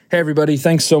Hey, everybody.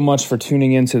 Thanks so much for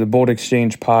tuning in to the Bold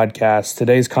Exchange podcast.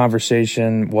 Today's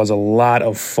conversation was a lot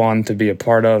of fun to be a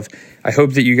part of. I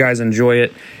hope that you guys enjoy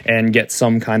it and get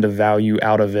some kind of value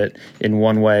out of it in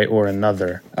one way or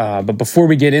another. But before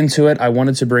we get into it, I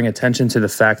wanted to bring attention to the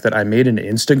fact that I made an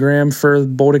Instagram for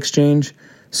Bold Exchange.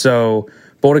 So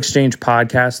Bold Exchange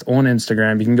Podcast on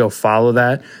Instagram. You can go follow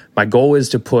that. My goal is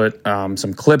to put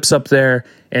some clips up there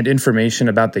and information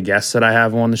about the guests that I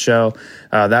have on the show.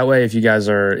 That way, if you guys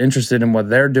are interested in what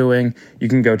they're doing, you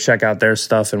can go check out their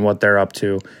stuff and what they're up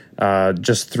to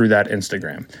just through that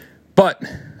Instagram. But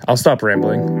I'll stop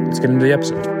rambling. Let's get into the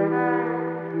episode.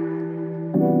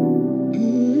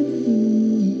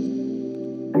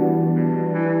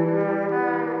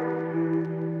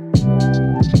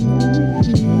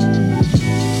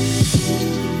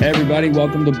 Hey everybody,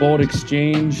 welcome to Bold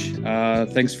Exchange.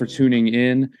 Thanks for tuning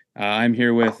in. I'm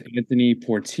here with Anthony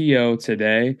Portillo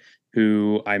today,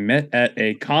 who I met at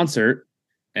a concert,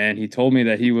 and he told me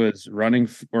that he was ran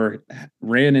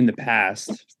in the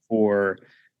past for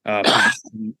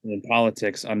in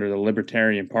politics under the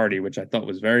Libertarian Party, which I thought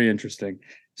was very interesting.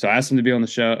 So I asked him to be on the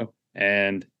show,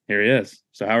 and here he is.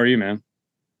 So how are you, man?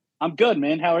 I'm good,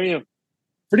 man. How are you?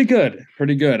 Pretty good.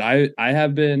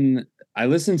 I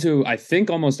listened to, I think,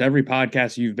 almost every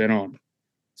podcast you've been on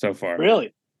so far.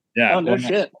 Really? Yeah. Oh, no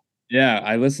shit. Yeah,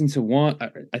 I listened to one.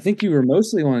 I think you've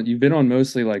been on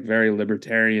mostly like very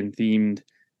libertarian themed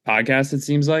podcasts, it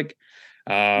seems like.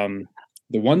 The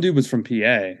one dude was from PA.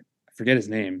 I forget his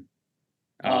name.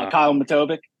 Kyle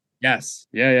Matovic? Yes.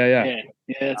 Yeah,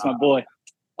 that's my boy.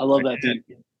 I love that dude.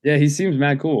 Yeah, he seems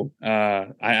mad cool.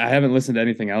 I haven't listened to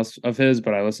anything else of his,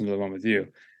 but I listened to the one with you.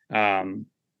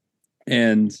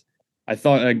 And I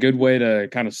thought a good way to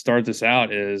kind of start this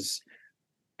out is,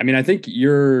 I think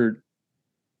your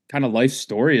kind of life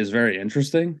story is very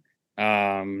interesting.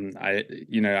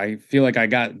 I feel like I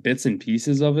got bits and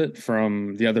pieces of it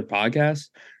from the other podcasts,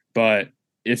 but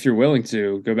if you're willing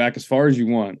to go back as far as you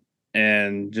want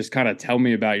and just kind of tell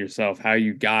me about yourself, how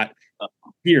you got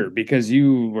here, because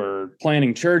you were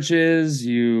planning churches,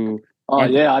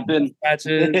 I've been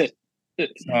patches.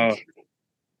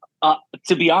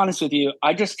 To be honest with you,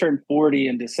 I just turned 40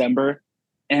 in December,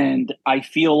 and I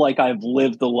feel like I've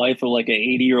lived the life of like an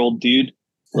 80-year-old dude.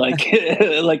 Like,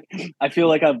 I feel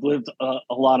like I've lived a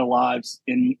lot of lives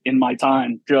in my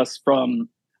time. Just from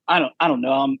I don't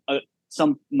know.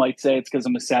 Some might say it's because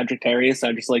I'm a Sagittarius.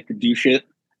 I just like to do shit,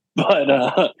 but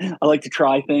I like to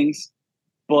try things.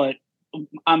 But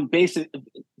I'm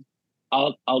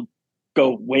I'll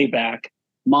go way back.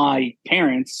 My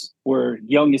parents were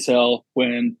young as hell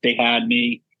when they had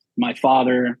me. My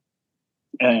father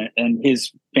and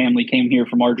his family came here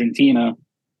from Argentina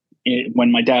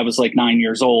when my dad was like 9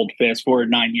 years old. Fast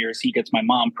forward 9 years, he gets my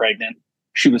mom pregnant.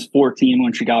 She was 14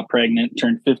 when she got pregnant,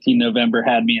 turned 15 November,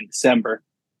 had me in December.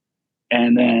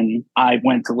 And then I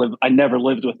never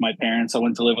lived with my parents. I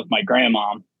went to live with my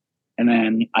grandma. And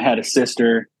then I had a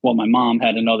sister. Well, my mom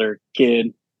had another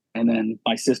kid. And then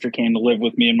my sister came to live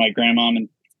with me and my grandma, and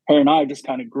her and I just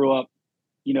kind of grew up,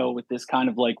 with this kind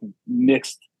of like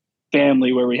mixed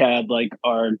family where we had like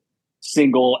our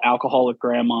single alcoholic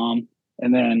grandma.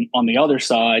 And then on the other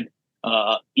side,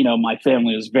 my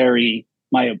family is my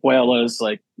abuela is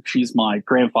like, she's my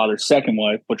grandfather's second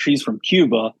wife, but she's from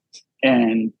Cuba,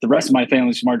 and the rest of my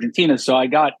family's from Argentina. So I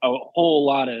got a whole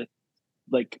lot of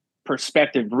like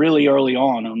perspective really early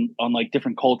on like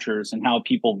different cultures and how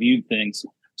people viewed things.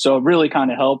 So it really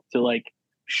kind of helped to like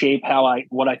shape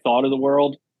what I thought of the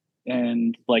world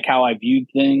and like how I viewed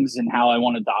things and how I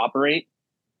wanted to operate.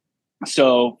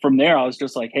 So from there, I was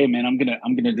just like, hey man, I'm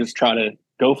gonna just try to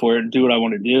go for it and do what I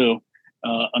want to do.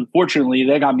 Unfortunately,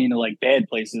 that got me into like bad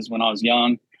places when I was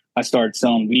young. I started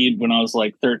selling weed when I was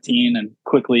like 13 and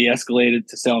quickly escalated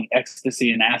to selling ecstasy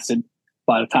and acid.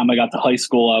 By the time I got to high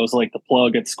school, I was like the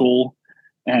plug at school,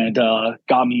 and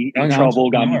got me in trouble,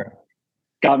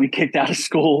 got me kicked out of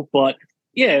school. But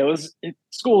yeah,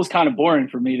 school was kind of boring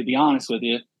for me, to be honest with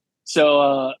you. So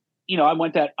I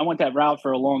went that route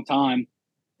for a long time,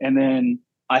 and then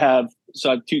I have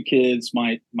two kids.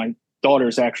 My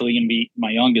daughter's actually going to be,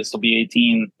 my youngest will be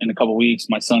 18 in a couple of weeks.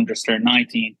 My son just turned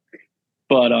 19.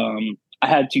 But I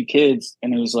had two kids,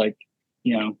 and it was like,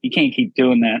 you can't keep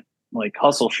doing that like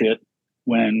hustle shit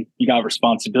when you got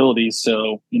responsibilities.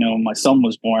 So, when my son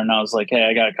was born, I was like, hey,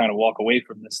 I got to kind of walk away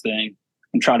from this thing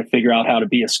and try to figure out how to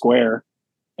be a square.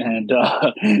 And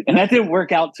that didn't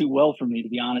work out too well for me, to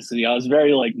be honest with you. I was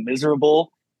very like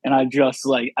miserable, and I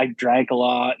drank a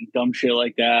lot and dumb shit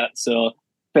like that. So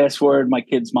fast forward, my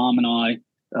kid's mom and I,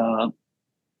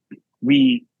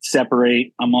 we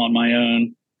separate. I'm on my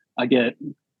own. I got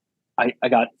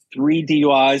 3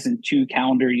 DUIs in 2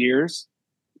 calendar years.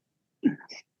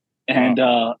 And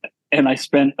and I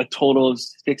spent a total of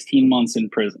 16 months in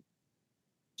prison.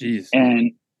 Jeez.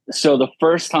 And so the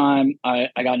first time I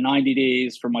got 90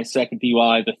 days for my second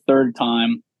DUI. The third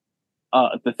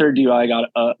DUI I got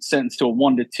sentenced to a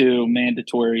 1 to 2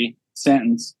 mandatory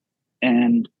sentence.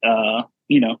 And I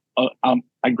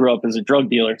grew up as a drug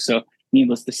dealer, so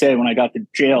needless to say, when I got to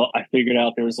jail, I figured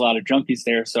out there was a lot of junkies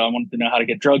there, so I wanted to know how to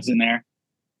get drugs in there,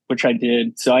 which I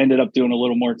did. So I ended up doing a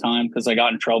little more time because I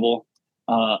got in trouble,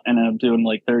 and I'm doing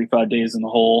like 35 days in the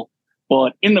hole.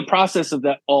 But in the process of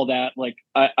all that, like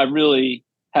I really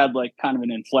had like kind of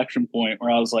an inflection point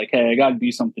where I was like, hey, I got to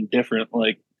do something different.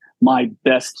 Like my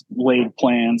best laid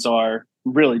plans are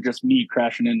really just me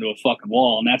crashing into a fucking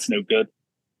wall, and that's no good.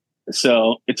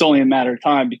 So it's only a matter of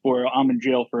time before I'm in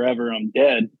jail forever. I'm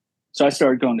dead. So I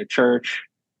started going to church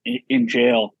in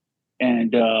jail.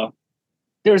 And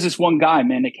there was this one guy,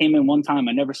 man, that came in one time.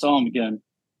 I never saw him again.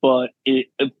 But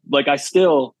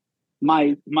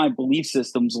my belief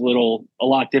system's a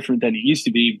lot different than it used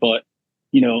to be. But,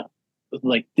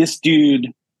 like this dude,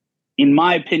 in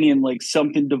my opinion, like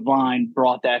something divine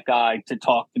brought that guy to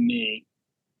talk to me,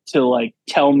 to like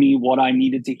tell me what I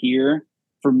needed to hear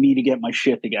for me to get my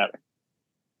shit together.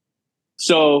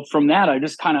 So from that, I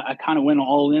kind of went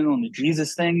all in on the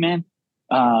Jesus thing, man.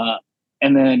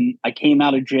 And then I came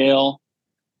out of jail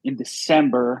in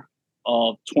December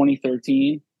of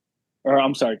 2013, or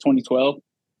I'm sorry, 2012.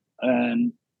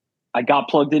 And I got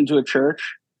plugged into a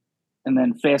church. And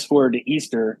then fast forward to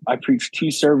Easter, I preached 2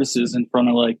 services in front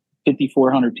of like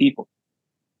 5,400 people.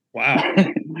 Wow.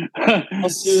 How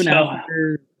soon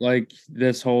after like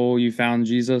this whole you found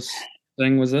Jesus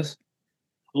thing was this?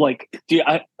 Like, dude,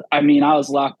 I mean, I was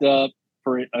locked up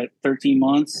for 13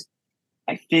 months.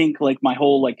 I think like my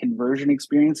whole like conversion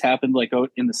experience happened like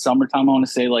in the summertime. I want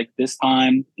to say like this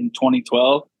time in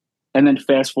 2012, and then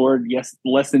fast forward,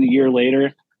 less than a year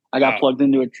later, I got plugged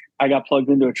into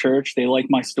a church. They liked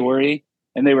my story,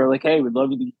 and they were like, "Hey, we'd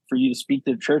love for you to speak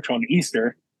to the church on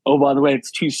Easter. Oh, by the way, it's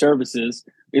 2 services.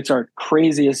 It's our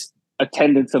craziest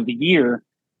attendance of the year,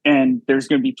 and there's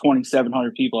going to be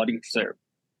 2,700 people at each service."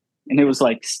 And it was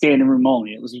like standing room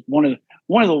only. It was one of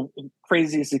the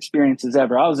craziest experiences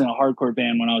ever. I was in a hardcore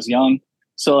band when I was young,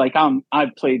 so like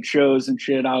I played shows and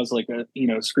shit. I was like a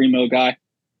screamo guy.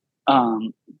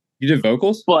 You did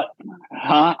vocals? But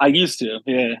I used to,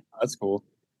 yeah. That's cool.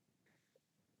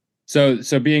 So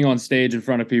being on stage in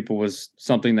front of people was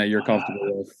something that you're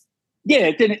comfortable with. Yeah,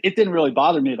 it didn't really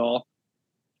bother me at all.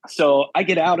 So I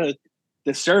get out of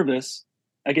the service,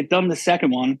 I get done the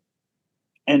second one.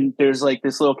 And there's like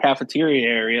this little cafeteria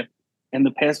area, and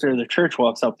the pastor of the church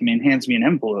walks up to me and hands me an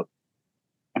envelope.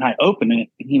 And I open it,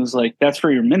 and he was like, "That's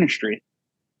for your ministry." It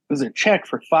was a check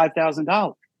for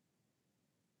 $5,000.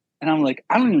 And I'm like,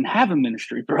 "I don't even have a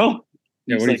ministry, bro."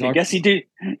 Yeah, He's like, "I guess you do."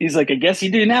 He's like, "I guess you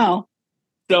do now."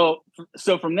 So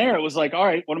from there, it was like, all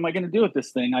right, what am I going to do with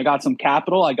this thing? I got some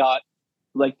capital. I got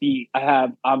like I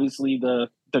have obviously the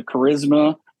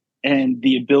charisma and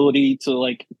the ability to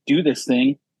like do this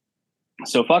thing.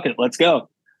 So fuck it, let's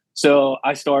go. So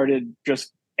I started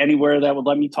just anywhere that would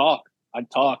let me talk.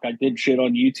 I'd talk. I did shit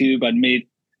on YouTube.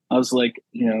 I was like,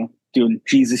 doing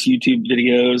Jesus YouTube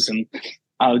videos, and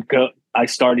I would go. I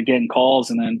started getting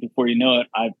calls, and then before you know it,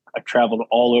 I traveled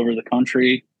all over the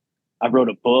country. I wrote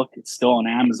a book. It's still on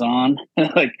Amazon.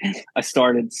 Like I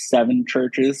started 7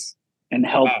 churches and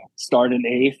helped start an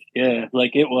 8th. Yeah,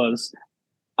 like it was.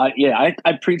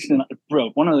 I preached in,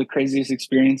 bro, one of the craziest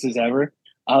experiences ever.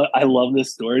 I love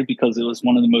this story because it was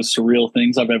one of the most surreal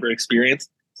things I've ever experienced.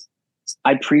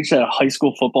 I preached at a high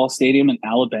school football stadium in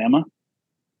Alabama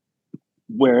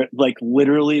where like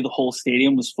literally the whole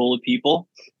stadium was full of people.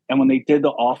 And when they did the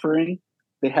offering,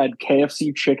 they had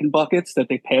KFC chicken buckets that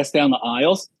they passed down the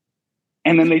aisles.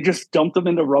 And then they just dumped them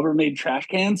into Rubbermaid trash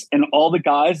cans. And all the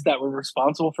guys that were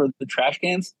responsible for the trash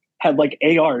cans had like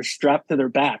ARs strapped to their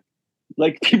back.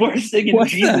 Like people are singing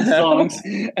Jesus songs,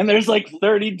 and there's like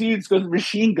 30 dudes with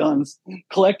machine guns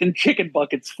collecting chicken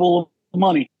buckets full of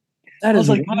money. I was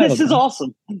like, wild, this is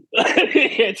awesome.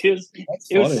 It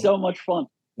was so much fun.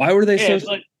 Why were they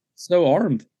so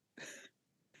armed?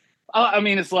 I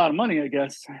mean, it's a lot of money, I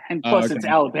guess. And plus it's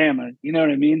Alabama. You know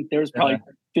what I mean? There was probably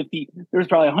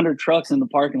 100 trucks in the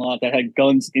parking lot that had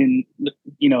guns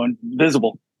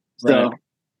invisible. So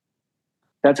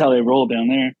that's how they roll down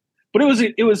there. But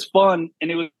it was fun, and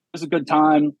it was a good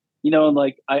time, and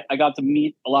like I got to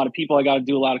meet a lot of people. I got to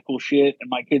do a lot of cool shit, and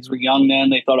my kids were young then.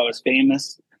 They thought I was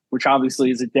famous, which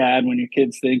obviously as a dad, when your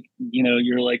kids think,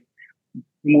 you're like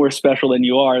more special than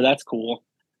you are, that's cool.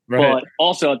 Right. But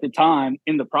also at the time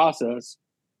in the process,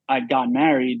 I'd gotten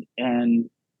married, and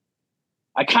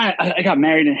I got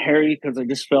married in Harry because I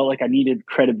just felt like I needed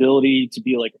credibility to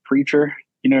be like a preacher.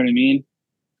 You know what I mean? Mhm.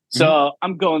 So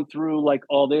I'm going through like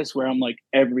all this where I'm like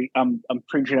I'm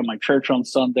preaching at my church on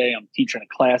Sunday. I'm teaching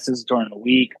classes during the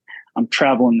week. I'm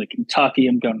traveling to Kentucky.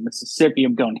 I'm going to Mississippi.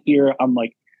 I'm going here. I'm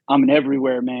an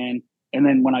everywhere man. And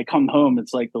then when I come home,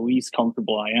 it's like the least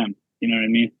comfortable I am. You know what I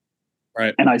mean?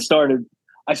 Right. And I started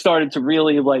to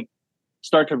really like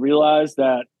start to realize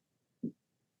that,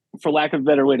 for lack of a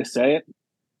better way to say it,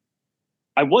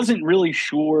 I wasn't really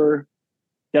sure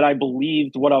that I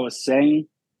believed what I was saying.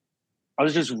 I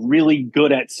was just really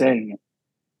good at saying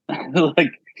it.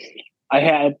 Like I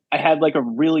had like a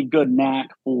really good knack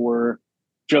for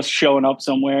just showing up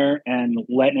somewhere and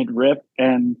letting it rip.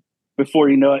 And before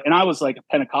you know it, and I was like a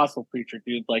Pentecostal preacher,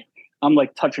 dude. Like I'm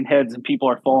like touching heads and people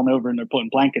are falling over and they're putting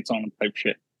blankets on them type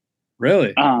shit.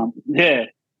 Really? Yeah.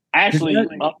 Actually,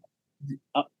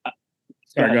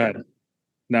 Sorry, go ahead.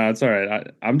 No, it's all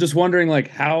right. I'm just wondering, like,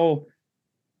 how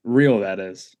real that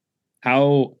is.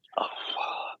 How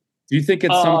do you think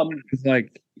it's some kind of,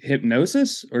 like,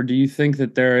 hypnosis, or do you think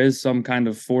that there is some kind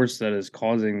of force that is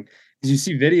causing? Because you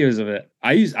see videos of it.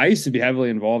 I used to be heavily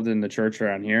involved in the church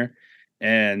around here,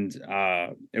 and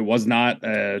it was not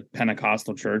a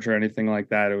Pentecostal church or anything like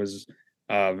that. It was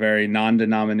very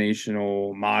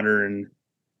non-denominational, modern,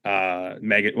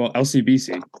 mega. Well, LCBC,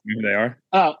 you know who they are.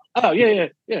 yeah.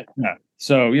 Yeah.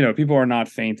 So, people are not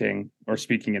fainting or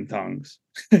speaking in tongues.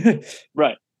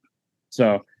 Right.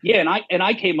 So, Yeah, and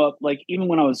I came up like even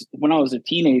when I was a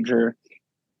teenager,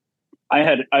 I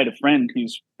had a friend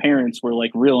whose parents were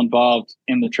like real involved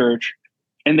in the church,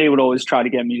 and they would always try to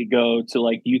get me to go to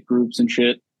like youth groups and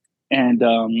shit. And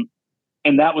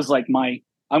that was like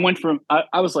I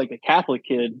was like a Catholic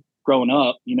kid growing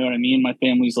up, you know what I mean? My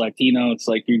family's Latino. It's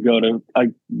like I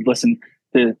listen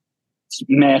to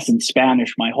mass in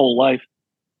Spanish my whole life.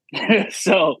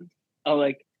 So I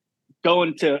like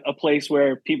going to a place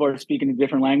where people are speaking a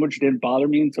different language didn't bother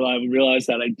me until I realized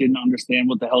that I didn't understand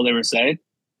what the hell they were saying.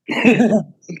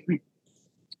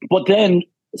 But then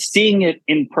seeing it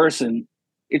in person,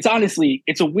 it's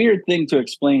a weird thing to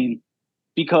explain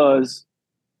because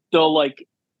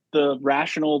the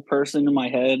rational person in my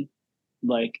head,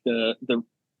 like the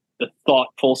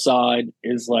thoughtful side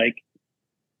is like,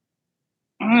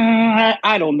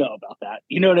 I don't know about that.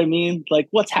 You know what I mean? Like,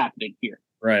 what's happening here?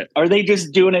 right. Are they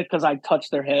just doing it because I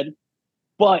touched their head?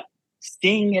 But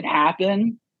seeing it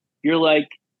happen, you're like,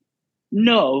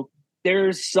 no,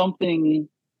 there's something.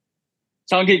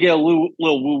 So I'm gonna get a little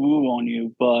woo woo on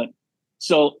you, but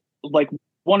so like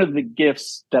one of the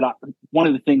gifts that one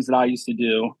of the things that I used to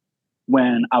do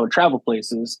when I would travel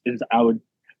places is I would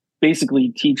basically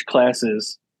teach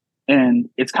classes, and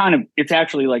it's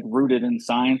actually like rooted in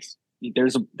science.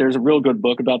 There's a real good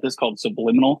book about this called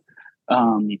Subliminal.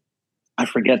 Um, I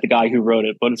forget the guy who wrote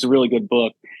it, but it's a really good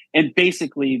book. And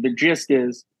basically, the gist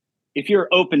is, if you're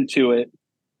open to it,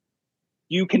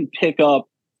 you can pick up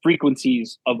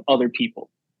frequencies of other people,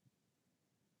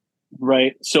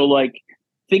 right? So, like,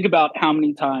 think about how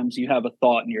many times you have a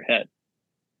thought in your head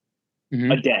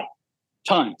a day,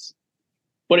 tons.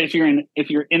 But if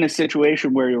you're in a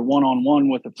situation where you're one on one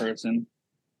with a person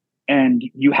and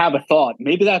you have a thought,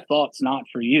 maybe that thought's not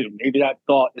for you. Maybe that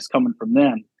thought is coming from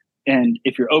them. And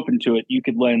if you're open to it, you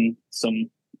could lend some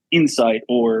insight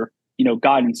or,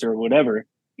 guidance or whatever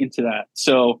into that.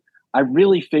 So I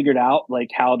really figured out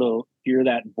like how to hear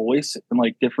that voice and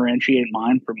like differentiate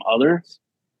mine from others.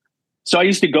 So I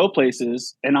used to go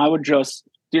places and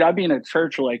I'd be in a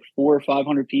church of like 400 or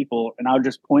 500 people, and I would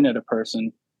just point at a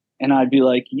person and I'd be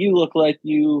like, you look like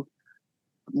you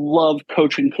love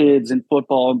coaching kids in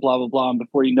football and blah, blah, blah. And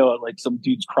before you know it, like some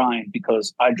dude's crying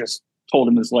because I just told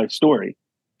him his life story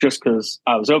just because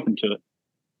I was open to it.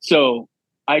 So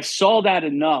I saw that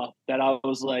enough that I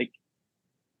was like,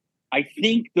 I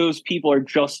think those people are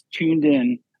just tuned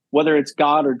in, whether it's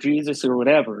God or Jesus or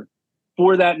whatever.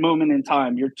 For that moment in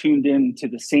time, you're tuned in to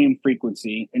the same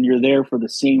frequency and you're there for the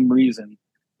same reason.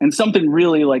 And something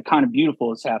really like kind of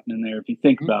beautiful is happening there if you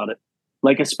think about it.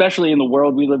 Like, especially in the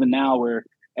world we live in now where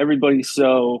everybody's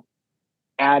so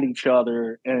at each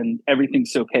other and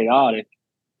everything's so chaotic,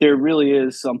 there really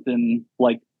is something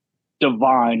like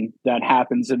divine that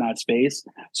happens in that space.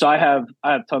 So I have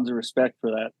tons of respect for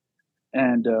that.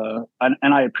 And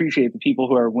I appreciate the people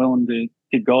who are willing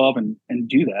to go up and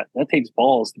do that. That takes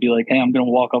balls to be like, hey, I'm going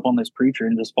to walk up on this preacher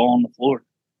and just fall on the floor.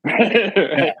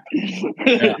 Right?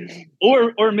 Yeah.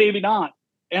 Or maybe not.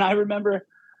 And I remember,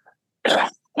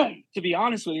 to be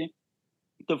honest with you,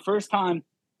 the first time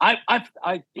I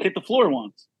hit the floor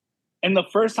once, and the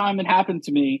first time it happened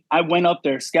to me, I went up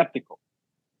there skeptical.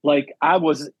 like I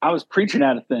was preaching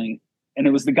at a thing, and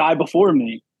it was the guy before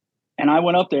me, and I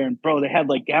went up there, and bro, they had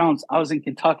like gallons. I was in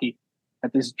Kentucky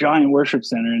at this giant worship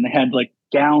center, and they had like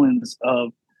gallons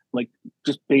of like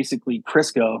just basically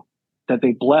Crisco that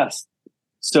they blessed.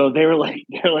 So they're like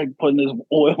putting this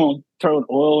oil, throwing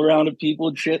oil around at people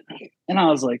and shit. And I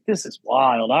was like, this is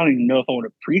wild. I don't even know if I want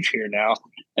to preach here now.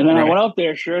 And then I went up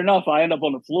there. Sure enough, I end up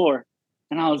on the floor.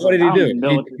 And I was what like, did he I don't do? even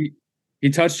know He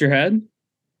touched your head?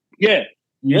 Yeah.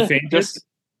 You fainted?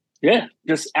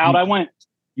 Just out I went.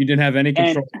 You didn't have any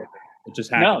control. It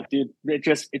just happened. No, dude.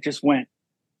 It just went.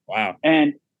 Wow.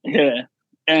 And yeah.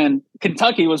 And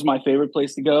Kentucky was my favorite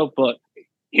place to go, but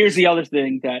here's the other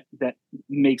thing that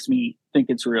makes me think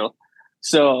it's real.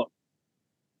 So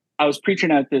I was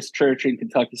preaching at this church in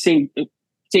Kentucky, same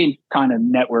kind of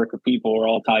network of people were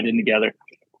all tied in together.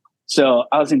 So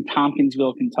I was in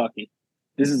Tompkinsville, Kentucky.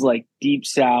 This is like deep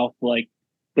South. Like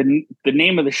the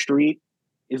name of the street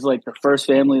is like the first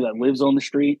family that lives on the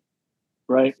street,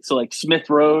 right? So like Smith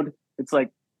Road, it's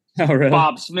like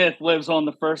Bob Smith lives on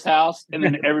the first house, and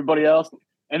then everybody else,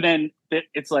 and then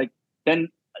it's like then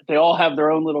they all have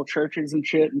their own little churches and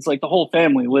shit. It's like the whole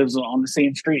family lives on the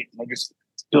same street. They just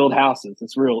build houses.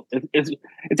 It's real.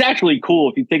 It's actually cool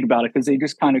if you think about it, because they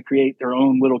just kind of create their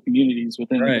own little communities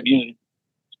within the community.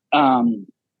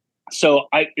 So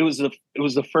it was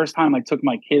the first time I took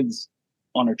my kids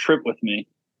on a trip with me.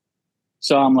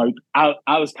 So I'm like,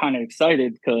 I was kind of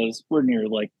excited because we're near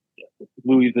like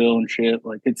Louisville and shit.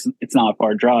 Like it's not a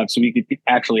far drive, so we could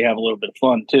actually have a little bit of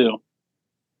fun too.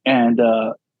 And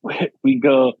we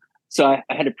go. So I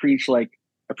had to preach. Like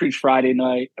I preached Friday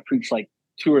night. I preached like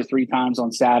 2 or 3 times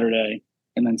on Saturday,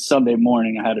 and then Sunday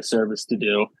morning I had a service to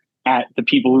do at the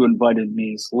people who invited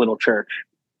me's little church.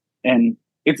 And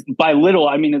it's by little,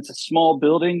 I mean it's a small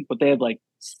building, but they had like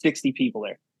 60 people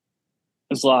there.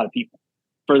 There's a lot of people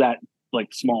for that like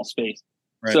small space.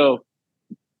 Right. So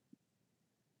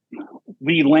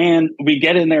we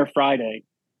get in there Friday.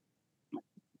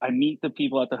 I meet the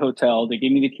people at the hotel. They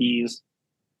give me the keys.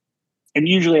 And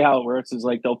usually how it works is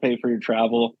like they'll pay for your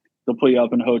travel. They'll put you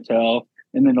up in a hotel,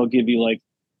 and then they'll give you like,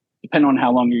 depending on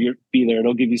how long you'll be there,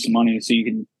 they'll give you some money so you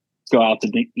can go out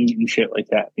to eat and shit like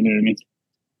that. You know what I mean?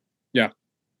 Yeah.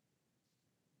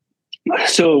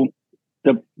 So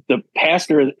the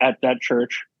pastor at that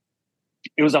church,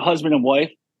 it was a husband and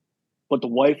wife, but the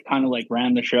wife kind of like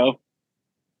ran the show.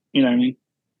 You know what I mean?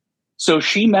 So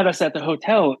she met us at the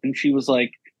hotel, and she was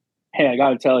like, hey, I got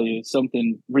to tell you,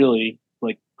 something really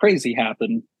like crazy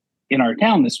happened in our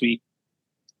town this week.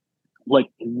 Like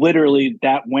literally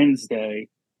that Wednesday,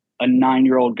 a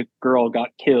 9-year-old girl got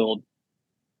killed,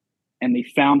 and they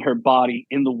found her body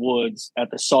in the woods at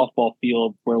the softball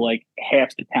field where like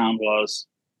half the town was,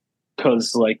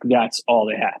 because like that's all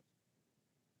they had.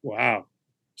 Wow.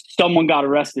 Someone got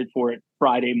arrested for it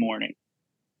Friday morning.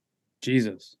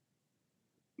 Jesus.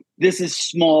 This is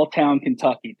small town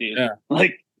Kentucky, dude. Yeah.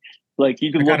 Like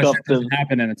you can look up doesn't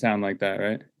happen in a town like that,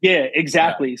 right? Yeah,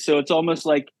 exactly. Yeah. So it's almost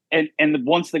like, and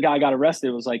once the guy got arrested,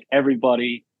 it was like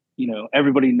everybody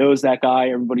knows that guy.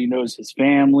 Everybody knows his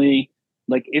family.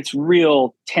 Like it's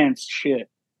real tense shit.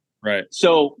 Right.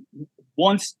 So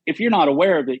if you're not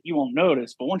aware of it, you won't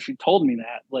notice. But once you told me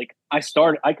that, like I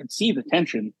could see the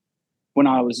tension when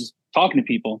I was talking to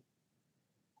people.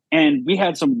 And we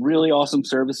had some really awesome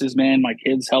services, man. My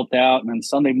kids helped out. And then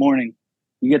Sunday morning,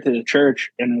 we get to the church,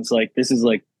 and it's like, this is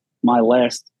like my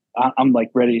last, I'm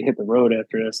like ready to hit the road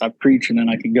after this. I preach, and then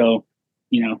I can go,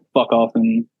 fuck off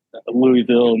in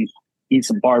Louisville and eat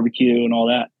some barbecue and all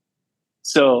that.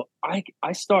 So I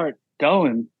start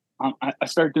going, I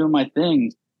start doing my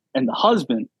thing. And the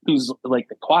husband, who's like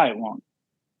the quiet one,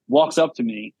 walks up to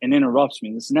me and interrupts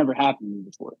me. This never happened to me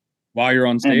before. While you're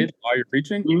on stage, while you're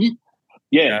preaching? Mm-hmm.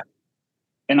 Yeah.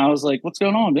 And I was like, what's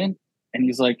going on, man? And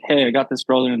he's like, hey, I got this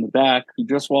brother in the back. He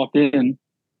just walked in.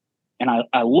 And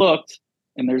I looked,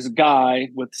 and there's a guy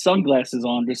with sunglasses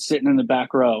on just sitting in the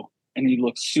back row. And he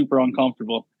looks super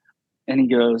uncomfortable. And he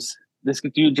goes, this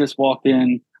dude just walked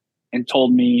in and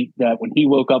told me that when he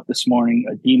woke up this morning,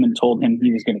 a demon told him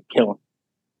he was going to kill him.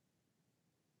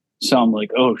 So I'm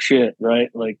like, oh shit, right?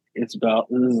 Like this is a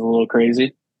little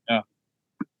crazy. Yeah.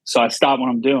 So I stop what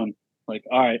I'm doing. Like,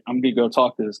 all right, I'm going to go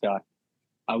talk to this guy.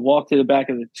 I walked to the back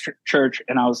of the church,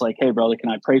 and I was like, hey, brother, can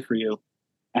I pray for you?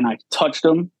 And I touched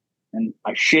him, and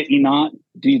I shit you not,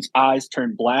 dude's eyes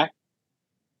turned black,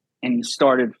 and he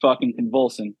started fucking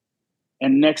convulsing.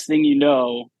 And next thing you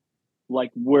know,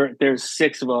 like there's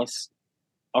 6 of us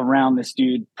around this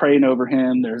dude praying over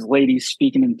him. There's ladies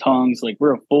speaking in tongues. Like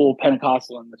we're a full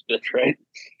Pentecostal in this bitch, right?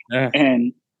 Yeah.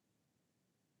 And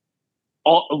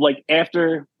like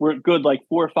after we're good like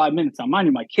 4 or 5 minutes, I'm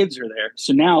minding my kids are there.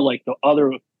 So now like the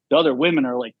other women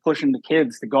are like pushing the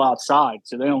kids to go outside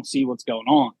so they don't see what's going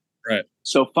on. Right.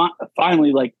 So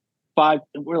finally, like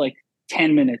we're like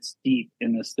 10 minutes deep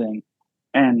in this thing,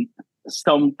 and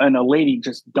a lady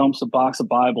just dumps a box of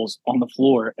Bibles on the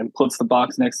floor and puts the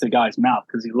box next to the guy's mouth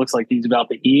because he looks like he's about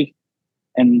to heave.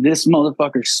 And this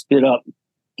motherfucker spit up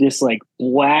this like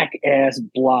black ass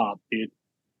blob, dude.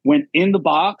 Went in the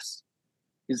box,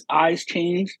 his eyes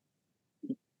changed,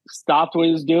 stopped what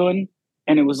he was doing,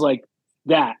 and it was like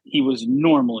that. He was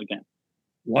normal again.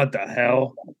 What the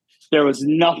hell? There was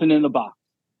nothing in the box.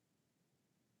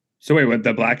 So wait, what?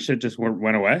 The black shit just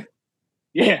went away?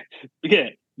 Yeah.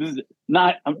 This is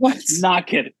I'm not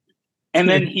kidding. And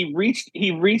then he reached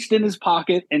in his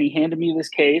pocket and he handed me this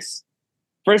case.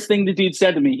 First thing the dude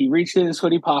said to me, he reached in his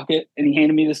hoodie pocket and he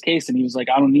handed me this case and he was like,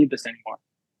 I don't need this anymore.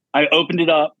 I opened it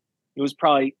up. It was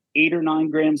probably 8 or 9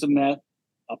 grams of meth,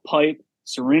 a pipe,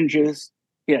 syringes.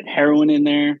 He had heroin in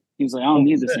there. He was like, I don't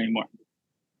need this anymore.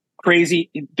 Crazy.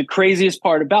 The craziest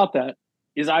part about that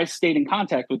is I stayed in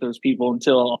contact with those people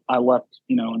until I left,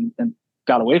 and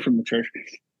got away from the church.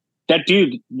 That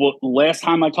dude, last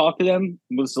time I talked to them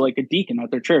was like a deacon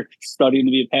at their church studying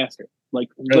to be a pastor. Like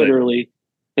literally.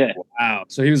 Yeah. Wow.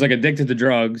 So he was like addicted to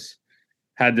drugs,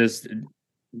 had this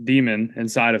demon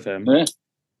inside of him,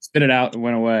 spit it out and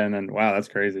went away. And then, wow, that's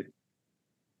crazy.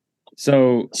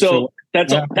 So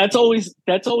that's always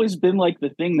been like the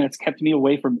thing that's kept me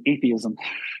away from atheism,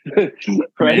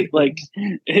 right? Like,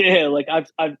 yeah, like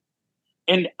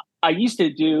and I used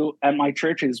to do at my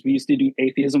churches, we used to do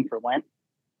atheism for Lent.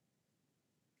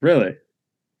 Really?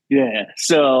 Yeah.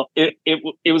 So it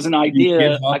was an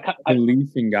idea. I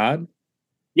believe in God.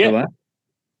 Yeah.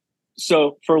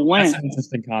 So for Lent, that's an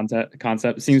interesting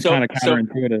concept. It seems kind of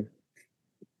counterintuitive.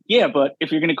 Yeah, but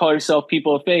if you're going to call yourself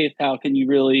people of faith, how can you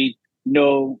really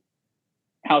know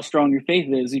how strong your faith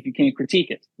is if you can't critique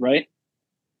it, right?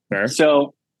 Fair.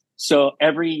 So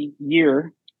every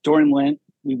year during Lent,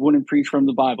 we wouldn't preach from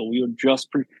the Bible. We would just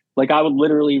like I would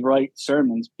literally write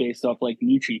sermons based off like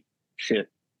Nietzsche shit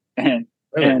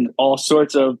and all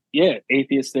sorts of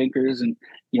atheist thinkers. And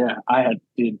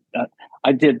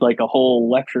I did like a whole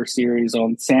lecture series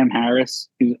on Sam Harris,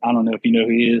 who I don't know if you know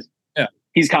who he is. Yeah,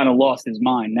 he's kind of lost his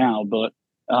mind now, but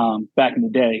back in the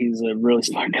day, he's a really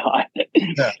smart guy.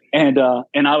 Yeah. And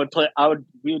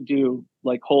we would do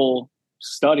like whole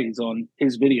studies on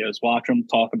his videos, watch them,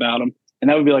 talk about them, and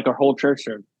that would be like our whole church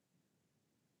service.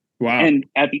 Wow! And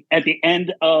at the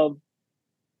end of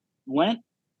Lent,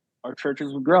 our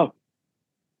churches would grow.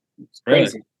 It's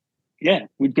crazy. Really? Yeah,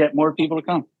 we'd get more people to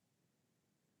come.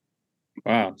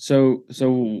 Wow. So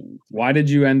why did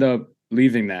you end up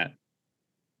leaving that?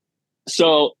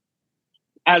 So,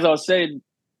 as I was saying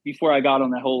before I got on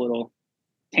that whole little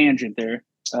tangent there,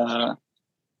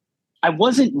 I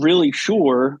wasn't really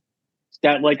sure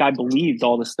that like I believed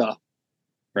all the stuff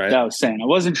that I was saying. I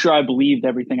wasn't sure I believed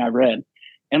everything I read.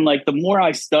 And like the more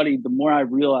I studied, the more I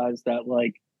realized that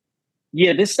like,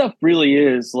 yeah, this stuff really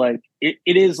is like, it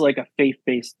is like a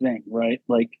faith-based thing, right?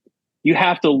 Like you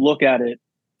have to look at it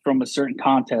from a certain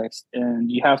context and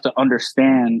you have to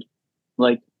understand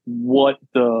like what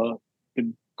the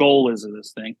goal is of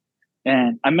this thing.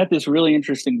 And I met this really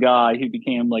interesting guy who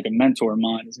became like a mentor of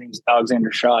mine. His name is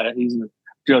Alexander Shia. He's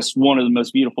just one of the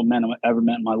most beautiful men I've ever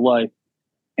met in my life.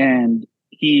 And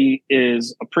he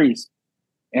is a priest.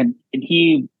 And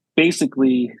he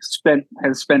basically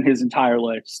has spent his entire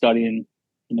life studying,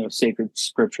 sacred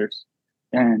scriptures.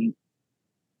 And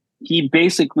he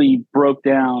basically broke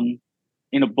down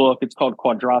in a book, it's called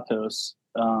Quadratos.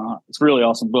 It's a really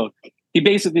awesome book. He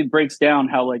basically breaks down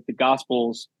how like the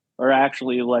Gospels are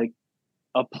actually like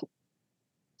a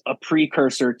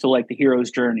precursor to like the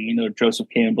hero's journey, Joseph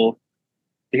Campbell,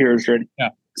 the hero's journey. Yeah.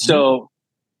 So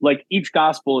like each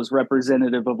gospel is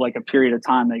representative of like a period of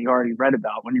time that you already read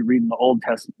about when you're reading the Old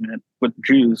Testament with the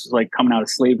Jews, like coming out of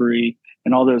slavery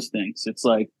and all those things. It's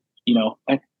like,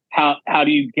 how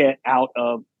do you get out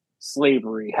of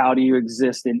slavery? How do you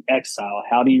exist in exile?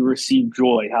 How do you receive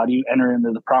joy? How do you enter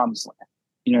into the promised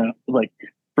land? Like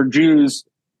for Jews,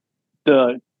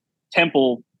 the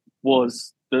temple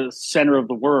was the center of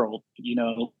the world,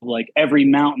 like every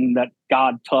mountain that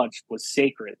God touched was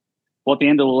sacred. Well, at the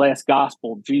end of the last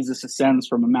gospel, Jesus ascends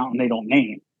from a mountain they don't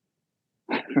name.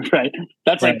 Right?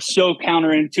 That's like so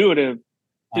counterintuitive to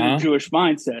the Jewish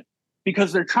mindset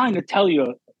because they're trying to tell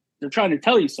you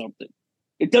something.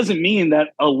 It doesn't mean that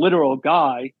a literal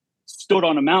guy stood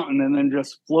on a mountain and then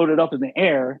just floated up in the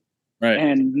air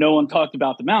and no one talked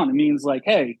about the mountain. It means like,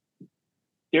 hey,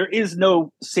 there is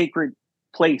no sacred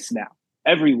place now.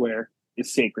 Everywhere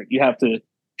is sacred. You have to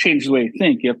change the way you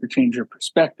think. You have to change your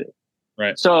perspective.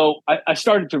 Right. So I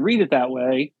started to read it that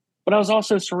way, but I was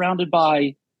also surrounded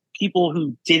by people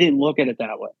who didn't look at it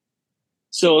that way.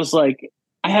 So it was like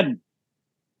I had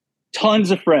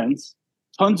tons of friends,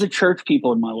 tons of church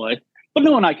people in my life, but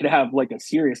no one I could have like a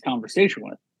serious conversation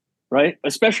with, right?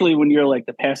 Especially when you're like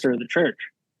the pastor of the church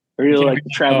or you're like the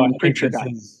traveling preacher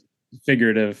guy.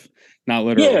 Figurative, not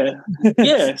literal.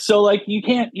 Yeah. So like you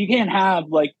can't have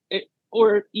like it,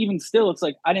 or even still, it's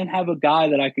like I didn't have a guy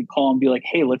that I could call and be like,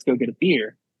 hey, let's go get a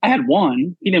beer. I had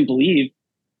one. He didn't believe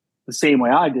the same way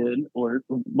I did or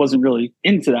wasn't really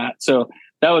into that. So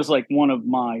that was like one of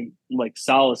my like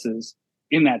solaces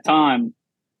in that time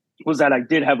was that I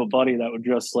did have a buddy that would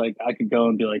just like I could go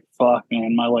and be like, fuck,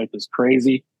 man, my life is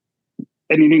crazy.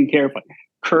 And he didn't care if I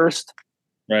cursed,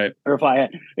 right, or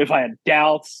if I had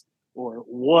doubts or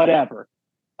whatever.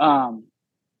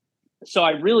 So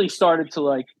I really started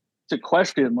to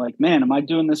question, like, man, am I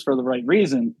doing this for the right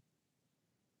reason?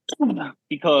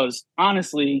 Because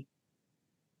honestly,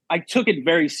 I took it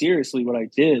very seriously what I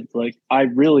did. Like I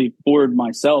really poured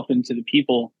myself into the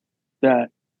people that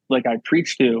like I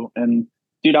preached to. And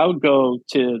dude, I would go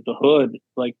to the hood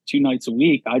like 2 nights a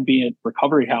week. I'd be at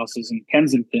recovery houses in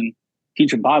Kensington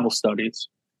teaching Bible studies,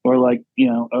 or like,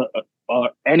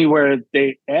 anywhere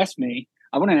they asked me,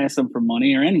 I wouldn't ask them for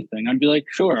money or anything. I'd be like,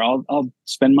 sure, I'll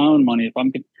spend my own money. If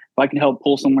I can help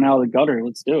pull someone out of the gutter,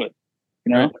 let's do it.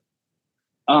 You know?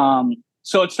 Right.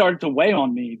 So it started to weigh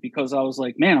on me because I was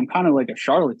like, man, I'm kind of like a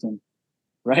charlatan,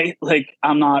 right? Like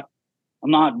I'm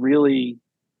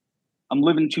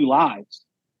living 2 lives.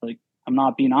 Like I'm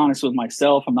not being honest with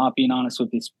myself. I'm not being honest with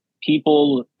these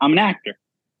people. I'm an actor.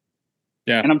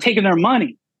 Yeah. And I'm taking their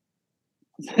money.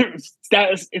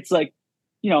 It's like,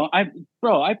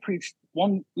 I preached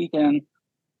one weekend.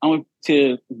 I went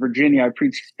to Virginia. I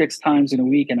preached 6 times in a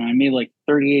week and I made like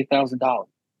 $38,000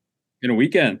 in a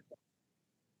weekend.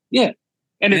 Yeah.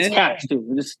 And it's cash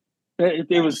too.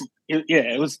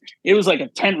 It was like a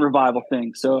tent revival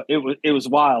thing. So it was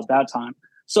wild that time.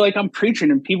 So like I'm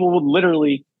preaching and people would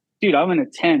literally, dude, I'm in a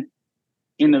tent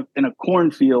in a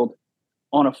cornfield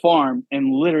on a farm,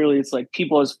 and literally it's like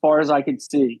people as far as I could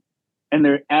see.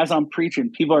 And as I'm preaching,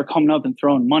 people are coming up and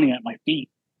throwing money at my feet.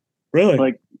 Really?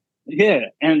 Like, yeah.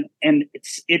 And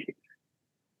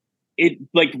it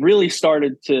like really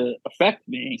started to affect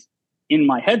me in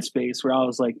my headspace where I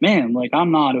was like, man, like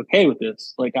I'm not okay with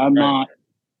this. Like I'm not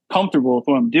comfortable with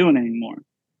what I'm doing anymore.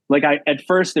 Like at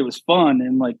first it was fun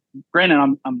and like,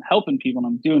 granted, I'm helping people and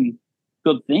I'm doing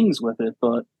good things with it,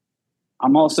 but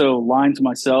I'm also lying to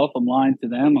myself. I'm lying to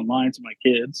them. I'm lying to my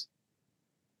kids.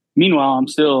 Meanwhile, I'm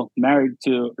still married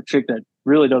to a chick that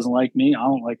really doesn't like me. I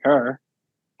don't like her.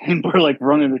 And we're like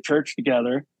running a church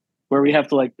together where we have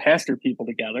to like pastor people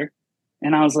together.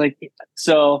 And I was like,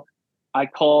 so I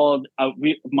called,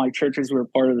 my churches were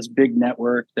part of this big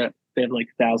network that they had like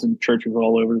 1,000 churches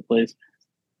all over the place.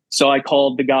 So I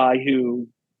called the guy who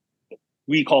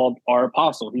we called our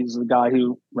apostle. He's the guy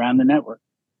who ran the network.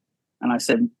 And I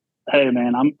said, hey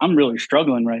man, I'm really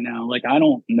struggling right now. Like, I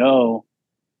don't know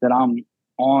that I'm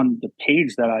on the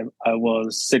page that I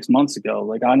was 6 months ago.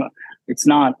 Like it's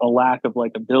not a lack of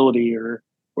like ability or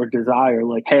desire.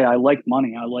 Like, hey, I like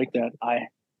money. I like that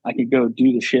I could go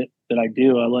do the shit that I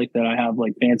do. I like that I have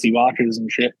like fancy watches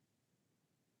and shit.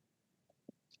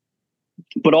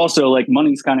 But also like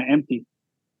money's kind of empty.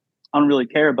 I don't really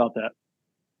care about that.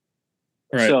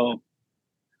 Right. So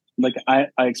like I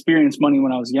experienced money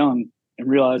when I was young and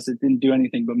realized it didn't do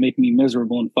anything but make me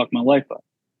miserable and fuck my life up.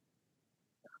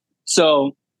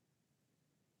 So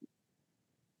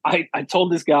I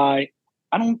told this guy,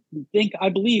 I don't think I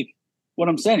believe what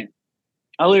I'm saying.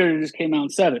 I literally just came out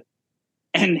and said it.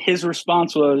 And his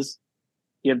response was,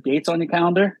 you have dates on your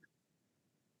calendar?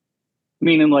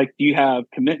 Meaning like, do you have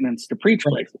commitments to preach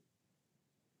places?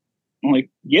 I'm like,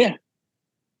 yeah.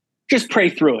 Just pray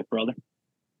through it, brother.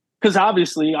 Because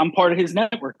obviously I'm part of his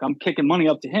network. I'm kicking money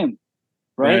up to him.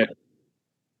 Right?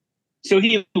 So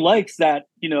he likes that,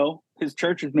 his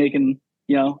church is making,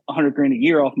 $100,000 a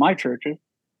year off my churches.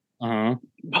 Uh-huh.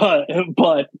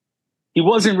 But he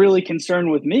wasn't really concerned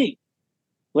with me.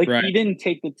 Like he didn't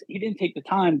take the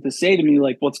time to say to me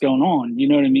like, what's going on? You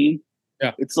know what I mean?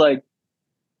 Yeah. It's like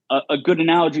a good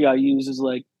analogy I use is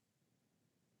like,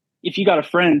 if you got a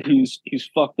friend who's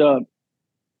fucked up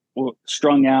or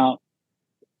strung out,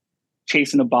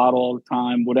 chasing a bottle all the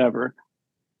time, whatever,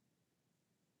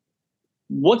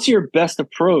 what's your best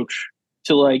approach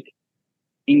to like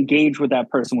engage with that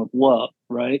person with love,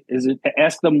 right? Is it to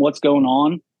ask them what's going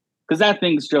on? Because that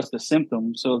thing's just a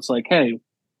symptom. So it's like, hey,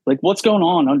 like what's going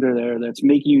on under there that's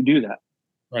making you do that?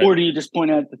 Right. Or do you just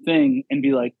point at the thing and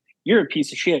be like, you're a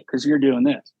piece of shit because you're doing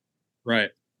this? Right.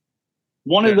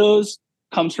 One of those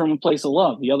comes from a place of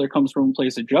love. The other comes from a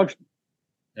place of judgment.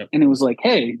 Yep. And it was like,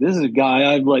 hey, this is a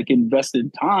guy I've like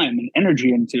invested time and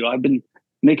energy into. I've been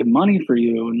making money for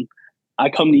you. And I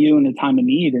come to you in a time of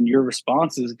need, and your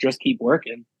response is just keep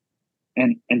working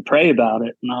and pray about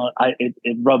it. And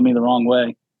it rubbed me the wrong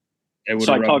way.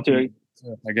 So I talked to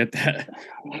I get that.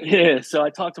 Yeah. So I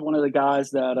talked to one of the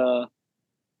guys that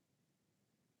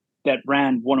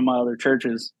ran one of my other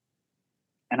churches.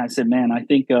 And I said, man, I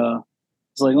think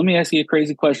it's like, let me ask you a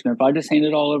crazy question. If I just hand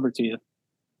it all over to you,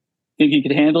 think you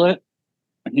could handle it?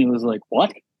 And he was like,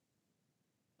 what?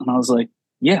 And I was like,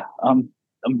 yeah, I'm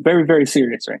very, very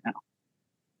serious right now.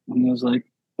 And he was like,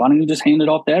 why don't you just hand it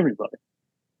off to everybody?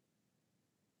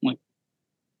 I'm like,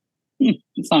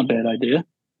 it's not a bad idea.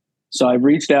 So I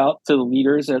reached out to the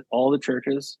leaders at all the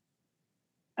churches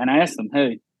and I asked them,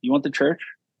 hey, you want the church?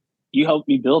 You helped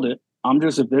me build it. I'm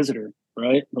just a visitor,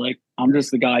 right? Like, I'm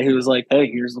just the guy who was like,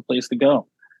 hey, here's the place to go.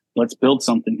 Let's build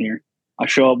something here. I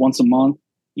show up once a month.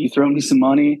 You throw me some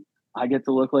money. I get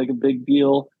to look like a big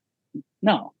deal.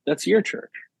 No, that's your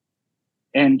church.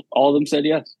 And all of them said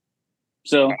yes.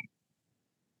 So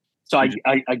I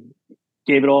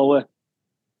gave it all away.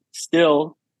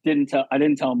 Still I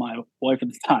didn't tell my wife at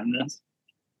the time this.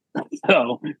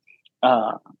 So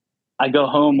I go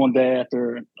home one day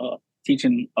after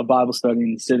teaching a Bible study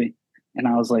in the city. And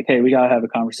I was like, hey, we got to have a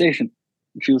conversation.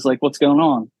 And she was like, what's going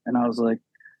on? And I was like,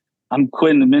 I'm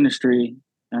quitting the ministry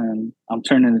and I'm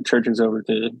turning the churches over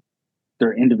to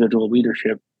their individual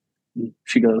leadership. And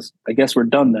she goes, I guess we're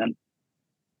done then.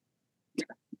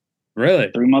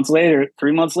 Really? 3 months later,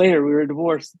 we were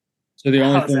divorced. So the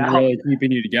only thing really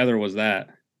keeping you together was that.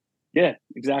 Yeah,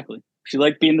 exactly. She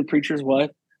liked being the preacher's wife.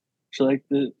 She liked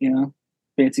the,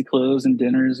 fancy clothes and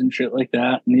dinners and shit like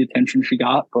that and the attention she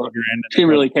got, but she didn't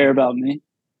really care about me.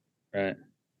 Right.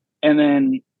 And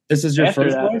then this is your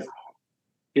first wife?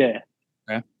 Yeah.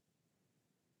 Okay.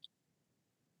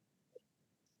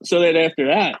 So then after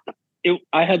that,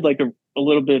 I had like a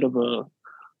little bit of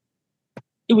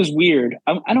it was weird.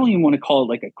 I don't even want to call it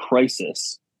like a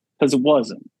crisis because it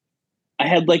wasn't. I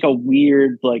had like a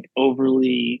weird, like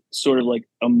overly sort of like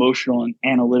emotional and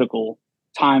analytical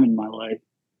time in my life.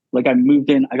 Like I moved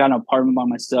in, I got an apartment by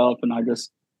myself and I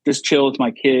just chilled with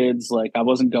my kids. Like I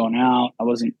wasn't going out. I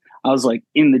was like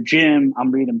in the gym.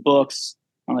 I'm reading books.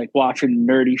 I'm like watching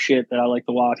nerdy shit that I like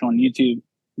to watch on YouTube.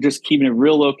 Just keeping it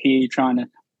real low key,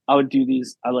 I would do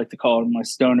these, I like to call them my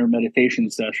stoner meditation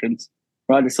sessions,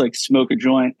 where I just like smoke a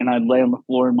joint and I'd lay on the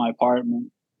floor in my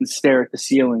apartment and stare at the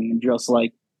ceiling and just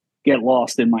like get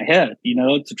lost in my head,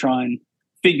 to try and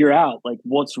figure out like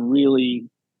what's really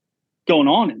going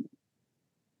on in me.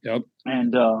 Yep.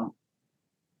 And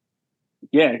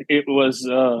it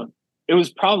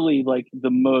was probably like the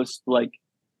most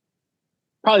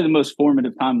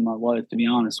formative time in my life, to be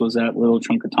honest, was that little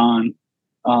chunk of time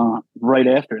right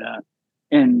after that.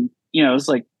 And it's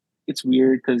like, it's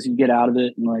weird because you get out of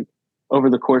it and like over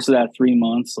the course of that 3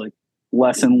 months, like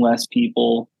less and less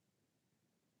people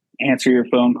answer your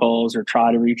phone calls or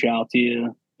try to reach out to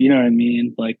you. You know what I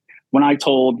mean? Like when I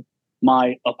told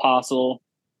my apostle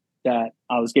that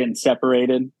I was getting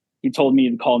separated, he told me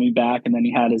to call me back, and then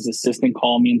he had his assistant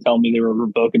call me and tell me they were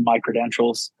revoking my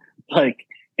credentials. Like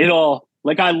it all,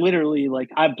 like I literally,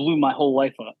 like I blew my whole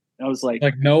life up. I was like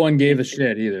no one gave a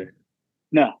shit either.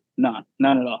 No, none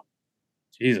at all.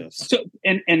 Jesus. So,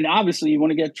 and obviously you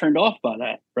want to get turned off by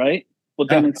that, right? But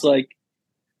then it's like,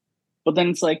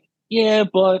 yeah,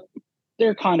 but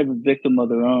they're kind of a victim of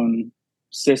their own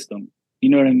system. You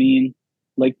know what I mean?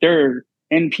 Like they're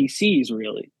NPCs,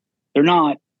 really. They're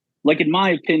not, like, in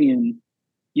my opinion,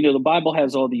 the Bible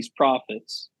has all these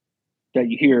prophets that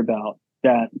you hear about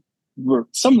that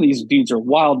some of these dudes are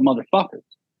wild motherfuckers.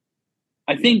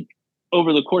 I think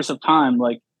over the course of time,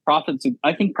 like prophets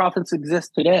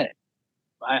exist today.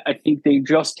 I think they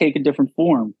just take a different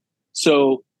form.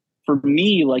 So for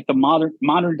me, like the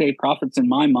modern day prophets in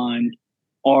my mind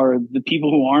are the people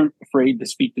who aren't afraid to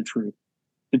speak the truth.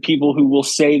 The people who will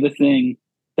say the thing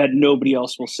that nobody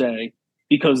else will say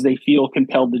because they feel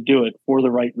compelled to do it for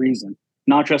the right reason.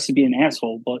 Not just to be an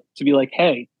asshole, but to be like,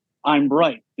 hey, I'm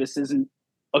right. This isn't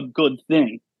a good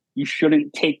thing. You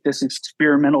shouldn't take this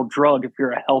experimental drug if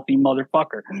you're a healthy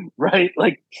motherfucker, right?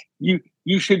 Like you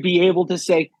should be able to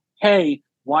say, hey,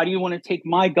 why do you want to take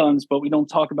my guns, but we don't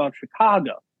talk about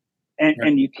Chicago?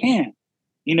 And you can't,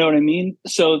 you know what I mean?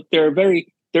 So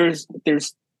there's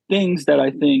things that I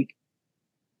think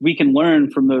we can learn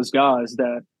from those guys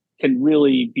that can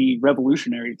really be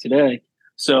revolutionary today.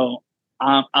 So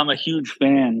I'm a huge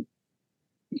fan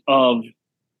of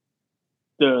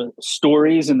the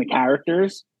stories and the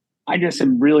characters. I just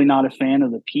am really not a fan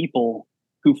of the people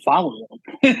who follow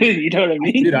them. You know what I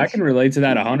mean? Dude, I can relate to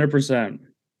that 100%.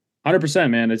 100%,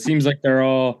 man. It seems like they're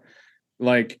all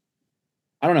like,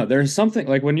 I don't know. There's something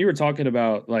like when you were talking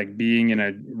about like being in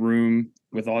a room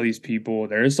with all these people,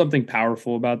 there is something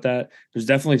powerful about that. There's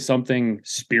definitely something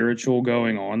spiritual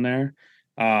going on there.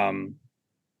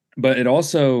 But it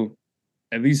also,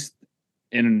 at least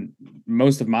in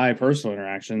most of my personal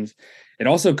interactions, it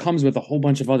also comes with a whole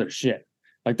bunch of other shit.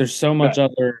 Like there's so much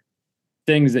other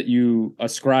things that you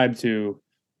ascribe to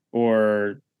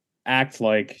or act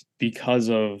like because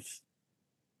of,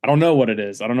 I don't know what it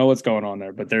is. I don't know what's going on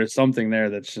there, but there's something there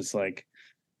that's just like,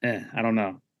 I don't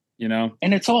know, you know?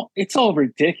 And it's all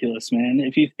ridiculous,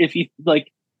 man. If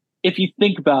you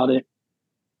think about it,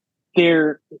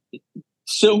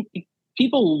 so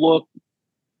people look,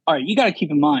 all right, you got to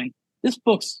keep in mind, this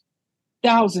book's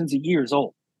thousands of years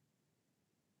old.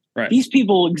 Right. These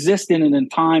people existed in a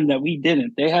time that we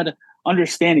didn't. They had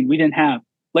understanding we didn't have.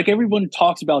 Like everyone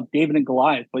talks about David and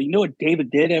Goliath, but you know what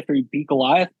David did after he beat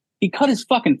Goliath? He cut his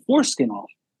fucking foreskin off.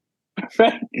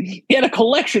 Right? He had a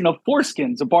collection of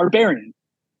foreskins, a barbarian.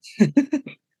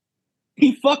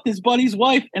 He fucked his buddy's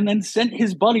wife and then sent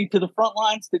his buddy to the front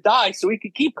lines to die so he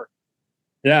could keep her.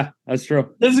 Yeah, that's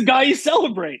true. This is a guy you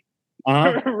celebrate.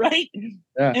 Right?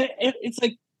 Yeah. It's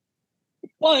like,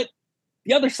 but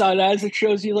the other side of that is it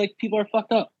shows you like people are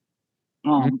fucked up.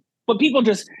 But people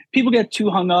get too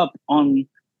hung up on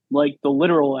like the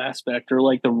literal aspect or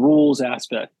like the rules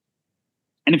aspect.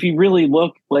 And if you really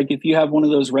look, like if you have one of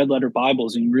those red letter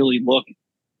Bibles and you really look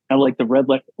at like the red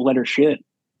letter shit,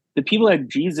 the people that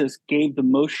Jesus gave the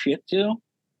most shit to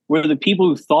were the people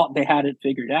who thought they had it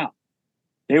figured out.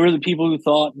 They were the people who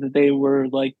thought that they were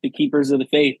like the keepers of the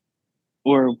faith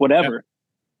or whatever. Yep.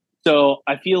 So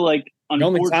I feel like, the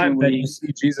only time that you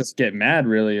see Jesus get mad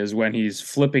really is when he's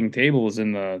flipping tables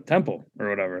in the temple or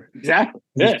whatever. Exactly.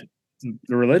 Yeah.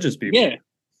 The religious people. Yeah.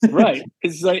 Right.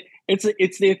 It's like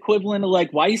it's the equivalent of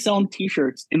like, why are you selling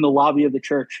T-shirts in the lobby of the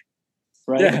church?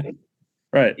 Right. Yeah.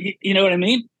 Right. You know what I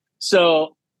mean?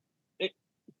 So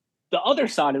the other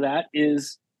side of that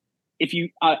is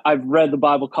I've read the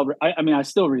Bible cover. I mean, I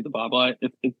still read the Bible.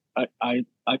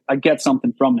 I get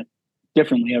something from it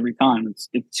differently every time.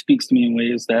 It speaks to me in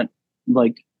ways that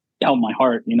like help my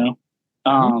heart, you know?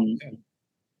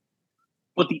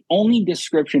 But the only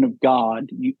description of God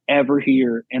you ever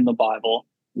hear in the Bible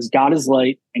is God is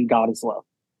light and God is love.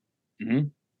 Mm-hmm.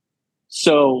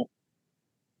 So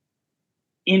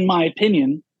in my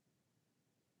opinion,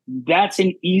 that's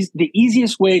the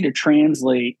easiest way to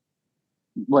translate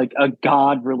like a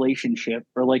God relationship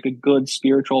or like a good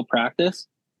spiritual practice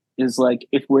is like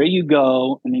if where you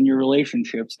go and in your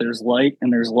relationships there's light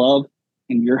and there's love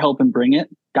and you're helping bring it,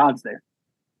 God's there,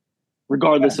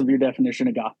 regardless of your definition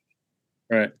of God.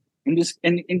 Right. And just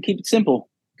and keep it simple.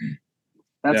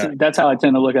 That's how I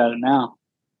tend to look at it now.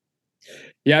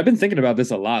 Yeah, I've been thinking about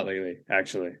this a lot lately,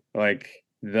 actually. Like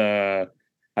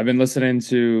I've been listening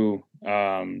to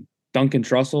Duncan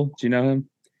Trussell. Do you know him?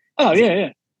 Oh, yeah.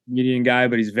 Comedian guy,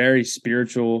 but he's very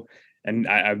spiritual. And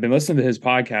I've been listening to his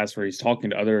podcast where he's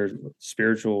talking to other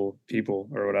spiritual people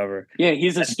or whatever. Yeah,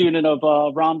 he's a student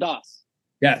of Ram Dass.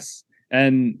 Yes.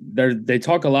 And they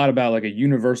talk a lot about like a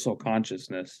universal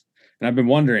consciousness. And I've been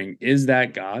wondering, is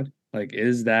that God? Like,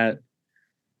 is that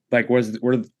like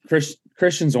were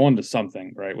Christians on to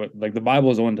something, right? Like the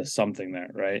Bible is on to something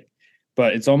there, right?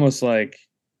 But it's almost like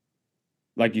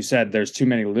you said, there's too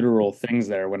many literal things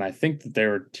there. When I think that they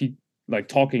were like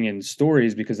talking in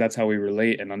stories because that's how we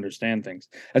relate and understand things.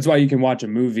 That's why you can watch a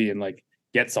movie and like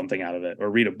get something out of it or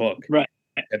read a book, right?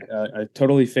 A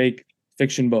totally fake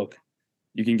fiction book,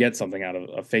 you can get something out of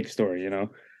a fake story, you know.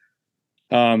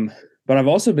 But I've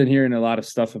also been hearing a lot of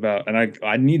stuff about, and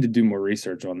I need to do more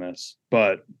research on this,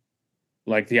 but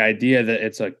like the idea that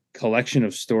it's a collection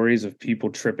of stories of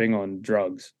people tripping on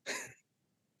drugs.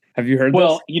 Have you heard this?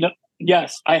 Well, you know,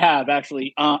 yes, I have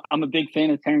actually. I'm a big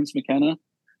fan of Terrence McKenna.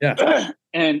 Yeah.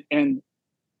 and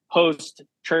post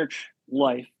church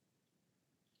life,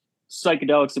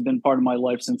 psychedelics have been part of my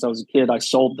life since I was a kid. I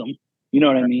sold them, you know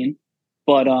what I mean?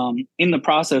 But in the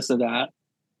process of that,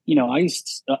 you know,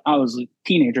 I was a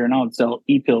teenager and I would sell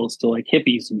e-pills to like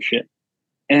hippies and shit.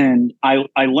 And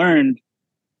I learned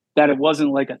that it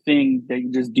wasn't like a thing that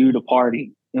you just do to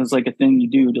party. It was like a thing you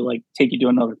do to like take you to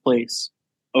another place,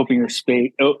 open your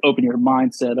space, open your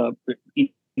mindset up, you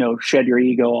know, shed your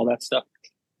ego, all that stuff.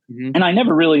 Mm-hmm. And I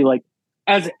never really like,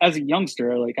 as a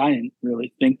youngster, like I didn't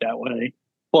really think that way.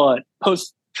 But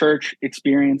post church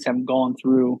experience, having gone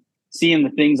through, seeing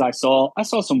the things I saw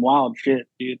some wild shit,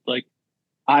 dude. Like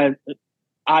I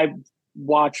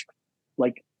watched,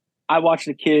 like, I watched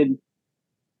a kid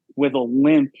with a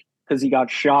limp because he got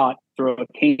shot throw a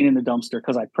cane in the dumpster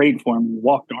because I prayed for him and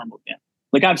walked normal again.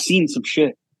 Like, I've seen some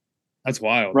shit. That's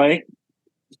wild. Right?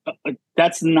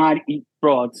 That's not,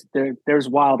 bro. There's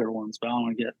wilder ones, but I don't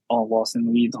want to get all lost in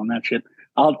the weeds on that shit.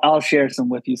 I'll share some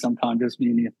with you sometime, just me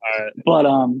and you. All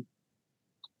right.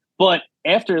 But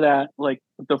after that, like,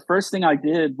 the first thing I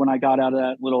did when I got out of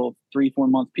that little 3-4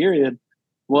 month period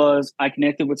was I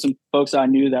connected with some folks I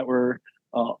knew that were,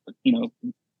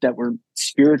 that were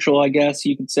spiritual, I guess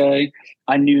you could say.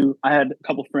 I had a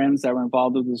couple friends that were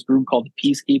involved with this group called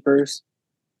the Peacekeepers,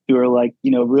 who are like,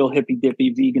 real hippy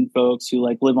dippy vegan folks who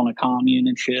like live on a commune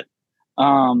and shit.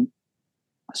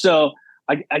 So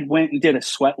I went and did a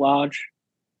sweat lodge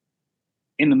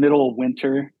in the middle of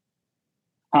winter.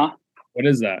 Huh? What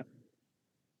is that?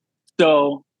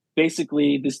 So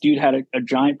basically, this dude had a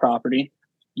giant property.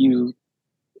 We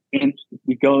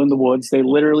go in the woods. They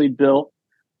literally built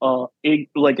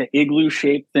like an igloo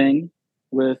shaped thing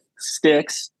with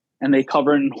sticks, and they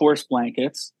cover it in horse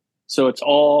blankets. So it's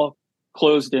all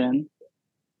closed in.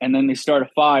 And then they start a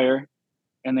fire,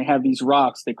 and they have these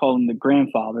rocks. They call them the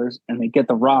grandfathers, and they get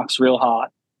the rocks real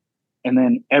hot. And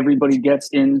then everybody gets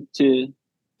into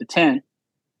the tent,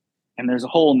 and there's a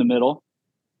hole in the middle,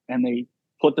 and they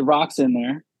put the rocks in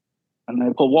there, and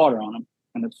they put water on them,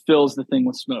 and it fills the thing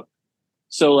with smoke.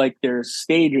 So like there's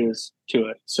stages to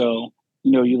it. So,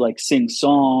 you like sing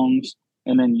songs,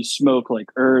 and then you smoke like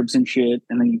herbs and shit,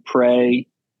 and then you pray.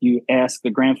 You ask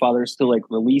the grandfathers to like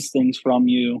release things from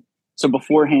you. So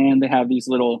beforehand, they have these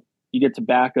little, you get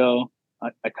tobacco.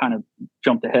 I kind of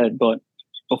jumped ahead, but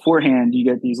beforehand, you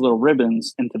get these little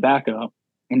ribbons and tobacco,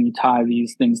 and you tie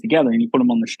these things together and you put them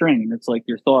on the string. And it's like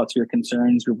your thoughts, your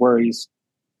concerns, your worries,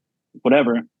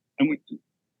 whatever. And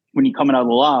when you come out of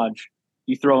the lodge,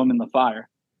 you throw them in the fire.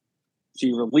 So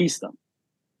you release them.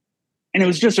 And it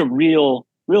was just a real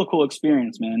cool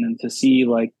experience, man. And to see,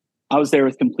 like, I was there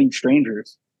with complete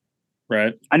strangers.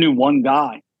 Right. I knew one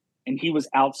guy, and he was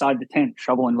outside the tent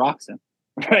shoveling rocks in.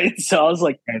 Right. So I was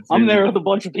like, I'm there with a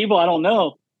bunch of people I don't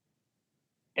know,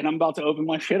 and I'm about to open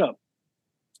my shit up.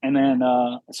 And then,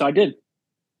 so I did.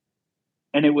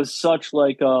 And it was such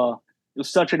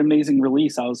an amazing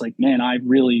release. I was like, man, I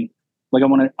really, like, I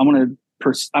want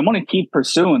to keep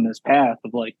pursuing this path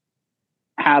of like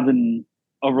having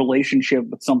a relationship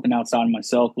with something outside of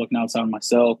myself, looking outside of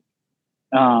myself.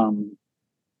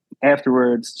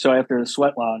 Afterwards, so after the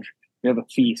sweat lodge, we have a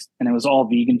feast, and it was all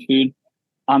vegan food.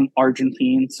 I'm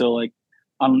Argentine, so like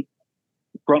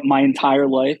my entire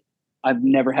life, I've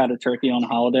never had a turkey on a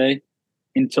holiday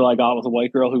until I got with a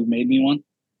white girl who made me one.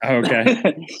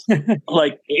 Okay.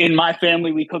 Like in my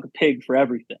family, we cook a pig for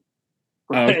everything.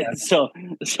 Right? Okay. So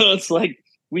it's like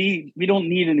we don't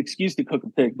need an excuse to cook a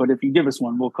pig, but if you give us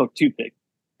one, we'll cook 2 pigs.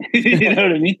 You know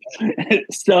what I mean?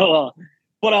 So,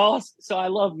 but I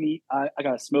love meat. I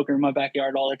got a smoker in my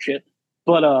backyard, all that shit.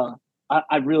 But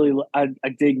I really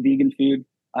dig vegan food.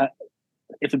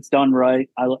 If it's done right,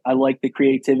 I like the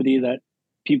creativity that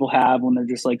people have when they're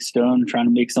just like stoned trying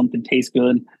to make something taste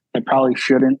good that probably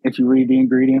shouldn't if you read the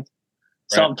ingredients.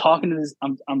 So right. I'm talking to this.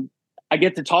 I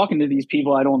get to talking to these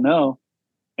people I don't know,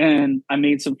 and I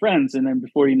made some friends. And then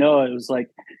before you know it, it was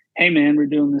like, hey man, we're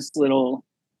doing this little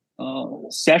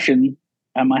session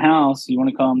at my house. You want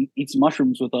to come eat some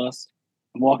mushrooms with us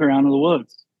and walk around in the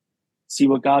woods, see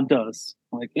what God does?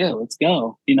 I'm like, yeah, let's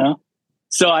go.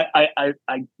 So I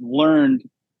learned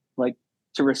like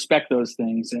to respect those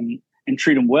things and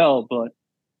treat them well. But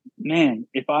man,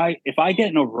 if I get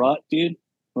in a rut, dude,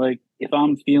 like if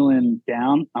I'm feeling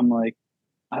down, I'm like,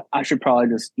 I should probably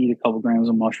just eat a couple grams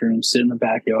of mushrooms, sit in the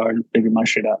backyard, and figure my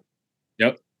shit out.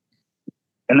 Yep.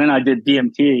 And then I did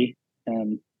DMT,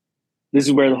 and this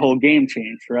is where the whole game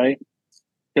changed, right?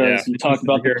 Because you talked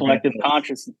about the collective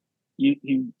consciousness.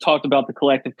 You talked about the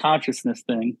collective consciousness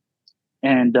thing,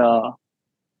 and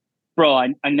bro,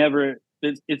 I never.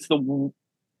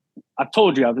 I've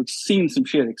told you, I've seen some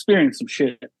shit, experienced some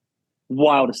shit.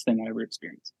 Wildest thing I ever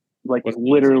experienced. Like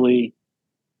literally,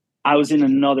 I was in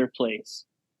another place,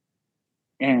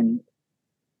 and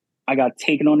I got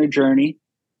taken on a journey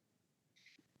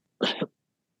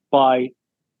by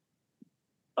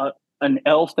an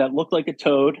elf that looked like a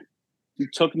toad, who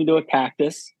took me to a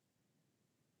cactus,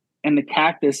 and the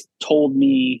cactus told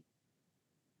me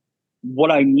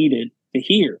what I needed to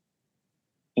hear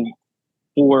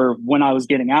for when I was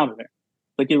getting out of there.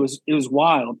 Like it was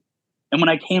wild. And when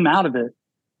I came out of it,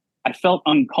 I felt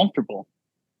uncomfortable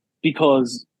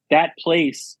because that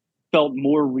place felt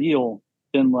more real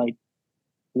than like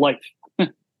life.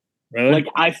 Really? Like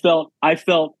I felt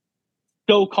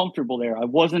so comfortable there. I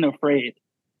wasn't afraid.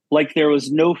 like there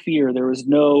was no fear, there was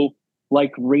no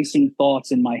like racing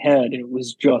thoughts in my head. It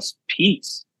was just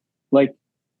peace. Like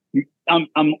I'm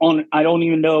on, I don't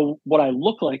even know what I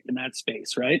look like in that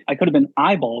space, right? I could have been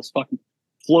eyeballs fucking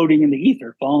floating in the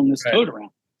ether following this Right. toad around.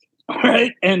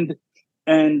 Right.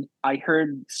 And I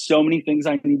heard so many things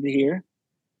I needed to hear,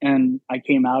 and I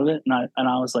came out of it, and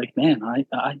I was like, man, I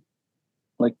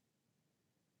like,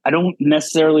 I don't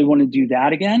necessarily want to do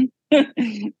that again,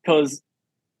 because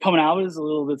coming out is a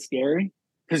little bit scary,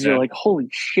 because you're Yeah. like, holy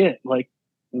shit, like,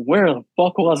 where the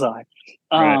fuck was I?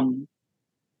 Right.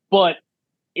 But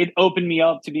it opened me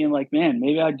up to being like, man,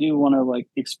 maybe I do want to like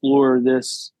explore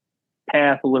this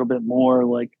path a little bit more.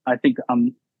 Like, I think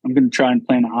I'm going to try and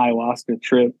plan an ayahuasca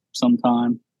trip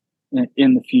sometime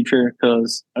in the future,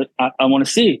 because I want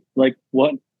to see like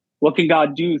what can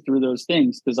God do through those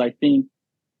things. Because I think,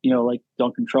 you know, like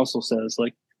Duncan Trussell says,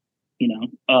 like, you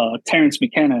know, Terrence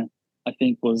McKenna, I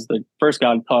think, was the first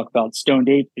guy to talk about stoned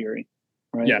ape theory,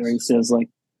 right? Yes. Where he says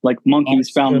like monkeys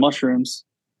found mushrooms.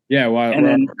 Yeah, while And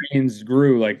then our brains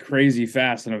grew like crazy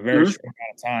fast in a very short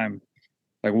amount of time.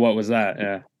 Like, what was that?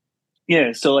 Yeah.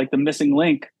 yeah, so like the missing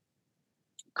link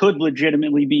could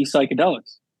legitimately be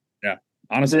psychedelics. Yeah.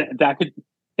 Honestly.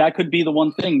 That could be the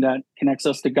one thing that connects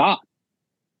us to God.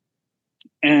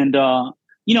 And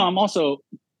you know, I'm also,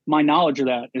 my knowledge of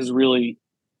that has really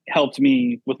helped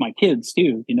me with my kids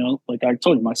too. You know, like I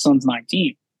told you, my son's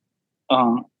 19.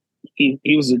 He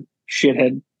was a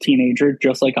shithead teenager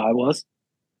just like I was.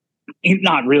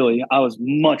 Not really. I was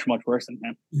much worse than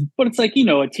him. But it's like, you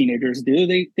know what teenagers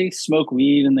do. They smoke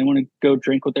weed and they want to go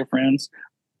drink with their friends.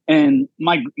 And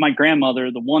my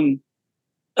grandmother, the one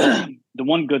the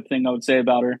one good thing I would say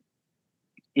about her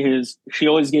is she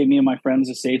always gave me and my friends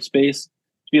a safe space to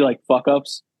be like fuck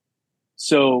ups,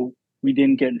 so we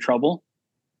didn't get in trouble.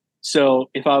 So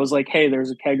if I was like, hey,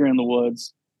 there's a kegger in the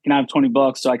woods, can I have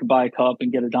 $20 so I could buy a cup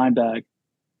and get a dime bag?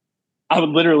 I would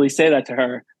literally say that to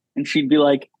her, and she'd be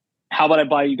like, how about I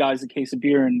buy you guys a case of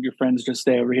beer and your friends just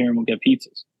stay over here and we'll get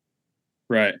pizzas.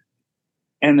 Right.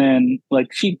 And then like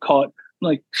she caught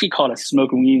us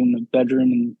smoking weed in the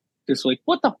bedroom, and just like,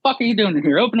 what the fuck are you doing in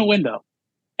here? Open a window.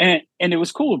 And it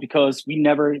was cool because we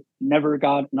never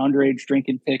got an underage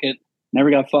drinking ticket,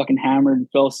 never got fucking hammered and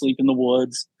fell asleep in the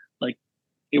woods. Like,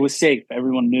 it was safe.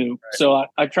 Everyone knew. Right. So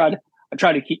I try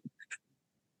to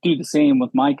do the same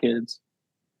with my kids.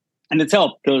 And it's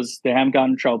helped because they haven't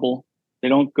gotten in trouble. They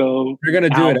don't go. You're gonna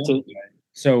do it anyway.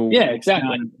 So yeah,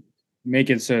 exactly.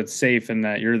 Make it so it's safe and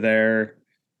that you're there,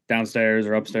 downstairs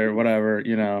or upstairs, whatever,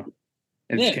 you know,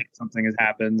 in case something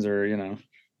happens, or you know.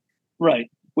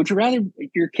 Right. Would you rather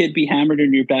your kid be hammered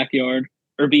in your backyard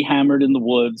or be hammered in the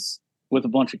woods with a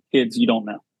bunch of kids you don't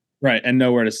know? Right, and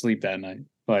nowhere to sleep that night.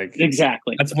 Like,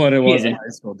 exactly. That's what it was in high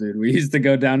school, dude. We used to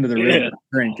go down to the river and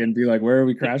drink and be like, where are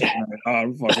we crashing? Like, oh,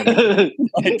 I'm fucking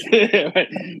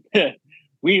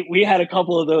We had a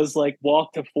couple of those, like,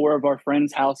 walk to 4 of our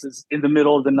friends' houses in the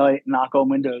middle of the night, knock on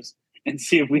windows, and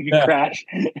see if we could crash.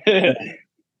 It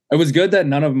was good that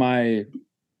none of my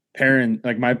parents,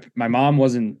 like my mom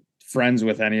wasn't friends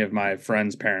with any of my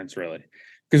friends' parents, really,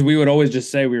 because we would always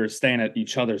just say we were staying at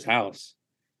each other's house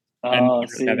and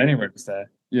didn't have anywhere to stay,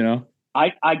 you know?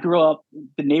 I grew up,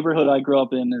 the neighborhood I grew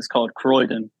up in is called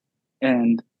Croydon,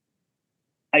 and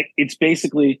it's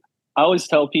basically, I always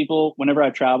tell people whenever I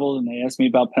travel and they ask me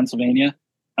about Pennsylvania,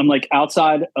 I'm like,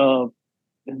 outside of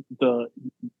the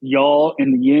y'all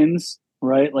and the yins,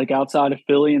 right? Like outside of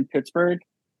Philly and Pittsburgh,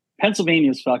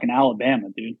 Pennsylvania is fucking Alabama,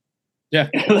 dude. Yeah.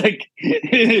 like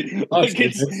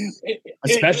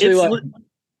especially like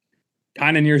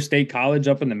kind of near State College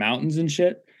up in the mountains and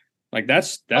shit. Like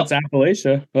that's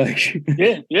Appalachia. Like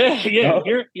yeah.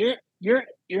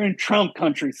 You're in Trump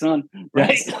country, son.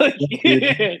 Right? Yes. Like,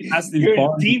 that's these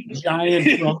deep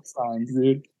giant Trump signs,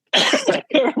 dude.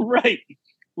 Right.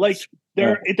 Like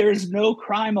there's no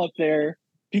crime up there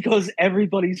because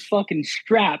everybody's fucking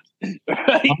strapped.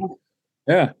 Right?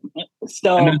 Yeah.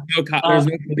 So and there's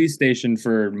no police station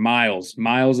for miles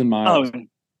and miles.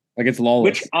 Like it's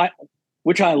lawless.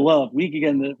 Which I love. We can get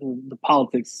into the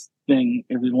politics thing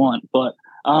if we want, but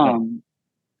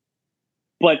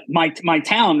my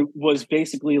town was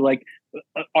basically like,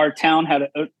 our town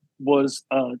was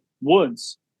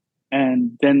woods,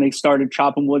 and then they started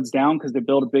chopping woods down because they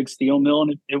built a big steel mill,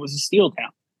 and it was a steel town.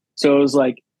 So it was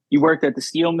like, you worked at the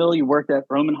steel mill, you worked at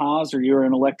Roman Haas, or you were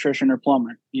an electrician or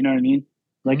plumber. You know what I mean?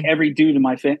 Like every dude in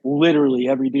my literally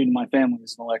every dude in my family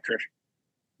is an electrician.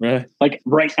 Really? Like,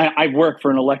 right, I work for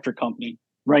an electric company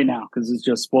right now because it's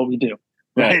just what we do.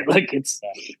 Right? Like it's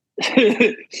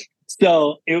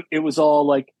so it was all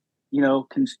like, you know,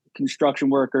 construction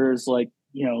workers, like,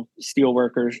 you know, steel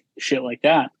workers, shit like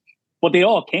that. but they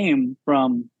all came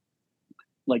from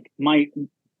like my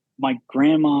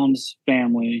grandmom's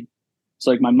family. It's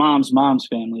like my mom's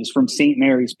family is from St.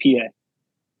 Mary's, PA.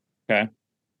 Okay.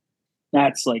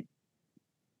 That's like,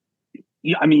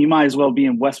 I mean, you might as well be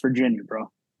in West Virginia,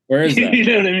 bro. Where is that? You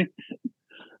know what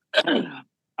I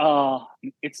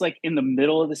mean? It's like in the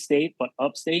middle of the state, but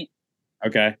upstate.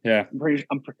 Okay. Yeah.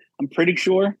 I'm pretty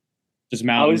sure. Just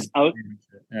mountains.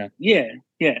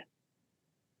 Yeah.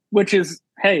 Which is,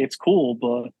 hey, it's cool,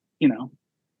 but you know,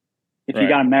 if Right. you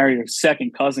got to marry your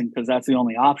second cousin because that's the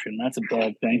only option, that's a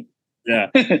bad thing. Yeah,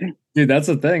 dude, that's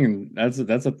a thing. That's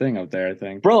a thing up there, I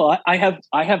think. Bro, I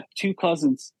have two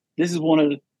cousins. This is one of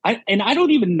the, I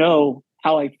don't even know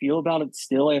how I feel about it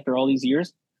still after all these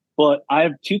years. But I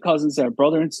have two cousins that are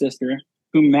brother and sister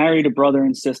who married a brother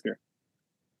and sister.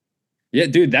 Yeah,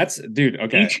 dude,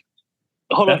 okay.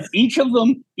 Each of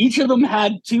them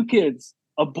had two kids,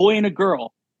 a boy and a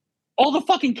girl. All the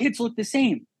fucking kids look the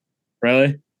same.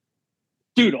 Really?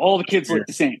 Dude, all the kids look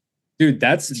the same. Dude,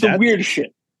 that's the weirdest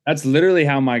shit. That's literally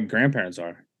how my grandparents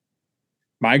are.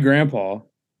 My grandpa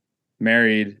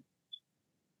married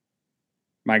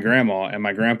my grandma, and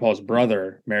my grandpa's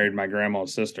brother married my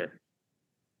grandma's sister.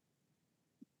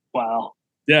 Wow.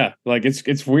 Yeah, like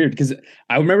it's weird because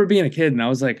I remember being a kid and I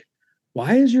was like,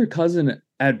 why is your cousin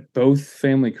at both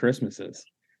family Christmases?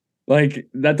 Like,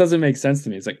 that doesn't make sense to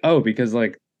me. It's like, oh, because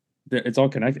like it's all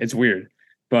connected. It's weird.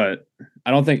 But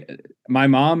I don't think my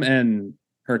mom and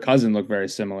her cousin look very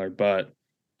similar, but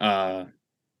I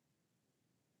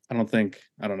don't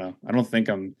know. I don't think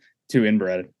I'm too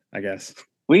inbred, I guess.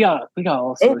 We got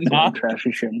all sorts of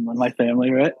trashy shit in my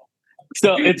family, right?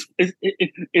 So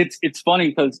it's funny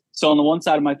because on the one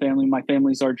side of my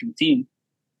family's Argentine.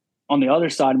 On the other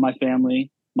side of my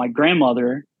family, my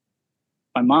grandmother,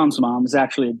 my mom's mom, is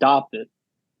actually adopted.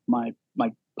 My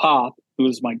pop, who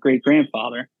is my great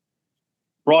grandfather,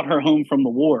 brought her home from the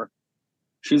war.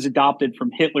 She was adopted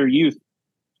from Hitler Youth.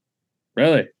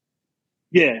 Really?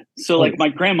 Yeah. So like my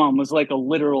grandmom was like a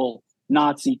literal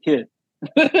Nazi kid.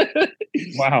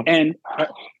 Wow. And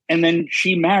then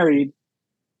she married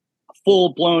a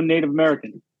full-blown Native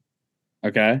American.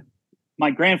 Okay.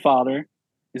 My grandfather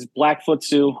is Blackfoot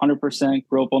Sioux, 100%,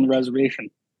 grew up on the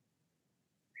reservation.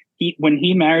 When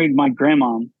he married my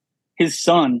grandmom, his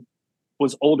son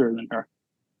was older than her.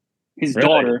 His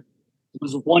daughter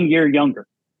was 1 year younger.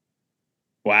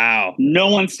 Wow. No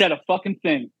one said a fucking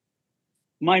thing.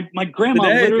 My grandma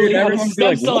literally had a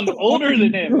stepson older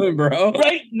than him, doing, bro.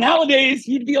 Right? Nowadays,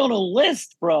 you'd be on a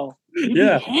list, bro. You'd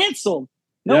be canceled.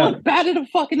 No one batted a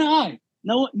fucking eye.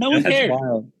 No one cared.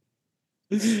 Wild.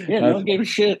 No one gave a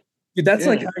shit. Dude, that's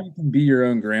like how you can be your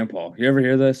own grandpa. You ever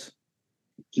hear this?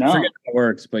 No. I forget how it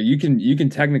works, but you can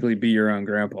technically be your own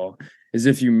grandpa. Is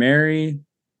if you marry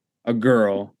a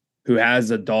girl who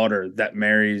has a daughter that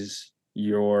marries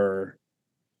your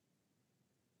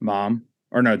mom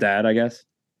or no dad, I guess,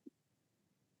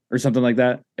 or something like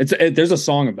that. There's a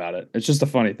song about it. It's just a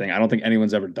funny thing. I don't think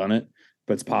anyone's ever done it,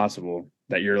 but it's possible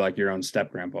that you're like your own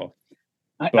step grandpa.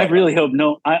 I really hope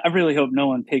no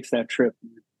one takes that trip.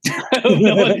 I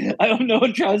hope no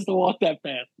one tries to walk that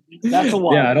path. That's a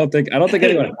wild. Yeah, I don't think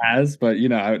anyone has, but you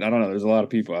know, I don't know. There's a lot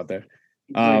of people out there.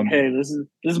 Hey, this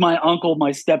is my uncle, my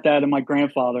stepdad, and my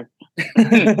grandfather,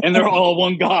 and they're all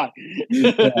one guy.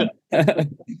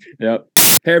 Yep.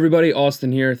 Hey everybody,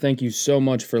 Austin here. Thank you so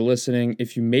much for listening.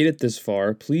 If you made it this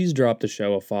far, please drop the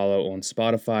show a follow on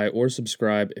Spotify or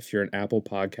subscribe if you're an Apple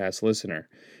Podcast listener.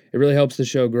 It really helps the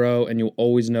show grow, and you'll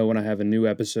always know when I have a new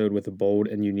episode with a bold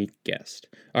and unique guest.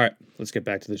 All right, let's get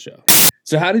back to the show.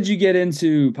 So how did you get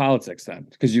into politics then?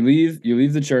 Because you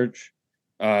leave the church,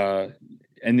 and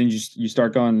then you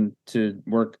start going to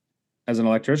work as an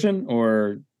electrician,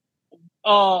 or?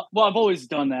 Well, I've always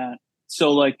done that.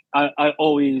 So like I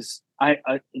always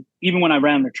even when I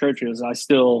ran the churches,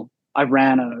 I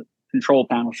ran a control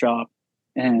panel shop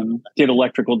and did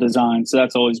electrical design. So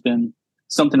that's always been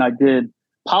something I did.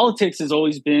 Politics has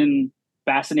always been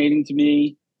fascinating to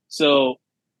me. So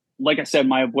like I said,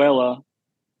 my abuela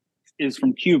is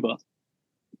from Cuba.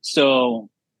 So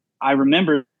I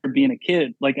remember being a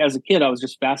kid, like as a kid, I was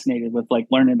just fascinated with like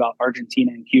learning about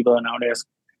Argentina and Cuba, and I would ask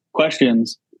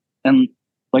questions. And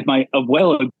like my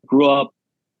abuela grew up,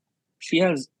 she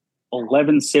has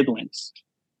 11 siblings.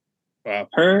 Wow.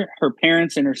 Her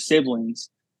parents and her siblings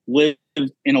lived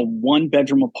in a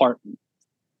 1-bedroom apartment,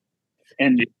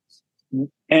 and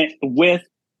with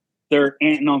their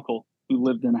aunt and uncle who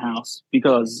lived in the house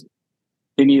because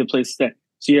they needed a place to stay.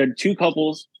 So you had two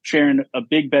couples sharing a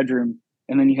big bedroom,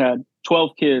 and then you had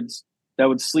 12 kids that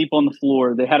would sleep on the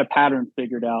floor. They had a pattern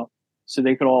figured out so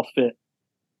they could all fit.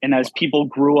 And as people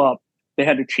grew up, they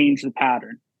had to change the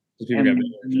pattern. People got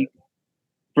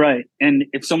right. And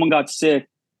if someone got sick,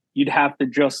 you'd have to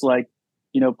just like,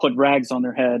 put rags on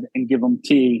their head and give them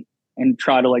tea and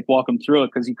try to like walk them through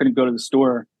it because you couldn't go to the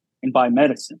store and buy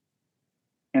medicine.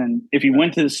 And if you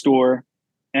went to the store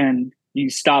and you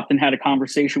stopped and had a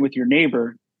conversation with your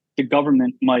neighbor, the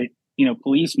government might,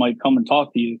 police might come and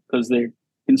talk to you because they're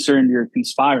concerned you're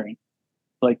conspiring.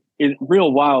 Like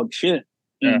real wild shit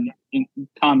in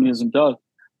communism does.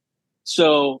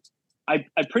 So I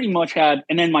pretty much had,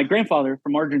 and then my grandfather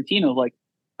from Argentina,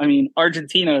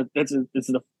 Argentina,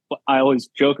 I always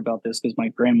joke about this because my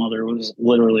grandmother was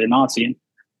literally a Nazi. And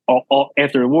all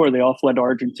after the war, they all fled to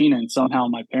Argentina and somehow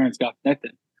my parents got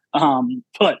connected.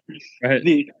 But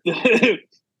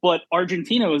but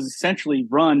Argentina was essentially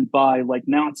run by like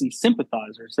Nazi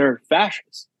sympathizers. They're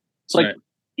fascists. It's like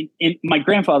my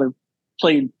grandfather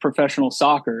played professional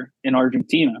soccer in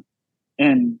Argentina,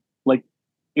 and like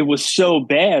it was so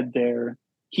bad there,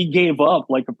 he gave up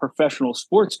like a professional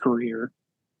sports career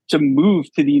to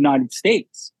move to the United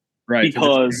States. Right,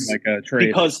 because like a trade.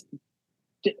 Because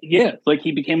like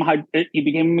he became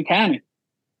a mechanic,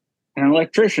 an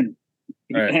electrician,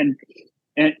 and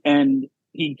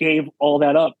he gave all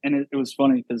that up. And it was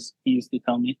funny because he used to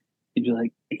tell me, he'd be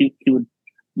like, he would,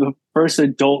 the first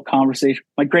adult conversation,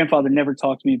 my grandfather never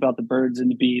talked to me about the birds and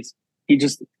the bees.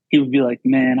 He would be like,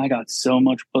 man, I got so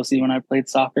much pussy when I played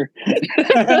soccer.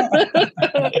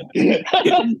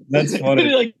 That's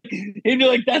funny. He'd be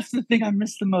like, that's the thing I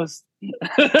miss the most.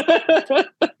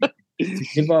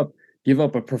 To give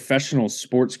up a professional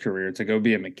sports career to go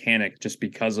be a mechanic just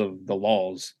because of the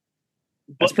laws.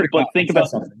 That's pretty cool. Think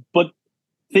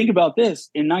about this.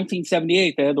 In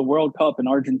 1978, they had the World Cup in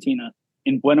Argentina,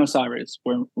 in Buenos Aires,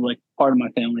 where like part of my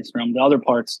family's from. The other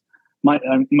parts,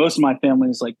 most of my family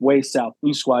is like way south,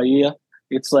 Ushuaia.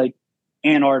 It's like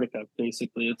Antarctica,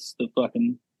 basically. It's the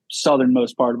fucking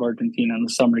southernmost part of Argentina. In the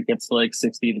summer, it gets to like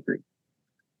 60 degrees.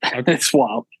 Okay. It's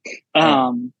wild.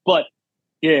 But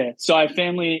yeah, so I have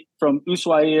family from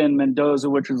Ushuaia and Mendoza,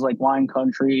 which is like wine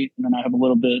country, and then I have a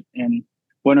little bit in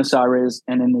Buenos Aires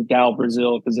and in Natal,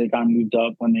 Brazil, because they got moved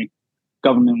up when the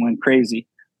government went crazy.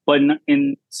 But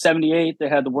in 78, they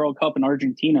had the World Cup in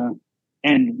Argentina,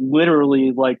 and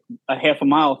literally like a half a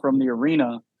mile from the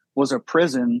arena was a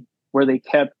prison where they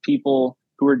kept people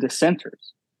who were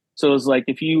dissenters. So it was like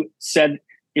if you said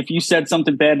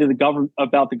something bad to the government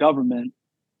about the government,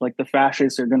 like the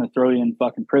fascists are going to throw you in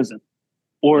fucking prison,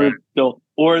 or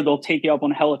they'll take you up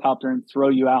on a helicopter and throw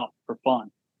you out for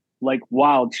fun, like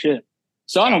wild shit.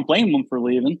 So I don't blame them for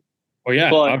leaving. Oh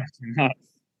yeah, obviously not.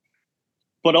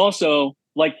 But also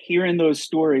like hearing those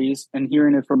stories and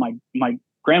hearing it from my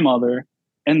grandmother,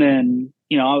 and then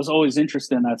I was always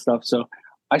interested in that stuff. So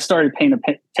I started paying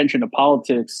attention to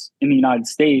politics in the United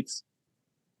States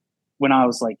when I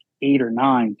was like 8 or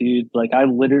 9, dude. Like I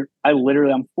literally,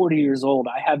 I'm 40 years old.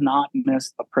 I have not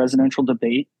missed a presidential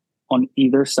debate on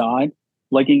either side,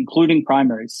 like including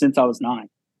primaries, since I was 9.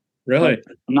 Really?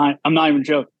 Like, I'm not even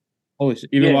joking. Holy shit.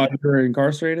 Even while you were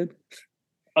incarcerated?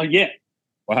 Oh yeah.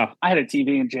 Wow. I had a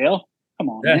TV in jail. Come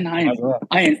on, man.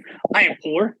 I ain't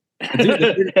poor.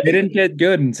 Dude, they didn't get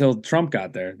good until Trump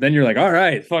got there. Then you're like, all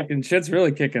right, fucking shit's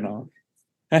really kicking off.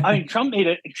 I mean, Trump made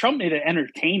it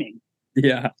entertaining.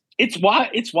 Yeah. It's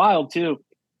wild too.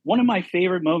 One of my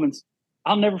favorite moments,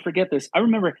 I'll never forget this. I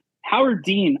remember Howard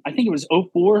Dean, I think it was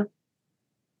 2004.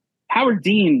 Howard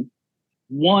Dean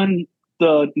won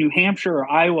the New Hampshire or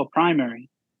Iowa primary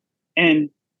and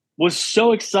was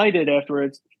so excited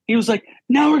afterwards. He was like,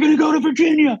 now we're going to go to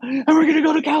Virginia and we're going to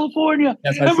go to California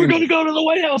and we're going to go to the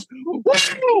White House.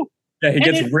 Woo! Yeah, he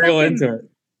gets real into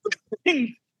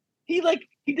it.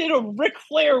 He did a Ric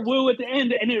Flair woo at the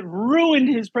end and it ruined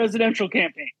his presidential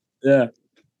campaign. Yeah.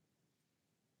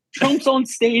 Trump's on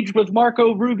stage with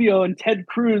Marco Rubio and Ted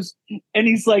Cruz, and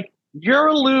he's like, you're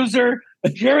a loser,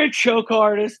 you're a choke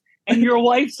artist, and your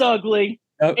wife's ugly.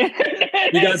 Yep.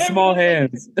 You got small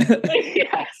hands.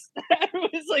 Yes.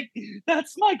 Everyone's like,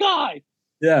 that's my guy.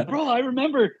 Yeah. Bro, I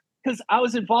remember because I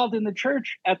was involved in the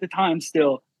church at the time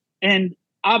still. And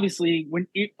obviously, when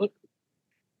you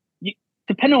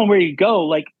depending on where you go,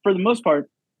 like for the most part,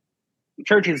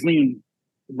 churches lean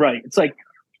right. It's like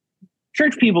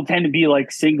church people tend to be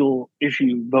like single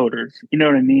issue voters. You know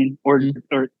what I mean? Or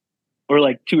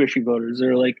like 2 issue voters.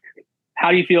 Or like,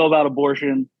 how do you feel about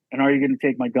abortion? And are you going to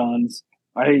take my guns?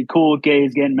 Are you cool with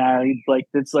gays getting married? Like,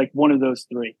 it's like one of those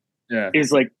 3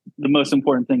 is like the most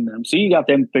important thing to them. So you got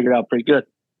them figured out pretty good.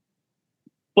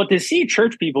 But to see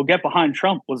church people get behind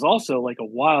Trump was also like a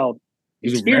wild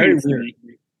experience.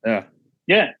 Yeah.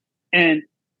 Yeah. And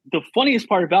the funniest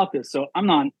part about this, so I'm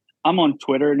not I'm on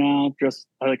Twitter now. Just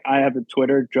like I have a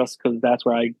Twitter just because that's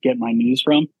where I get my news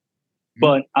from.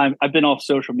 But I've been off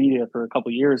social media for a couple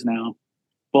of years now.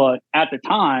 But at the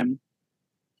time,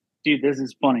 dude, this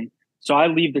is funny. So I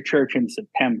leave the church in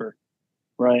September,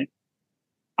 right?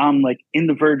 I'm like in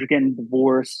the verge of getting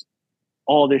divorced,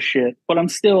 all this shit. But I'm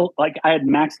still like, I had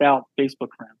maxed out Facebook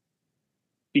friends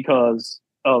because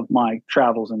of my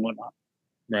travels and whatnot.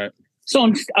 Right.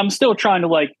 So I'm still trying to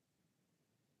like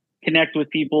connect with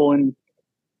people and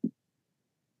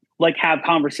like have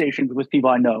conversations with people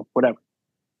I know, whatever.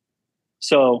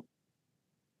 So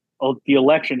the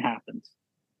election happens.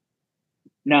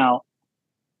 Now,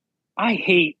 I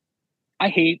hate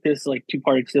this like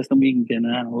two-party system. We can get into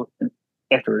that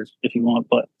afterwards if you want,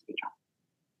 but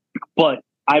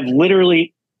I've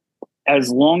literally, as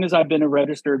long as I've been a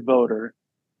registered voter,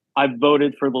 I've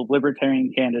voted for the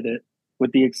libertarian candidate,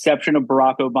 with the exception of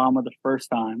Barack Obama the first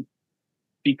time,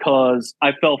 because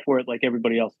I fell for it like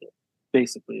everybody else did.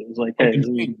 Basically, it was like, hey, this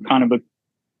is kind of a,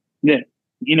 yeah,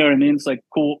 you know what I mean? It's like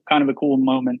cool, kind of a cool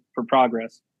moment for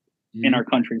progress in our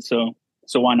country. So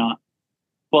why not?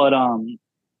 But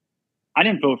I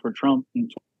didn't vote for Trump in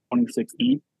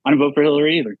 2016. I didn't vote for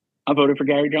Hillary either. I voted for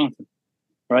Gary Johnson.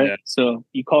 Right. Yeah. So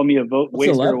you call me a vote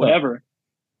waster or whatever.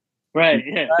 Right.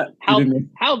 Yeah.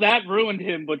 How that ruined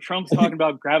him, but Trump's talking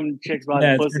about grabbing chicks by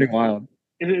the pussy. It's pretty wild.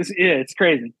 It's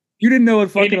crazy. You didn't know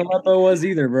what fucking Aleppo was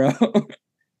either, bro.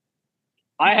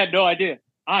 I had no idea,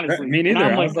 honestly. Me neither.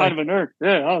 And I'm like kind of a nerd.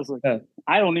 Yeah, I was like,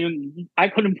 I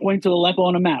couldn't point to Aleppo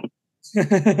on a map.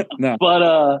 No.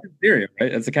 But Syria,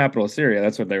 right? That's the capital of Syria.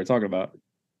 That's what they were talking about.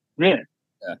 Yeah.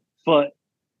 But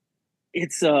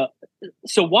it's so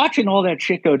watching all that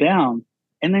shit go down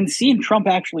and then seeing Trump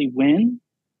actually win,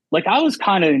 like I was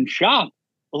kind of in shock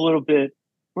a little bit,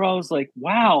 where I was like,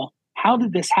 wow, how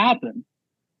did this happen?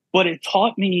 But it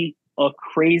taught me a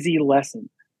crazy lesson.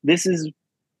 This is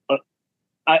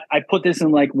I put this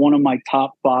in like one of my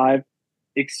top 5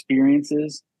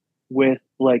 experiences with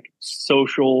like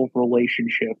social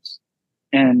relationships,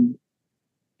 and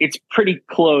it's pretty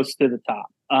close to the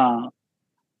top.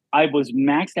 I was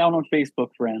maxed out on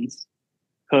Facebook friends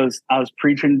because I was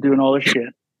preaching and doing all this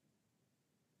shit.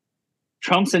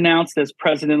 Trump's announced as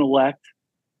president-elect,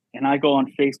 and I go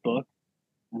on Facebook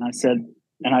and I said,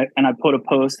 and I put a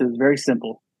post that was very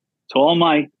simple. To all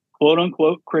my quote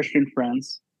unquote Christian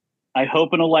friends, I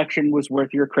hope an election was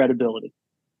worth your credibility.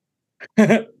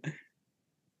 That's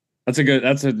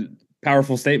a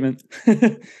powerful statement.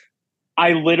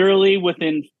 I literally,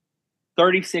 within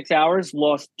 36 hours,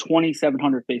 lost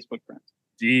 2,700 Facebook friends.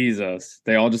 Jesus.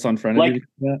 They all just unfriended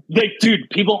you? Dude,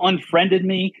 people unfriended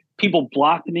me. People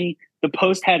blocked me. The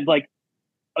post had like,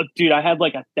 I had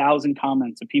like 1,000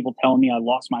 comments of people telling me I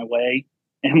lost my way.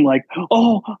 And I'm like,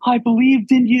 oh, I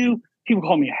believed in you. People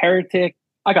call me a heretic.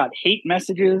 I got hate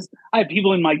messages. I had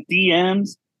people in my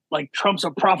DMs like, Trump's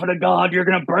a prophet of God. You're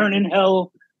going to burn in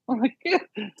hell. I'm like, yeah.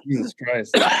 Jesus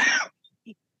Christ.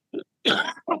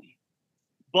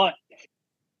 But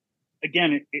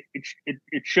again,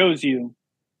 it shows you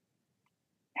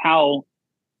how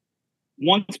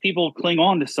once people cling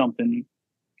on to something,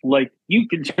 like you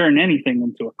can turn anything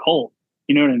into a cult.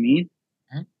 You know what I mean?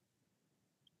 Mm-hmm.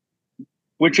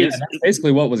 Which is that's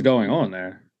basically what was going on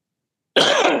there.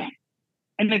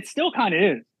 And it still kind of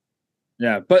is.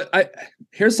 Yeah, but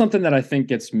here's something that I think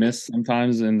gets missed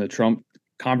sometimes in the Trump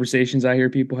conversations I hear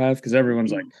people have, because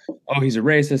everyone's like, oh, he's a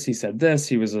racist, he said this,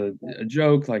 he was a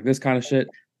joke, like this kind of shit.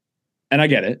 And I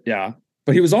get it, yeah.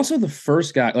 But he was also the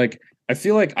first guy, like, I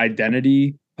feel like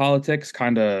identity politics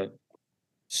kind of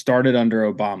started under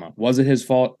Obama. Was it his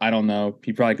fault? I don't know.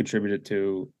 He probably contributed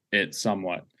to it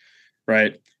somewhat,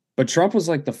 right? But Trump was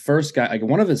like the first guy, like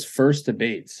one of his first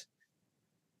debates,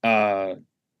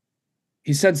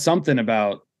 he said something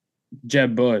about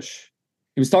Jeb Bush.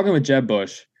 He was talking with Jeb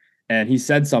Bush, and he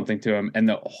said something to him, and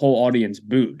the whole audience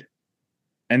booed.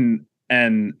 And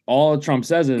all Trump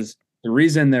says is, the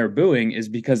reason they're booing is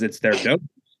because it's their donors.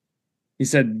 He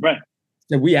said, right.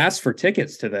 We asked for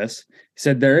tickets to this. He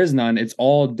said, there is none. It's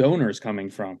all donors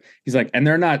coming from. He's like, and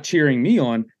they're not cheering me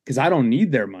on because I don't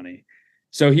need their money.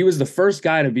 So he was the first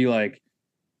guy to be like,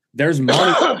 there's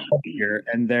money here,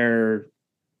 and they're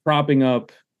propping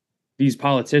up these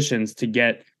politicians to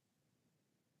get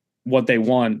what they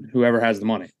want, whoever has the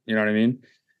money. You know what I mean?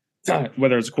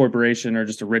 Whether it's a corporation or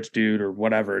just a rich dude or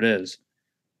whatever it is.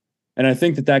 And I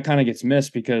think that kind of gets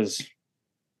missed because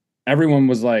everyone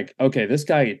was like, okay, this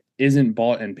guy isn't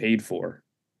bought and paid for.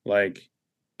 Like,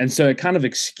 and so it kind of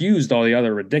excused all the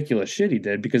other ridiculous shit he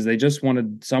did because they just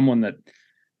wanted someone that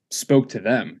spoke to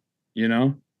them, you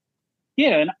know?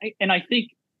 Yeah. And I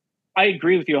think I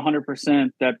agree with you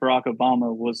 100% that Barack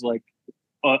Obama was like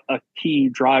a key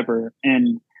driver.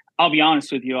 And I'll be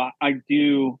honest with you, I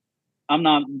do. I'm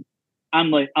not.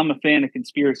 I'm a fan of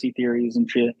conspiracy theories and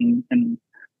shit, and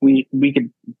we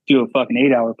could do a fucking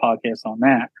 8-hour podcast on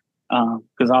that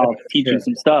because I'll teach you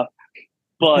some stuff.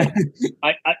 But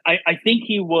I think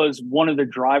he was one of the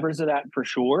drivers of that for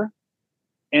sure.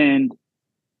 And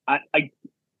I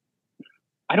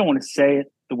don't want to say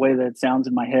it the way that it sounds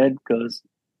in my head because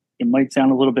it might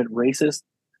sound a little bit racist,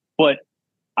 but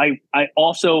I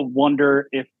also wonder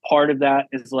if part of that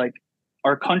is like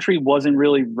our country wasn't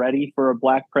really ready for a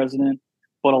black president,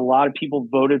 but a lot of people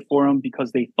voted for him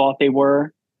because they thought they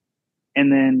were.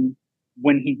 And then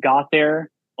when he got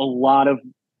there, a lot of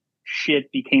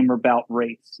shit became about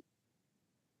race.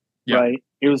 Yeah. Right?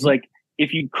 It was like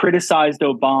if you criticized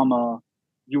Obama,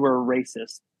 you were a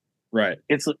racist. Right.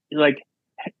 It's like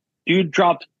dude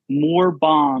dropped more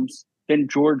bombs than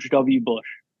George W. Bush.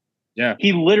 Yeah.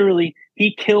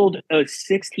 He killed a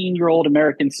 16-year-old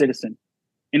American citizen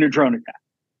in a drone attack.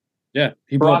 Yeah.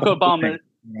 Barack Obama,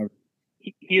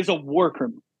 he is a war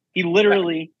criminal. He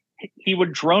literally, he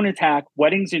would drone attack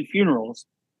weddings and funerals,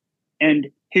 and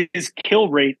his kill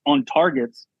rate on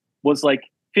targets was like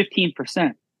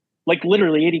 15%. Like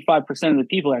literally 85% of the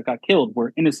people that got killed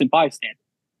were innocent bystanders.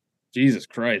 Jesus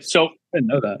Christ. So I didn't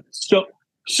know that.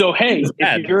 So hey,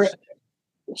 if you're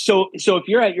if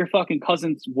you're at your fucking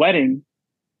cousin's wedding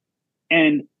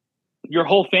and your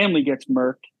whole family gets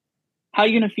murked, how are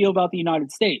you going to feel about the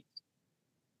United States?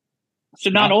 So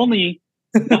not only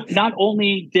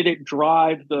did it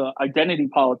drive the identity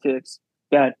politics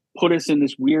that put us in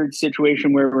this weird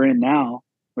situation where we're in now,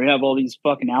 where we have all these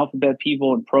fucking alphabet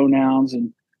people and pronouns,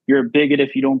 and you're a bigot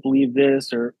if you don't believe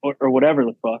this or whatever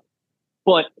the fuck.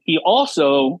 But he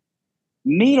also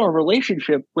made our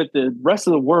relationship with the rest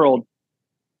of the world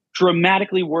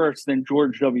dramatically worse than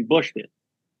George W. Bush did.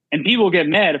 And people get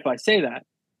mad if I say that,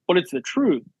 but it's the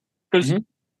truth. Because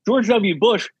George W.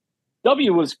 Bush,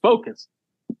 W was focused.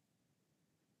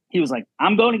 He was like,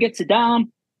 I'm going to get Saddam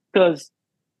because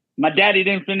my daddy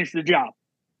didn't finish the job.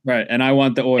 Right. And I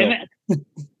want the oil.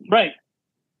 Right.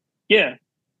 Yeah.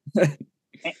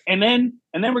 and then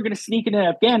we're going to sneak into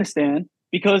Afghanistan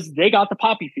because they got the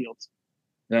poppy fields.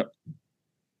 Yep.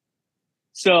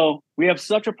 So we have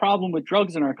such a problem with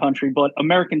drugs in our country, but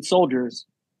American soldiers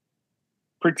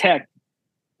protect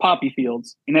poppy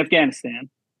fields in Afghanistan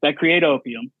that create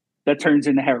opium that turns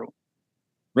into heroin.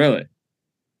 Really?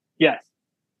 Yes.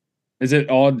 Is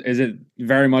it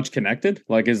very much connected?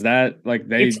 Like, is that like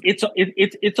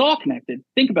it's all connected.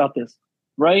 Think about this,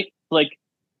 right? Like,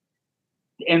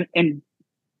 and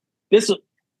this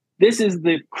is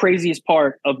the craziest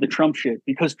part of the Trump shit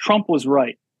because Trump was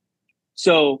right.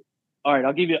 So, all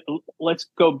right, let's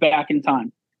go back in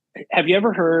time. Have you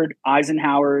ever heard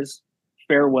Eisenhower's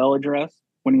farewell address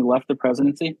when he left the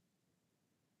presidency?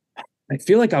 I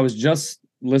feel like I was just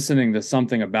listening to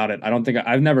something about it.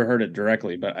 I've never heard it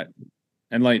directly, but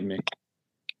enlighten me.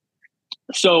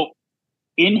 So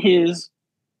in his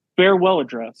farewell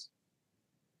address,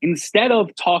 instead of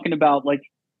talking about like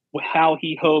how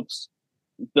he hopes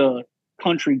the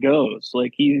country goes,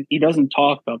 like he doesn't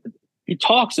talk about it. He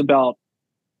talks about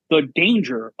the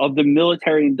danger of the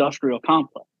military industrial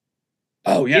complex.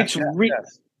 Oh yeah.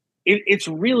 It's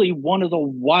really one of the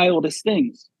wildest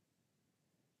things.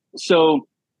 So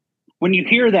when you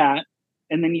hear that,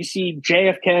 and then you see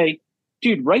JFK,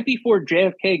 dude, right before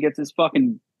JFK gets his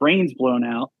fucking brains blown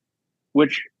out,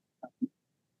 which,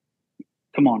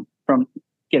 come on,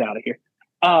 get out of here.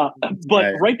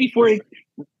 But right before he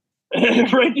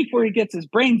gets his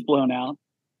brains blown out,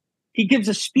 he gives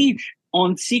a speech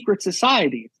on secret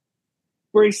societies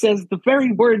where he says the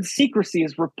very word secrecy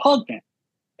is repugnant,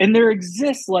 and there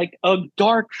exists like a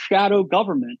dark shadow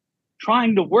government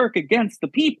trying to work against the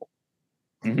people.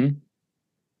 Mm-hmm.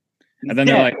 And then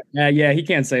they're like, yeah, he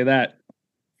can't say that.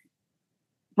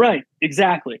 Right,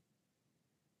 exactly.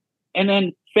 And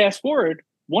then fast forward,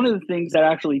 one of the things that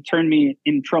actually turned me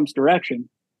in Trump's direction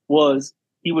was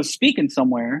he was speaking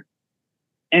somewhere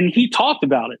and he talked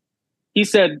about it. He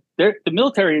said, the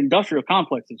military industrial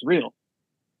complex is real.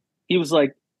 He was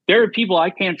like, there are people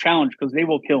I can't challenge because they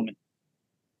will kill me.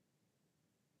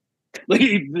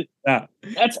 That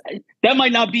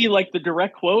might not be like the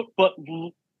direct quote, but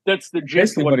that's the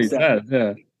gist of what he said.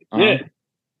 Yeah. Yeah.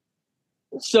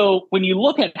 So when you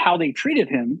look at how they treated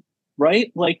him,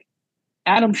 right? Like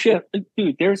Adam Schiff,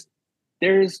 dude, there's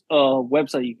a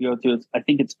website you can go to. I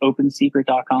think it's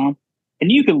opensecret.com.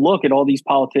 And you can look at all these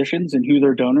politicians and who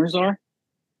their donors are.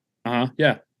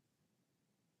 Yeah.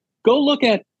 Go look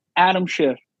at Adam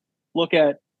Schiff. Look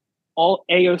at all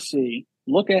AOC.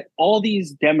 look at all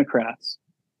these Democrats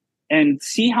and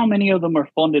see how many of them are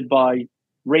funded by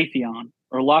Raytheon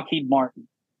or Lockheed Martin.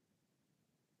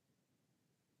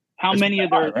 How It's many of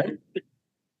high, their right?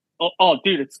 oh,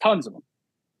 dude, it's tons of them.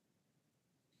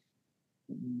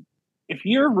 If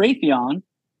you're Raytheon,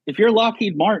 if you're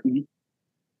Lockheed Martin,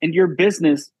 and your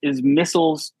business is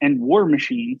missiles and war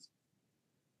machines,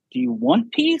 do you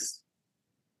want peace?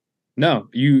 No,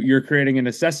 you're creating a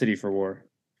necessity for war.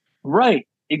 Right,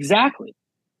 exactly.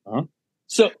 Uh-huh.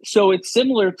 So it's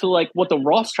similar to like what the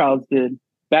Rothschilds did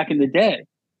back in the day,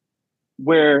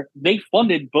 where they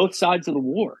funded both sides of the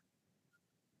war.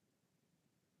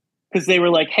 Because they were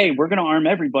like, hey, we're going to arm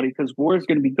everybody because war is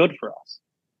going to be good for us.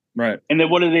 Right. And then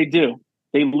what do?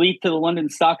 They leaked to the London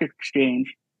Stock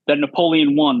Exchange that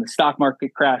Napoleon won, the stock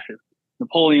market crashes.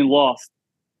 Napoleon lost.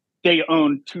 They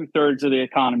own 2/3 of the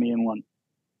economy in London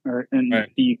or in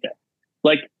the UK.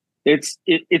 Like it's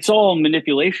all a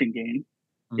manipulation game.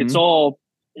 Mm-hmm. It's all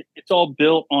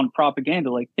built on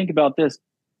propaganda. Like, think about this.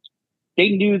 They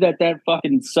knew that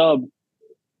fucking sub,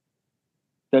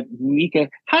 that Mika,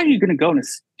 how are you going to go in a,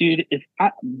 dude?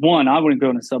 I wouldn't go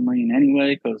in a submarine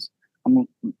anyway, because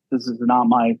this is not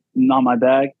my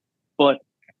bag. But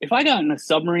if I got in a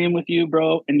submarine with you,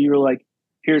 bro, and you were like,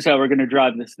 here's how we're going to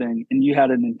drive this thing, and you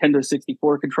had a Nintendo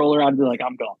 64 controller, I'd be like,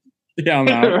 I'm going. Yeah, I'm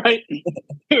out. Right?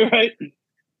 Right?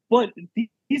 But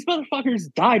these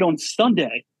motherfuckers died on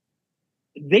Sunday.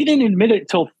 They didn't admit it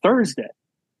till Thursday.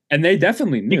 And they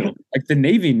definitely knew. Like, the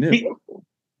Navy knew.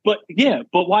 But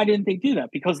why didn't they do that?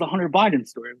 Because the Hunter Biden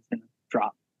story was going to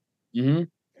drop. Mm-hmm.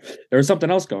 There was something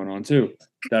else going on too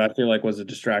that I feel like was a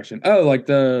distraction. Oh, like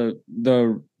the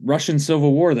Russian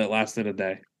Civil War that lasted a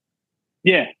day.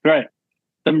 Yeah, right.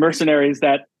 The mercenaries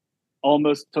that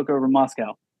almost took over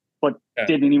Moscow, but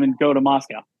didn't even go to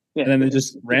Moscow. Yeah. And then they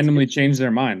just randomly changed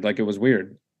their mind. Like, it was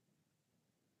weird.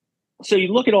 So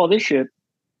you look at all this shit,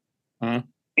 and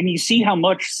you see how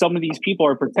much some of these people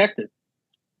are protected.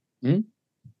 Mm-hmm.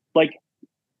 Like,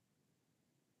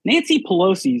 Nancy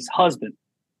Pelosi's husband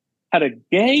had a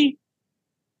gay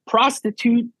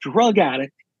prostitute drug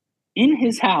addict in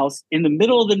his house in the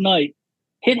middle of the night,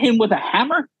 hit him with a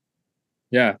hammer.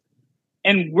 Yeah.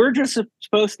 And we're just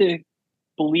supposed to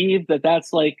believe that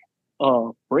that's like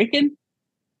break-in.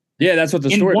 Yeah, that's what the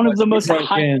story in one was. Of the most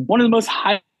one of the most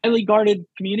highly guarded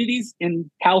communities in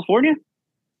California.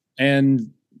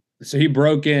 And so he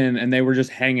broke in, and they were just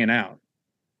hanging out.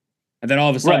 And then all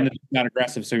of a sudden, it got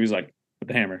aggressive. So he was like, with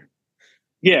the hammer.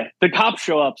 Yeah, the cops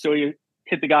show up, so he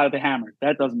hit the guy with the hammer.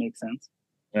 That doesn't make sense.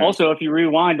 Yeah. Also, if you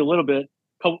rewind a little bit,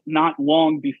 not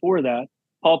long before that,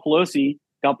 Paul Pelosi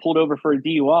got pulled over for a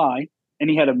DUI, and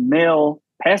he had a male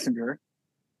passenger,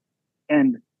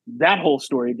 and that whole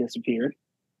story disappeared,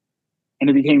 and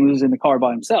it became he was in the car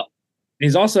by himself.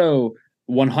 He's also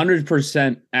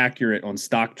 100% accurate on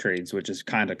stock trades, which is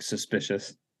kind of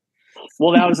suspicious.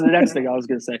 Well, that was the next thing I was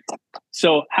going to say.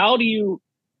 So how do you,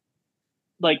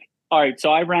 like, all right,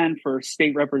 so I ran for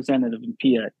state representative in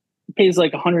PA. It pays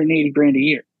like $180,000 a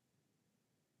year,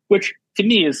 which to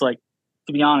me is, like,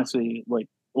 to be honest with you, like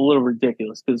a little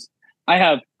ridiculous, because I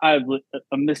have a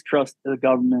mistrust of the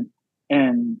government,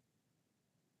 and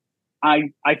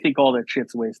I think all that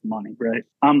shit's a waste of money, right?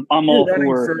 I'm all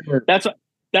for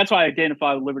that's why I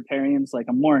identify with libertarians. Like,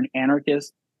 I'm more an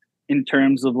anarchist in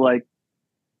terms of, like,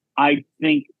 I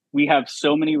think we have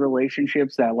so many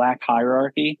relationships that lack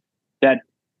hierarchy that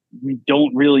we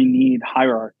don't really need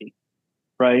hierarchy,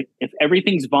 right? If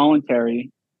everything's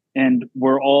voluntary and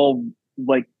we're all,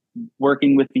 like,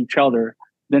 working with each other,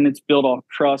 then it's built off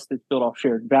trust, it's built off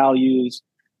shared values,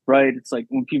 right? It's like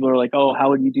when people are like, oh,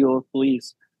 how would you deal with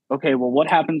police? Okay, well, what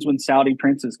happens when Saudi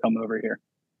princes come over here?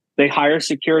 They hire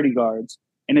security guards,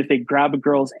 and if they grab a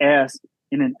girl's ass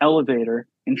in an elevator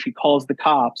and she calls the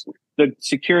cops, the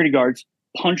security guards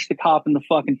punch the cop in the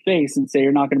fucking face and say,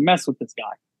 you're not going to mess with this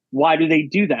guy. Why do they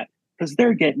do that? Because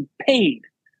they're getting paid,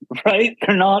 right?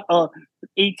 They're not a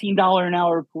 $18 an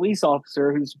hour police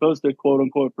officer who's supposed to, quote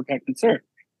unquote, protect and serve,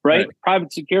 right?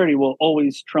 Private security will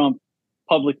always trump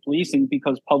public policing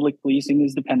because public policing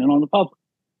is dependent on the public.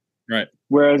 Right.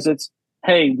 Whereas it's,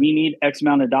 hey, we need X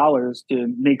amount of dollars to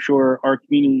make sure our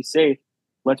community is safe.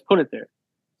 Let's put it there.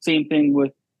 Same thing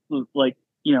with, like,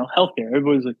 you know, healthcare.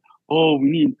 Everybody's like, oh, we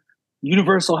need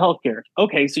universal healthcare.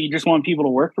 Okay, so you just want people to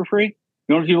work for free?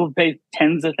 You want people to pay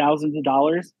tens of thousands of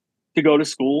dollars to go to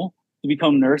school, to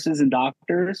become nurses and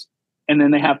doctors, and then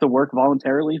they have to work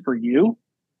voluntarily for you?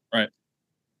 Right.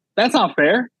 That's not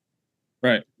fair.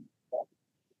 Right.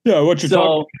 Yeah, what you're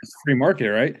talking about is free market,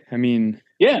 right? I mean...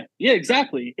 Yeah,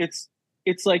 exactly. It's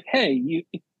like, hey,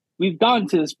 we've gotten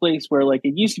to this place where, like,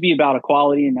 it used to be about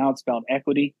equality and now it's about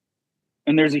equity.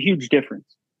 And there's a huge difference.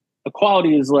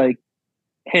 Equality is like,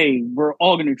 hey, we're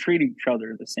all going to treat each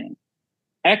other the same.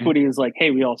 Equity is like,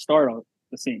 hey, we all start out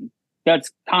the same.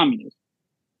 That's communism.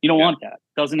 You don't want that.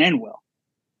 It doesn't end well.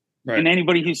 Right. And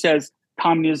anybody who says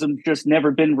communism's just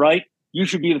never been right, you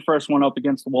should be the first one up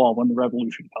against the wall when the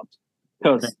revolution comes.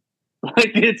 Because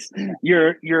like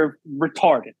you're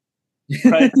retarded.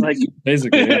 Right? Like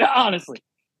basically. Yeah. Honestly.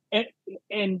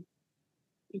 And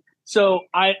so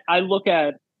I look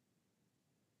at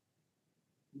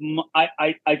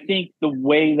I think the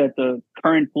way that the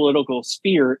current political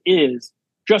sphere is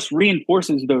just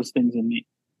reinforces those things in me.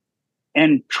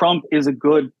 And Trump is a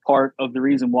good part of the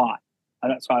reason why.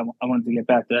 That's why I wanted to get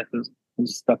back to that because it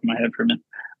was stuck in my head for a minute.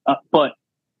 But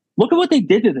look at what they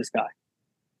did to this guy.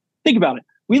 Think about it.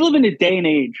 We live in a day and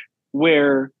age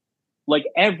where like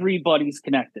everybody's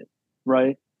connected,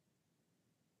 right?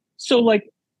 So like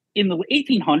in the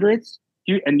 1800s,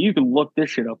 and you can look this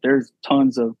shit up. There's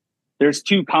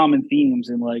two common themes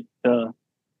in like the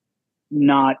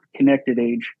not connected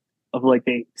age of like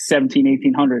the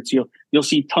 1800s. You'll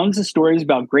see tons of stories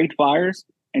about great fires,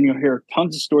 and you'll hear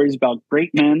tons of stories about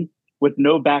great men with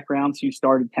no backgrounds who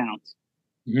started towns,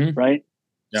 right?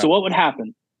 Yeah. So what would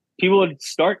happen? People would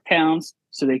start towns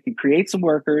so they could create some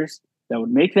workers that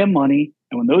would make them money,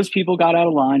 and when those people got out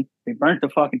of line, they burnt the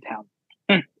fucking town.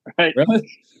 Right? Really?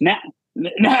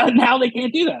 Now they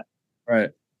can't do that.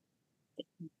 Right.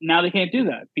 Now they can't do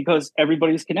that because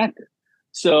everybody's connected.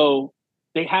 So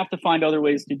they have to find other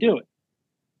ways to do it.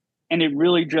 And it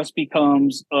really just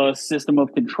becomes a system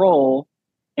of control.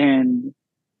 And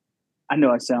I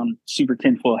know I sound super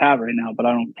tinfoil hat right now, but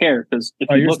I don't care because if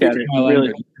you look at it,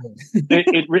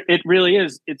 it really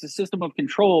is. It's a system of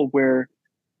control where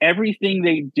everything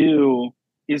they do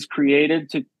is created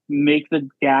to make the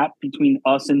gap between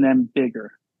us and them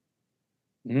bigger.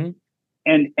 Mm-hmm.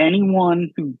 And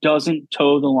anyone who doesn't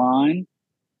toe the line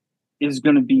is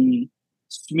going to be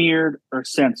smeared or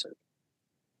censored.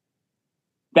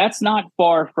 That's not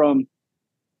far from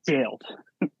jailed,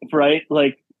 right?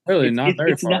 Like, really, not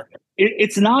very far.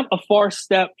 It's not a far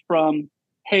step from,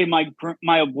 hey, my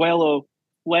abuelo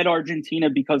fled Argentina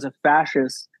because of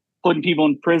fascists putting people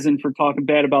in prison for talking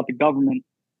bad about the government,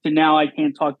 to now I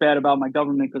can't talk bad about my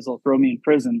government because they'll throw me in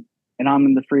prison and I'm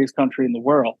in the freest country in the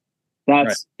world.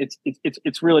 That's right.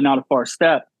 It's really not a far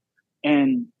step.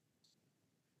 And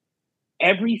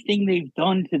everything they've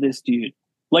done to this dude,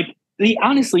 like they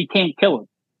honestly can't kill him.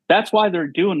 That's why they're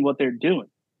doing what they're doing,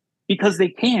 because they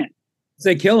can't. If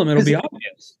they kill him, it'll be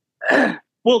obvious.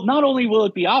 Well, not only will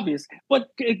it be obvious, but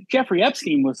Jeffrey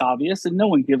Epstein was obvious and no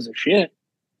one gives a shit.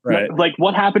 Right. Like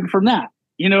what happened from that?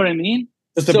 You know what I mean?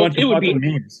 Just a bunch of fucking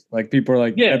memes. Like people are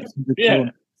like, yeah,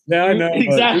 I know.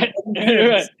 Exactly.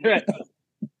 Right.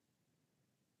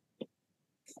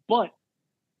 But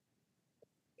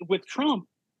with Trump,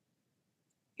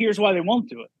 here's why they won't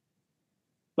do it.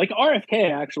 Like RFK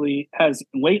actually has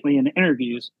lately in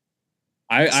interviews.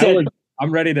 I'm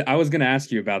ready to. I was going to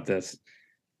ask you about this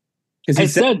because he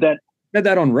said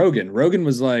that on Rogan. Rogan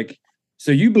was like,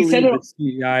 "So you believe the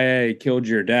CIA killed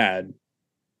your dad?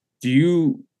 Do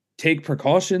you take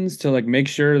precautions to like make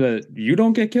sure that you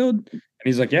don't get killed?" And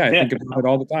he's like, "Yeah, I think about it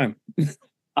all the time."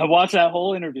 I watched that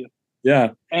whole interview.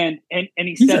 Yeah, and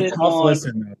he said it on.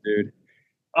 Listen, though, dude.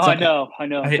 Oh, I know.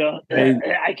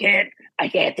 I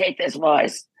can't take this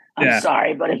voice. I'm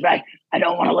sorry, but if I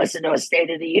don't want to listen to a State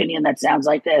of the Union that sounds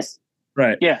like this.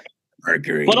 Right. Yeah.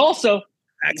 Mercury. But also,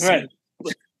 accent.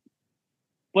 Right.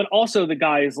 But also the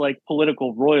guy is like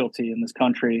political royalty in this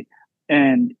country,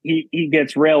 and he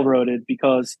gets railroaded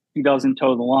because he doesn't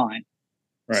toe the line.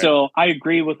 Right. So I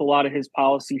agree with a lot of his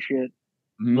policy shit.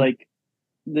 Mm-hmm. Like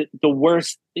the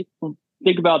worst.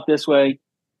 Think about it this way.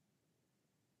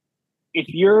 If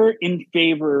you're in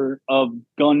favor of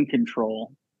gun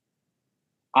control,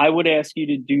 I would ask you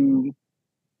to do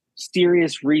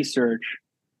serious research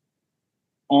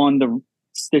on the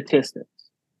statistics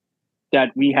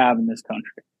that we have in this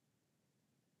country.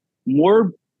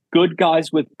 More good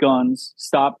guys with guns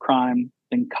stop crime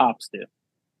than cops do.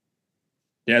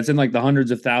 Yeah, it's in like the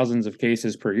hundreds of thousands of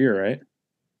cases per year, right?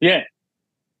 Yeah.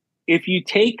 If you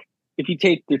take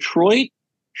Detroit,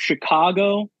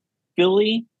 Chicago,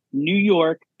 Philly, New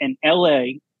York, and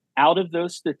LA out of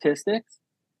those statistics,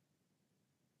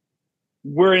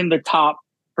 we're in the top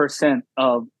 %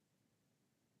 of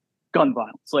gun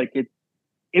violence. Like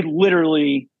it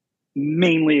literally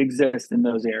mainly exists in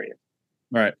those areas.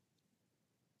 Right.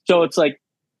 So it's like,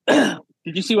 did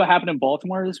you see what happened in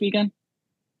Baltimore this weekend?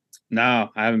 No,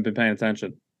 I haven't been paying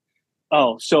attention.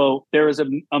 Oh, so there was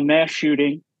a mass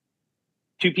shooting.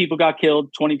 2 people got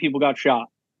killed, 20 people got shot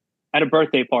at a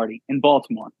birthday party in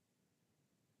Baltimore.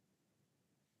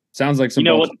 Sounds like You some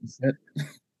know what? Baltimore shit.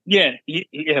 Yeah,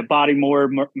 yeah, Bodymore,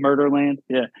 Murderland.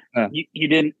 Yeah, you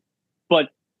didn't. But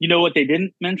you know what they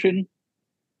didn't mention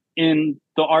in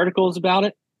the articles about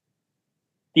it?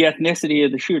 The ethnicity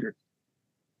of the shooters.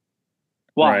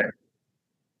 Why? Right.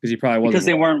 Because he probably Because wasn't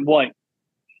they white. weren't white,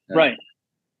 Yeah. right?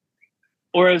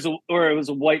 Or it was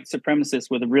a white supremacist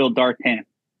with a real dark tan,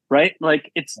 right?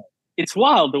 Like it's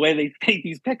wild the way they paint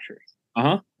these pictures,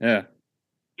 Uh-huh. Yeah.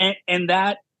 and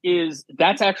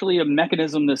that's actually a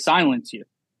mechanism to silence you.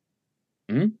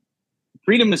 Hmm.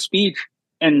 Freedom of speech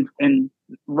and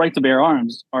right to bear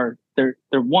arms they're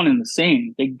one and the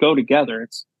same. They go together.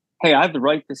 It's, hey, I have the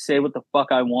right to say what the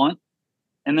fuck I want,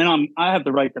 and then I have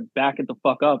the right to back it the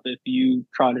fuck up if you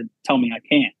try to tell me I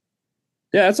can't.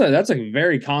 Yeah, that's a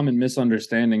very common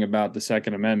misunderstanding about the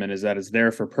Second Amendment is that it's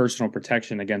there for personal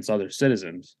protection against other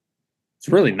citizens. It's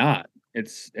really not.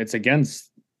 It's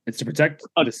to protect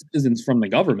Uh, the citizens from the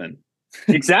government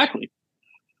exactly.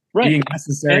 Right. being And,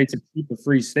 necessary to keep a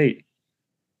free state.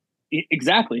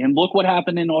 exactly. And look what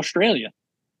happened in Australia.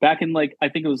 Back in I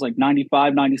think it was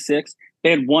 95, 96.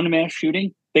 They had one mass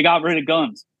shooting. They got rid of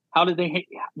guns. How did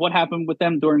what happened with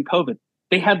them during COVID?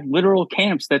 They had literal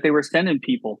camps that they were sending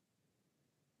people.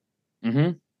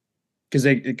 Mm-hmm. Because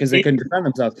they couldn't defend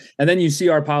themselves. And then you see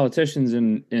our politicians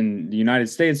in the United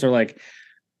States are like,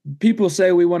 people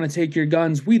say we want to take your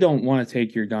guns. We don't want to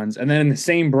take your guns. And then in the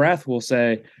same breath, we'll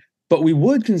say, but we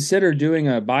would consider doing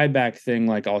a buyback thing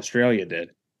like Australia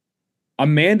did. A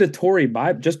mandatory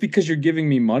buy. Just because you're giving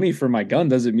me money for my gun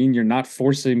doesn't mean you're not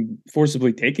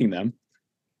forcibly taking them.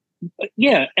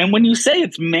 Yeah. And when you say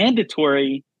it's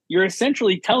mandatory, you're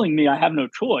essentially telling me I have no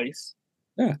choice.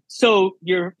 Yeah. So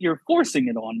you're forcing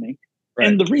it on me. Right.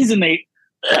 And the reason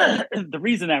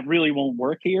that really won't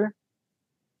work here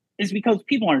is because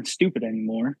people aren't stupid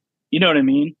anymore. You know what I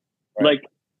mean? Right.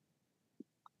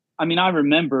 I mean, I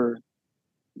remember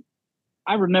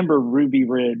Ruby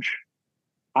Ridge.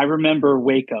 I remember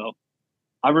Waco.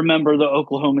 I remember the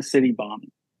Oklahoma City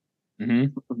bombing.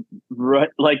 Mm-hmm. Right.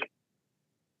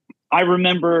 I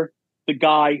remember the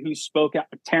guy who spoke out,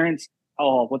 Terrence.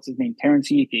 Oh, what's his name? Terrence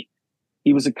Yeeke.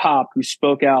 He was a cop who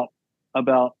spoke out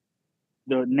about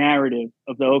the narrative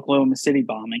of the Oklahoma City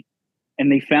bombing.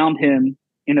 And they found him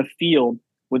in a field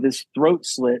with his throat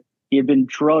slit. He had been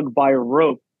drugged by a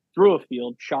rope through a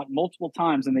field, shot multiple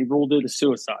times, and they ruled it a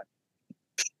suicide.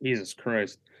 Jesus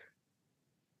Christ.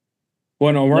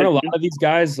 Well, no, weren't a lot of these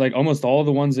guys, like almost all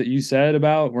the ones that you said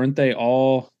about, weren't they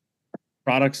all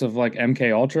products of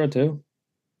MK Ultra too?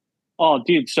 Oh,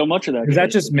 dude, so much of that. Is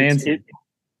that just Manson?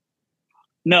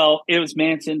 No, it was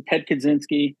Manson, Ted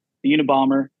Kaczynski, the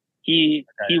Unabomber. He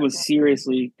was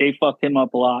seriously, they fucked him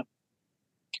up a lot.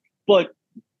 But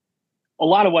a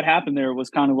lot of what happened there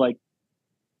was kind of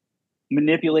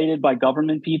manipulated by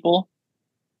government people.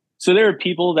 So there are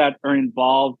people that were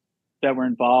involved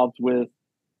with,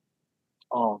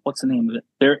 oh, what's the name of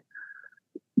it?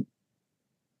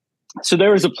 So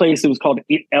there was a place that was called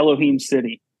Elohim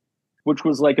City, which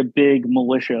was a big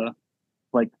militia,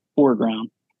 foreground.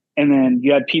 And then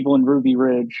you had people in Ruby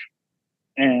Ridge,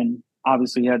 and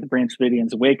obviously you had the Branch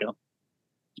Davidians of Waco.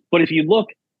 But if you look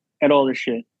at all this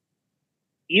shit,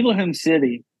 Elohim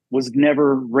City was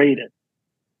never raided.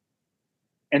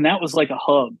 And that was a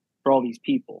hub for all these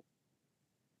people.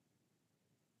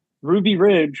 Ruby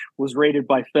Ridge was raided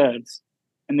by feds,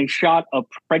 and they shot a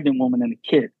pregnant woman and a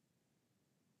kid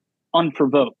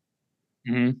unprovoked.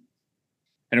 Mm-hmm.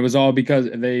 And it was all because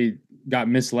they got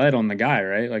misled on the guy,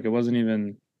 right? It wasn't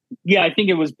even. Yeah, I think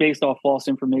it was based off false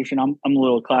information. I'm a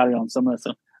little cloudy on some of that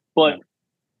stuff. But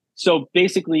so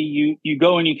basically you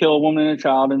go and you kill a woman and a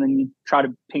child, and then you try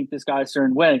to paint this guy a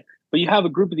certain way. But you have a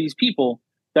group of these people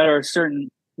that are a certain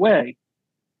way,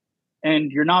 and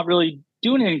you're not really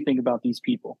doing anything about these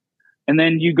people. And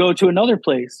then you go to another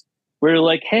place where you're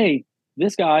like, hey,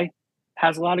 this guy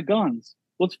has a lot of guns.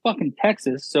 Well, it's fucking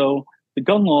Texas, so the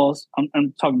gun laws,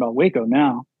 I'm talking about Waco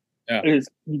now, is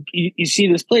you see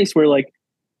this place where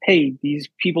hey, these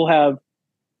people have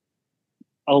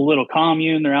a little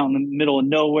commune, they're out in the middle of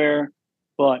nowhere,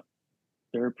 but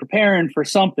they're preparing for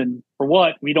something. For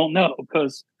what? We don't know,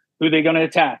 because who are they going to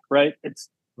attack, right? It's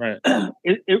right.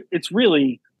 It's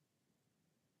really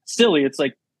silly. It's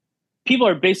people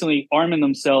are basically arming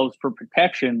themselves for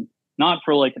protection, not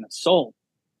for an assault.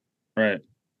 Right.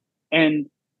 And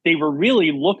they were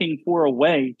really looking for a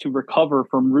way to recover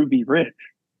from Ruby Ridge.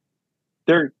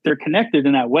 They're connected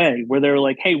in that way where they're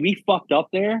hey, we fucked up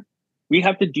there. We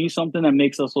have to do something that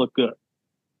makes us look good.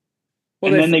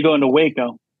 Well, and then they go into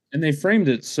Waco. And they framed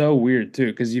it so weird too,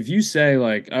 because if you say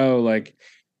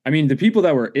I mean, the people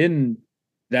that were in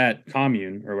that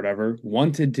commune or whatever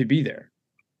wanted to be there.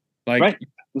 Like, right. It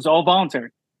was all voluntary.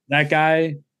 that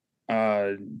guy,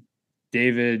 uh,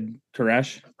 David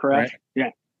Koresh, right? Correct. Yeah.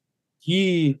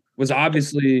 He was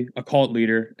obviously a cult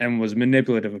leader and was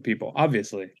manipulative of people,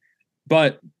 obviously.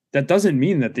 But that doesn't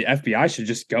mean that the FBI should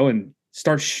just go and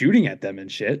start shooting at them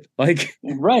and shit. Like,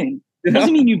 Right. you know?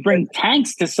 Doesn't mean you bring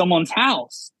tanks to someone's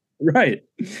house. Right.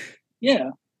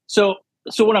 Yeah. So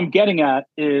what I'm getting at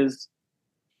is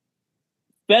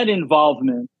Fed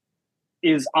involvement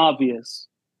is obvious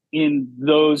in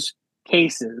those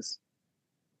cases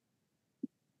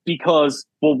because,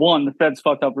 well, one, the Feds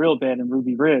fucked up real bad in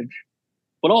Ruby Ridge,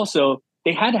 but also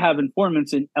they had to have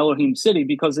informants in Elohim City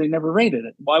because they never raided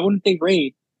it. Why wouldn't they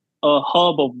raid a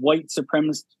hub of white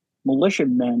supremacist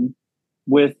militiamen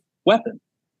with weapons?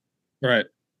 Right.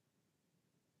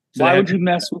 So Why would you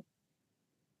mess with?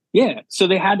 Yeah. So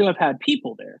they had to have had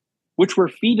people there, which were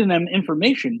feeding them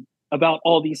information about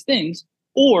all these things,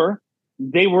 or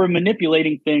they were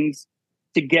manipulating things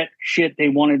to get shit they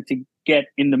wanted to get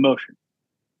into motion.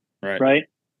 right. Right.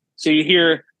 So if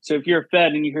you're a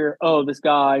Fed and you hear, oh, this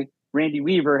guy, Randy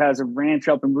Weaver, has a ranch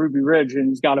up in Ruby Ridge and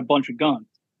he's got a bunch of guns.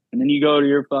 And then you go to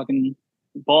your fucking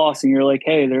boss and you're like,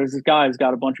 hey, there's this guy who's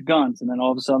got a bunch of guns. And then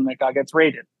all of a sudden that guy gets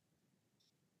raided.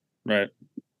 Right.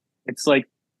 It's like,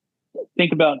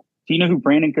 think about, do you know who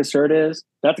Brandon Caserta is?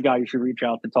 That's a guy you should reach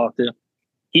out to talk to.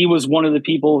 He was one of the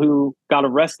people who got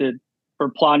arrested for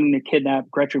plotting to kidnap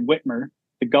Gretchen Whitmer,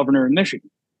 the governor of Michigan.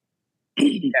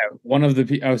 Yeah, one of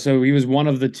the so he was one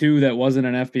of the two that wasn't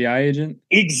an FBI agent.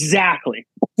 Exactly.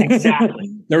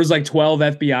 There was like 12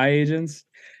 FBI agents,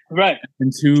 right?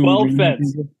 And 12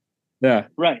 Feds. People. Yeah,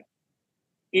 right.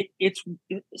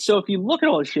 So if you look at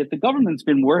all this shit, the government's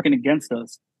been working against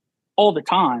us all the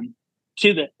time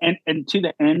to the end, and to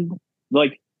the end.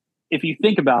 Like, if you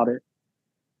think about it,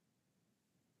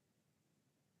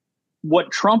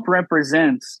 what Trump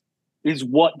represents is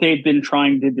what they've been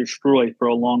trying to destroy for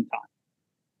a long time.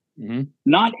 Mm-hmm.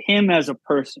 Not him as a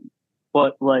person,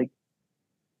 but like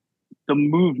the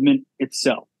movement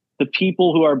itself, the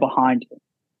people who are behind him.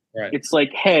 Right. It's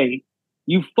like, hey,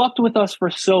 you fucked with us for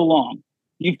so long.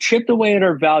 You've chipped away at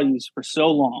our values for so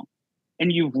long,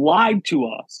 and you've lied to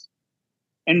us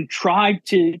and tried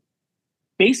to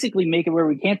basically make it where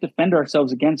we can't defend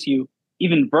ourselves against you,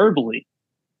 even verbally.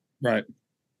 Right.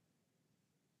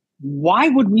 Why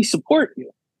would we support you?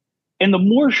 And the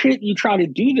more shit you try to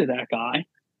do to that guy,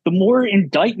 the more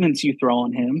indictments you throw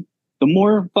on him, the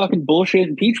more fucking bullshit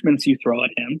impeachments you throw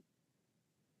at him.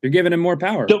 You're giving him more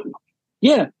power.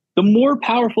 The more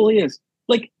powerful he is.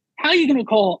 Like, how are you going to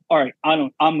call? All right, I'm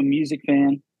a music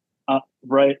fan,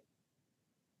 right?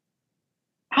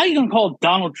 How are you going to call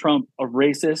Donald Trump a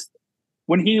racist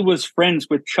when he was friends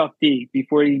with Chuck D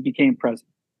before he became president?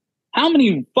 How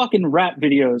many fucking rap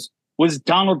videos was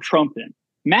Donald Trump in?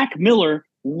 Mac Miller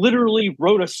literally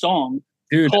wrote a song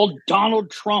called Donald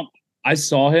Trump. I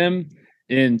saw him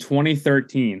in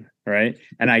 2013, right?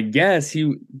 And I guess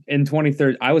in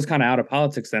 2013, I was kind of out of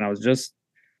politics then. I was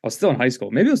still in high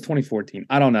school. Maybe it was 2014.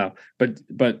 I don't know.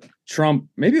 But Trump,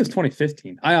 maybe it was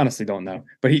 2015. I honestly don't know.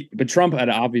 But Trump had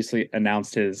obviously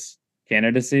announced his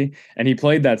candidacy, and he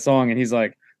played that song, and he's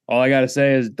like, all I gotta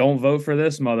say is don't vote for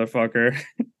this motherfucker.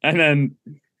 and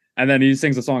then he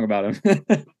sings a song about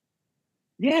him.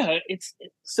 Yeah,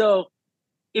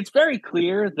 it's very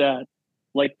clear that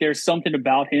like there's something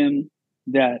about him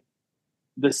that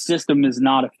the system is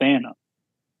not a fan of.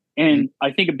 And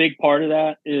I think a big part of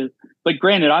that is, like,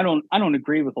 granted, I don't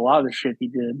agree with a lot of the shit he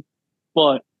did,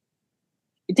 but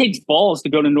it takes balls to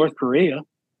go to North Korea.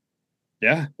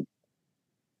 Yeah.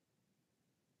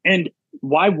 And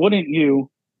why wouldn't you,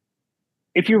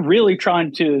 if you're really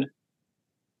trying to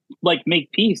like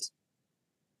make peace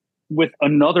with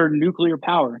another nuclear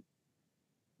power?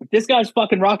 If this guy's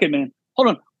fucking Rocket Man, hold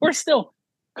on, we're still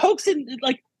coaxing,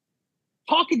 like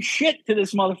talking shit to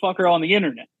this motherfucker on the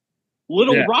internet.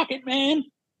 Little Rocket Man.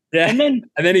 Yeah. And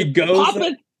then he goes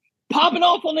popping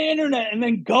off on the internet and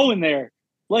then going there.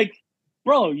 Like,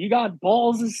 bro, you got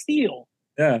balls of steel.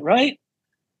 Yeah. Right?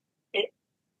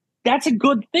 That's a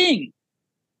good thing.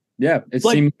 Yeah. It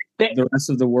like, seemed the rest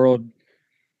of the world.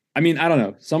 I mean, I don't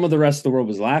know. Some of the rest of the world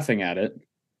was laughing at it,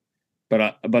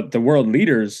 but the world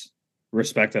leaders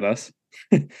respected us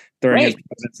during his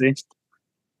presidency.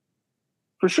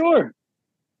 For sure.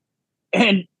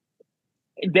 And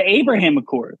the Abraham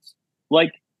Accords,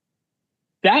 like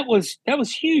that was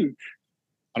huge.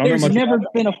 There's never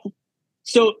been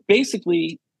so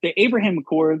basically the Abraham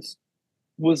Accords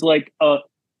was like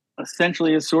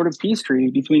essentially a sort of peace treaty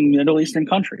between Middle Eastern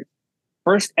countries.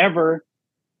 First ever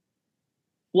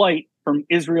flight from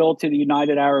Israel to the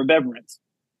United Arab Emirates.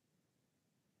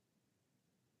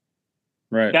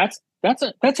 Right.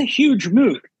 That's a huge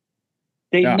move.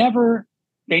 They Yeah. never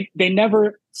they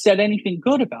never said anything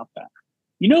good about that.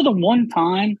 You know, the one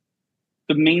time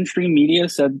the mainstream media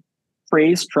said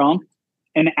praised Trump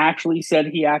and actually said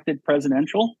he acted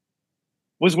presidential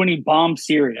was when he bombed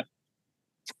Syria.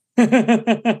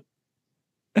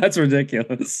 That's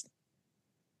ridiculous.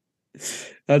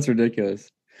 That's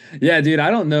ridiculous. Yeah, dude,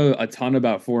 I don't know a ton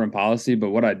about foreign policy,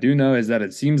 but what I do know is that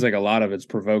it seems like a lot of it's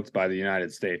provoked by the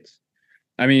United States.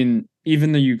 I mean,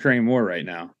 even the Ukraine war right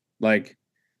now. Like,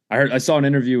 I saw an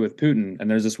interview with Putin,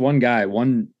 and there's this one guy,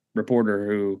 one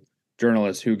reporter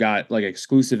journalist who got like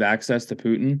exclusive access to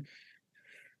Putin,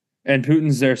 and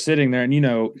Putin's there sitting there,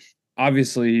 and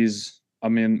obviously he's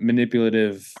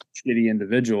manipulative, shitty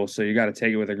individual, so you got to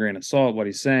take it with a grain of salt what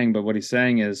he's saying. But what he's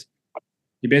saying is,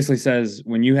 he basically says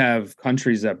when you have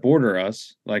countries that border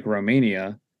us, like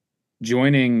Romania,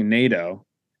 joining NATO,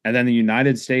 and then the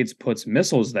United States puts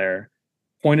missiles there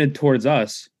pointed towards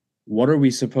us, what are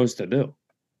we supposed to do?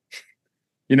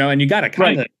 And you got to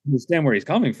kind of understand where he's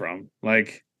coming from.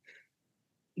 Like,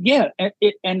 yeah,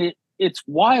 it's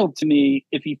wild to me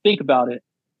if you think about it.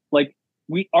 Like,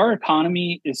 our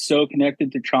economy is so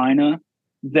connected to China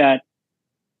that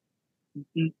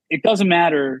it doesn't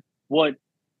matter what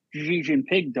Xi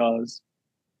Jinping does.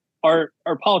 Our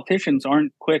politicians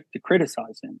aren't quick to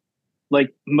criticize him.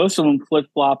 Like, most of them flip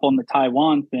flop on the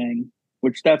Taiwan thing,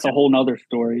 which that's a whole nother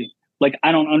story. Like,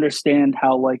 I don't understand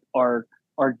how like our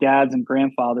dads and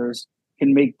grandfathers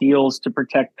can make deals to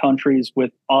protect countries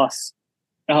with us,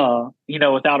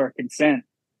 without our consent.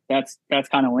 That's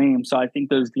kind of lame. So I think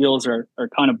those deals are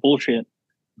kind of bullshit,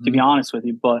 to be honest with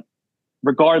you. But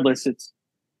regardless, it's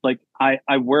like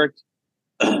I worked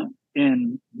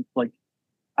in like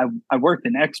I worked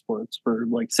in exports for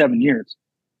like 7 years.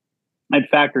 I had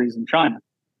factories in China.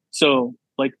 So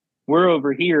like we're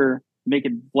over here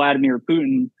making Vladimir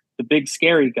Putin the big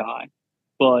scary guy.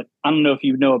 But I don't know if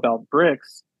you know about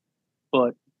BRICS,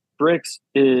 but BRICS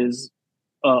is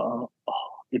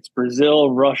it's Brazil,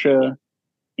 Russia,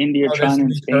 India, China,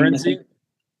 and Spain. Currency?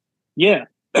 Yeah.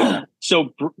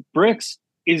 So BRICS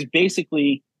is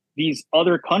basically these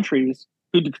other countries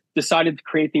who decided to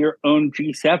create their own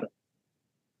G7.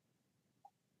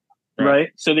 Right.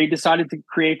 So they decided to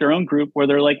create their own group where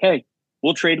they're like, hey,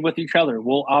 we'll trade with each other.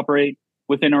 We'll operate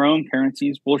within our own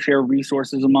currencies. We'll share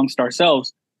resources amongst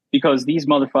ourselves because these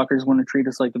motherfuckers want to treat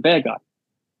us like the bad guy.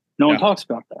 No one talks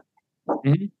about that.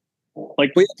 Mm-hmm.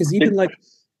 Like, because even like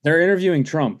they're interviewing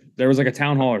Trump. There was like a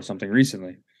town hall or something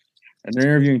recently, and they're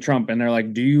interviewing Trump, and they're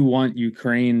like, "Do you want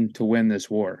Ukraine to win this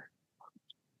war?"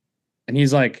 And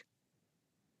he's like,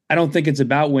 "I don't think it's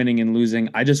about winning and losing.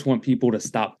 I just want people to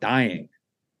stop dying."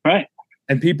 Right.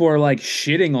 And people are like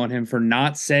shitting on him for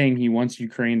not saying he wants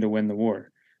Ukraine to win the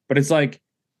war. But it's like,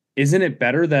 isn't it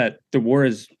better that the war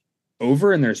is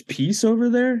over and there's peace over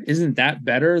there? Isn't that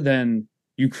better than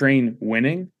Ukraine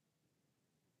winning?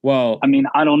 Well, I mean,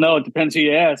 I don't know. It depends who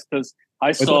you ask, because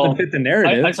I saw fit the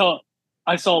narrative.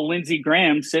 I saw Lindsey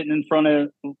Graham sitting in front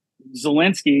of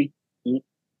Zelensky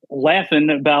laughing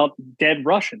about dead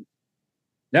Russians.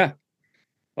 Yeah.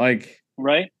 Like,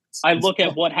 right. I look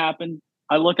at what happened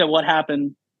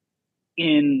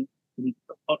in,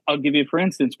 I'll give you, for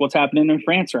instance, what's happening in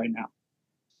France right now.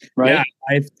 Right.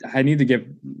 Yeah, I need to get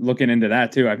looking into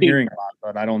that too. I'm hearing a lot,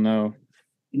 but I don't know.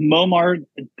 Muammar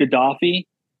Gaddafi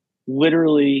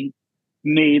literally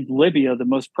made Libya the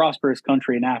most prosperous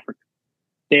country in Africa.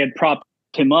 They had propped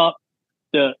him up.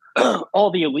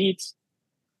 All the elites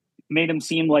made him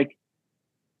seem like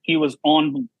he was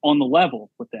on the level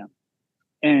with them.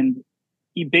 And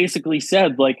he basically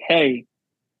said, like, hey,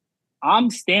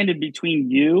 I'm standing between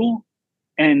you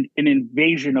and an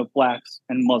invasion of blacks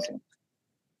and Muslims.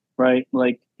 Right?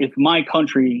 Like, if my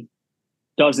country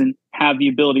doesn't have the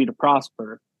ability to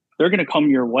prosper, they're going to come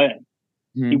your way.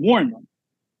 Mm-hmm. He warned them.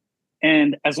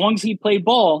 And as long as he played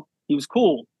ball, he was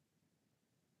cool.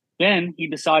 Then he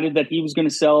decided that he was going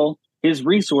to sell his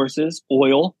resources,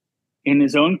 oil, in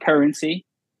his own currency.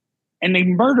 And they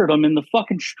murdered him in the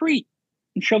fucking street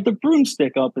and shoved a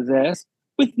broomstick up his ass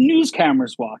with news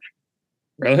cameras watching.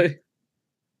 Really?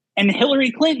 And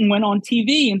Hillary Clinton went on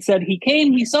TV and said he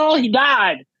came, he saw, he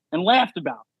died, and laughed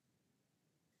about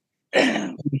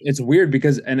it. It's weird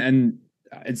because and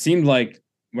it seemed like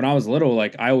when I was little,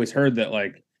 like I always heard that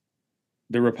like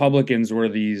the Republicans were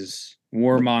these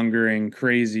warmongering,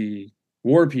 crazy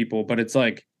war people, but it's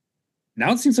like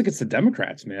now it seems like it's the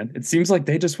Democrats, man. It seems like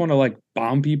they just want to like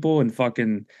bomb people and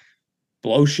fucking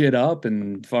blow shit up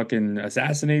and fucking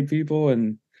assassinate people,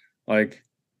 and like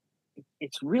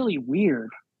it's really weird,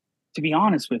 to be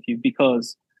honest with you,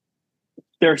 because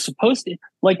they're supposed to,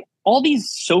 like, all these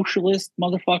socialist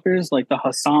motherfuckers, like the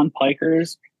Hassan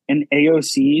Pikers and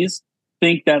AOCs,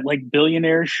 think that like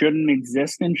billionaires shouldn't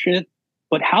exist and shit.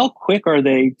 But how quick are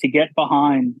they to get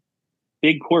behind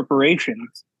big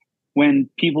corporations when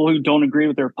people who don't agree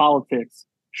with their politics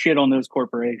shit on those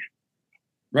corporations?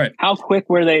 Right. How quick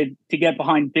were they to get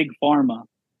behind big pharma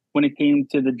when it came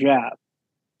to the jab?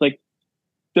 Like,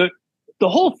 the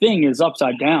whole thing is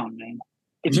upside down, man.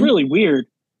 It's really weird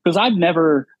because I've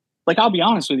never, like, I'll be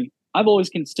honest with you, I've always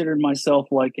considered myself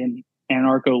like an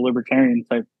anarcho-libertarian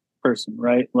type person,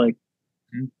 right? Like,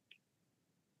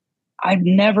 I've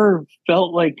never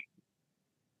felt like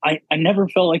I never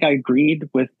felt like I agreed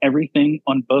with everything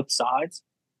on both sides.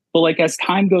 But like as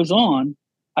time goes on,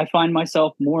 I find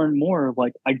myself more and more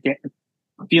like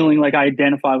feeling like I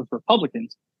identify with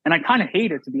Republicans. And I kind of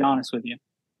hate it, to be honest with you.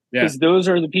 Because those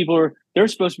are the people who they're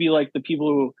supposed to be like the people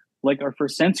who like are for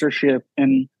censorship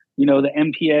and, you know, the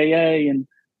MPAA and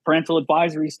parental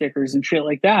advisory stickers and shit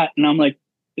like that. And I'm like,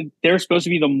 they're supposed to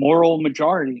be the moral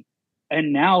majority.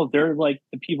 And now they're like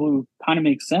the people who kind of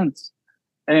make sense.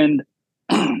 And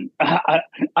I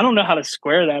don't know how to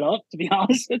square that up, to be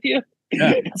honest with you.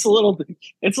 Yeah. It's a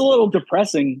little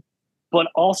depressing, but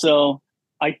also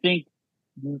I think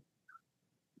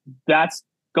that's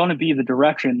going to be the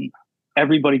direction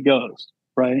everybody goes,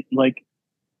 right? Like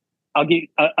I'll give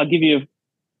you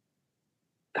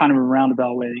kind of a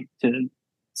roundabout way to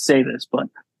say this, but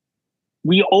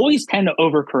we always tend to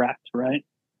overcorrect, right?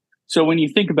 So when you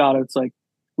think about it, it's like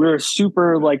we're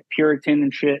super like Puritan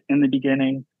and shit in the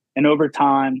beginning, and over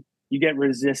time you get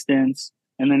resistance,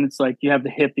 and then it's like you have the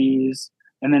hippies,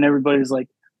 and then everybody's like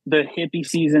the hippie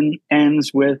season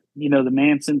ends with, you know, the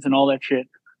Mansons and all that shit,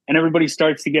 and everybody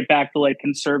starts to get back to like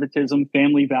conservatism,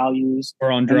 family values,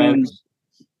 or on drugs.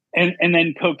 And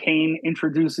then cocaine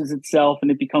introduces itself and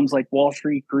it becomes like Wall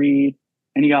Street greed.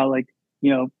 And you got like,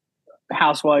 you know,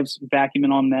 housewives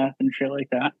vacuuming on meth and shit like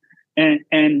that.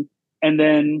 And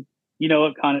then, you know,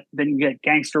 it kind of, then you get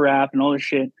gangster rap and all this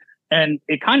shit. And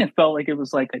it kind of felt like it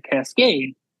was like a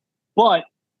cascade, but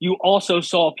you also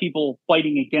saw people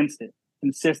fighting against it,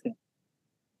 consistent.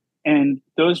 And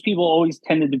those people always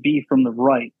tended to be from the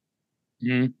right.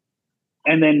 Mm-hmm.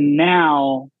 And then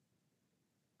now,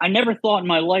 I never thought in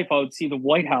my life I would see the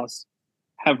White House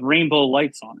have rainbow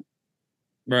lights on it.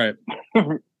 Right.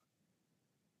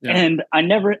 Yeah. And I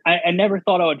never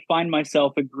thought I would find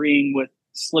myself agreeing with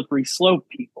slippery slope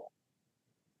people.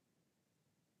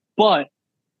 But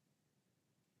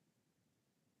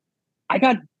I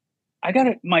got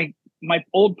my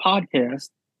old podcast,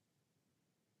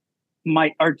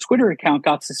 our Twitter account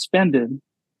got suspended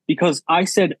because I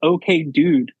said "okay,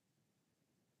 dude"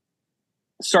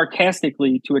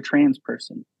 sarcastically to a trans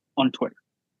person on Twitter.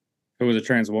 Who was a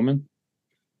trans woman?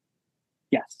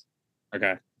 Yes.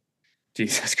 Okay.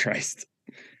 Jesus Christ.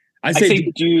 I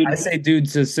say dude. I say dude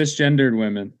to cisgendered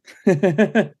women.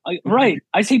 Right.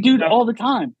 I say dude all the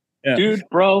time. Yeah. Dude,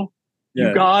 bro,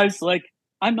 you guys, like,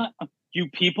 I'm not, you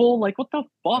people, like, what the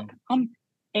fuck? And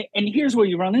here's what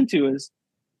you run into is,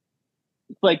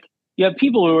 like, you have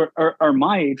people who are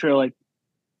my age who are like,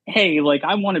 hey, like,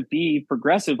 I want to be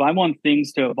progressive. I want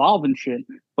things to evolve and shit.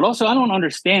 But also, I don't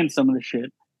understand some of the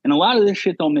shit. And a lot of this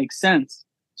shit don't make sense.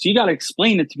 So you got to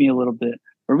explain it to me a little bit.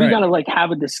 Or we got to, like,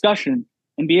 have a discussion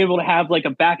and be able to have, like, a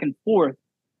back and forth.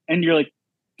 And you're like,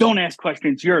 don't ask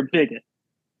questions. You're a bigot.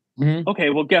 Mm-hmm. Okay,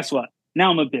 well, guess what?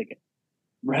 Now I'm a bigot.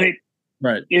 Right?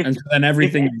 Right. And so then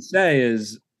everything you say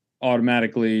is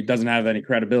automatically doesn't have any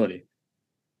credibility.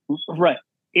 Right.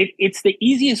 It's the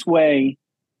easiest way,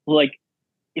 like,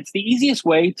 it's the easiest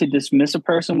way to dismiss a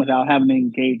person without having to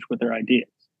engage with their ideas.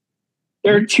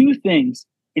 There are two things,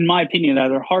 in my opinion,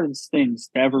 that are the hardest things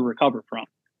to ever recover from.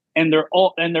 And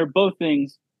they're both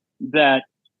things that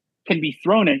can be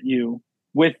thrown at you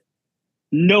with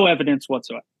no evidence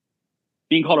whatsoever.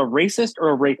 Being called a racist or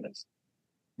a rapist.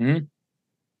 Mm-hmm.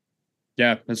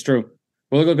 Yeah, that's true.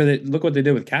 Well, look what they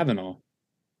did with Kavanaugh.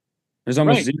 There's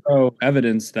almost zero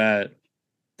evidence that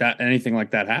anything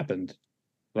like that happened.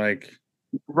 Like,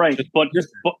 right, but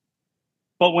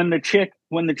when the chick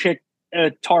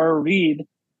Tara Reid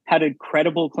had a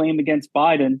credible claim against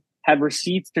Biden, had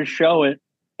receipts to show it,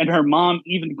 and her mom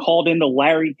even called into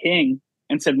Larry King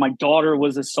and said my daughter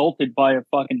was assaulted by a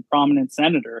fucking prominent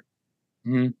senator.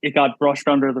 Mm-hmm. It got brushed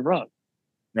under the rug.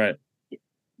 Right.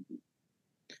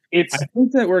 I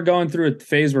think that we're going through a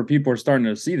phase where people are starting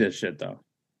to see this shit, though.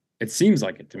 It seems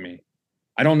like it to me.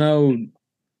 I don't know.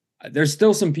 There's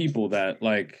still some people that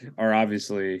like are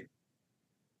obviously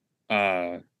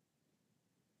fallen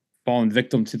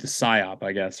victim to the psyop,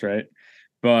 I guess, right?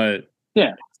 But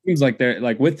yeah, seems like they're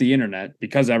like with the internet,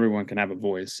 because everyone can have a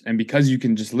voice and because you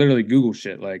can just literally Google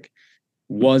shit like,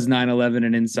 was 9/11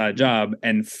 an inside job,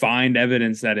 and find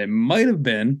evidence that it might have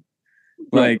been.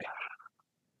 Right. Like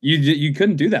you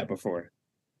couldn't do that before,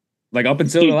 like up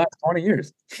until the Dude, last 20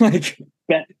 years. Like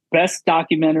best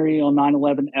documentary on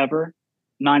 9/11 ever,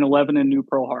 9/11 in New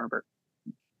Pearl Harbor.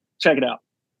 Check it out.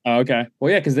 oh, okay,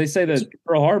 well, yeah, because they say that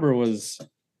Pearl Harbor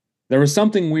there was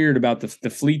something weird about the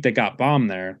fleet that got bombed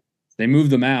there. They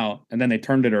moved them out and then they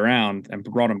turned it around and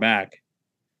brought them back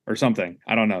or something.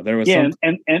 I don't know. There was Yeah,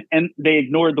 and they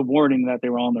ignored the warning that they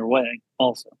were on their way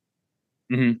also.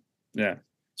 Mm-hmm. Yeah.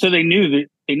 So they knew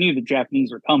the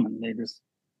Japanese were coming. They just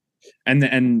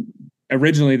and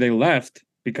originally they left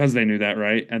because they knew that,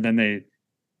 right? And then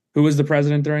who was the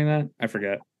president during that? I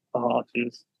forget. oh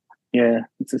jeez. Yeah,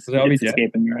 it's LBJ?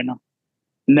 escaping me right now.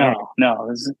 No, it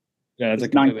was Yeah,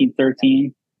 that's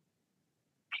 1913.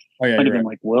 Oh yeah, might have been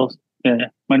like Wilson. Yeah,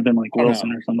 might have been like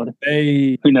Wilson or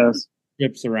somebody. Who knows?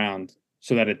 Ships around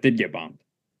so that it did get bombed.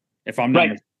 If I'm not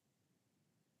right.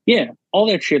 Yeah, all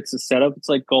that shit's a setup. It's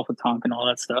like Gulf of Tonkin and all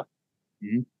that stuff.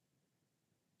 Mm-hmm.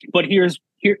 But here's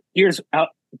how,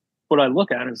 what I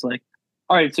look at is like,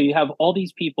 all right, so you have all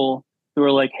these people who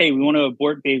are like, hey, we want to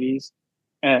abort babies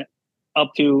up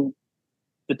to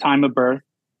the time of birth.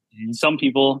 Mm-hmm. Some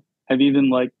people have even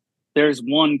like, there's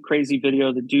one crazy video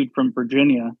of the dude from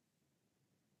Virginia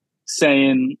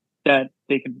saying that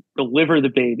they could deliver the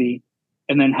baby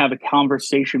and then have a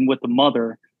conversation with the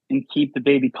mother and keep the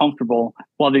baby comfortable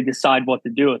while they decide what to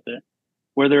do with it.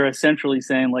 Where they're essentially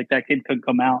saying like that kid could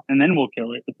come out and then we'll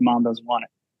kill it if the mom doesn't want it.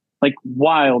 Like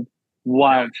wild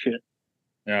shit.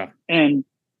 Yeah. And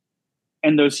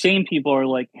those same people are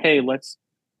like, hey, let's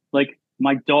like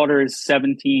my daughter is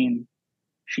 17.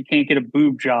 She can't get a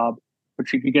boob job, but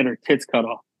she could get her tits cut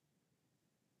off.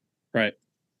 Right.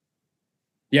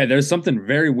 Yeah, there's something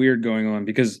very weird going on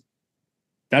because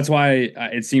that's why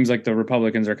it seems like the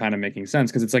Republicans are kind of making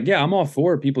sense because it's like, yeah, I'm all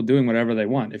for people doing whatever they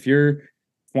want. If you're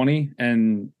 20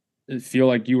 and feel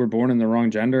like you were born in the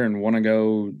wrong gender and want to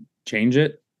go change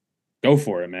it, go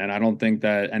for it, man. I don't think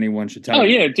that anyone should tell you. Oh,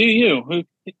 yeah, do you.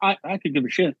 I could give a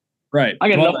shit. Right. I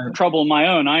got enough trouble of my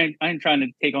own. I ain't trying to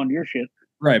take on your shit.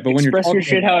 Right, but when you're express your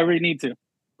shit however you need to.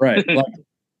 Right.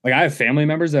 Like I have family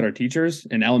members that are teachers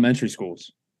in elementary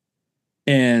schools.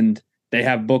 And they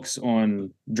have books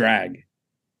on drag,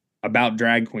 about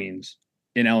drag queens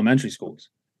in elementary schools.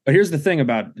 But here's the thing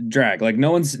about drag. Like no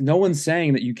one's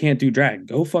saying that you can't do drag.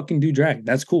 Go fucking do drag.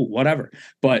 That's cool, whatever.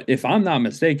 But if I'm not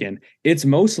mistaken, it's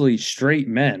mostly straight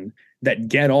men that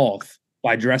get off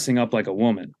by dressing up like a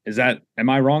woman. Am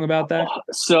I wrong about that?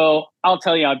 So I'll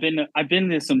tell you, I've been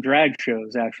to some drag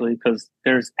shows actually, because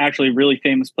there's actually a really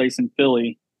famous place in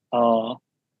Philly.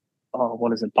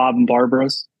 What is it? Bob and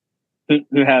Barbara's,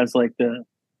 who has like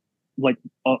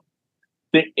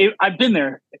I've been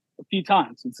there a few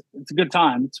times. It's a good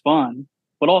time. It's fun,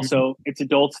 but also it's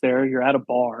adults there. You're at a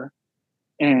bar,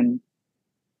 and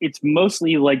it's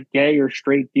mostly like gay or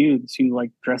straight dudes who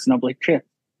like dressing up like chicks.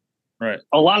 Right.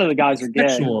 A lot of the guys are gay.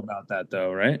 Sexual about that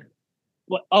though, right?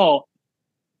 Well,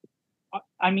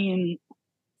 I mean,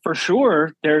 for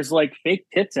sure, there's like fake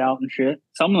tits out and shit.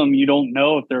 Some of them you don't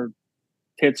know if they're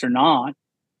tits or not.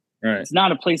 Right. It's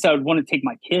not a place I would want to take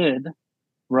my kid.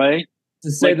 Right.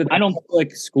 To say that the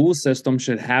public school system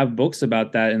should have books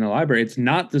about that in the library. It's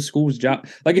not the school's job.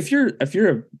 Like if you're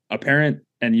a parent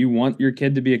and you want your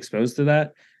kid to be exposed to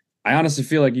that, I honestly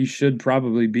feel like you should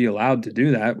probably be allowed to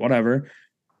do that, whatever.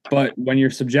 But when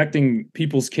you're subjecting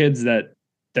people's kids that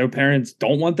their parents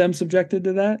don't want them subjected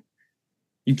to that,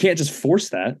 you can't just force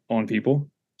that on people.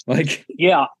 Like,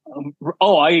 yeah.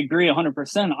 I agree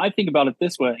 100%. I think about it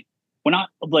this way. When I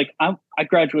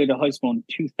graduated high school in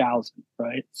 2000,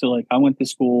 right? So like I went to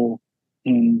school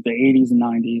in the 80s and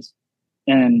 90s.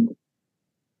 And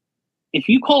if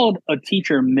you called a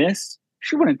teacher miss,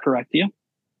 she wouldn't correct you.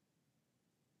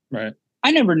 Right.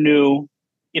 I never knew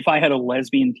if I had a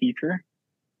lesbian teacher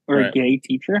or a gay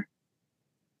teacher.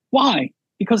 Why?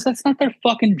 Because that's not their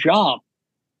fucking job.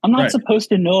 I'm not supposed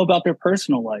to know about their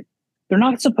personal life. They're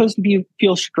not supposed to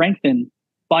feel strengthened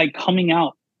by coming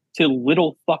out to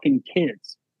little fucking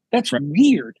kids. That's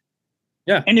weird.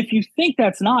 Yeah. And if you think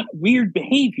that's not weird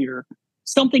behavior,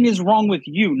 something is wrong with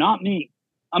you, not me.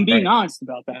 I'm being honest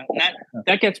about that.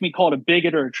 That gets me called a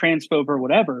bigot or a transphobe or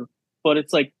whatever. But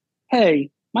it's like, hey,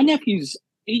 my nephew's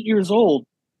 8 years old.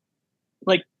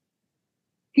 Like,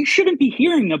 he shouldn't be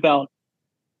hearing about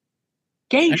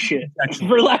gay shit,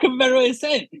 for lack of a better way to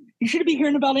say it. You shouldn't be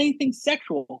hearing about anything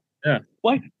sexual. Yeah.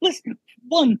 Why? Listen,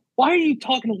 why are you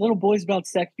talking to little boys about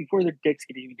sex before their dicks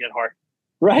can even get hard?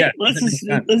 Right? Yeah, Let's just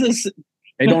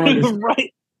they don't understand.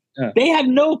 right. Yeah. They have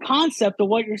no concept of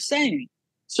what you're saying.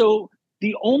 So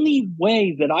the only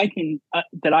way that I can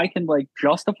like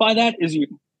justify that is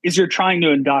you're trying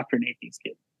to indoctrinate these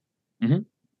kids. Mm-hmm.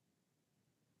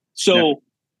 So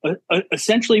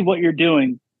essentially, what you're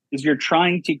doing is you're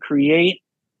trying to create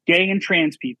gay and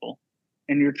trans people,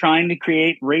 and you're trying to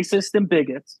create racists and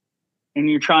bigots, and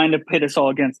you're trying to pit us all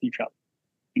against each other.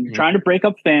 And you're trying to break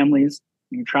up families,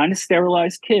 and you're trying to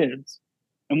sterilize kids.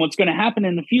 And what's going to happen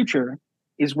in the future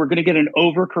is we're going to get an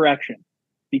overcorrection,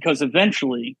 because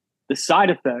eventually the side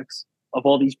effects of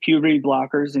all these puberty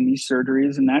blockers and these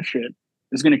surgeries and that shit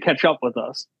is going to catch up with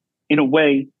us in a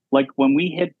way like when we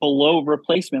hit below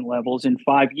replacement levels in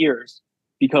 5 years,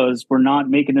 because we're not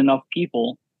making enough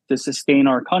people to sustain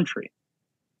our country.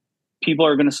 People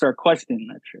are going to start questioning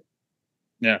that shit.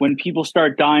 Yeah. When people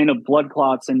start dying of blood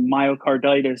clots and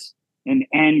myocarditis and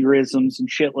aneurysms and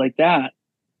shit like that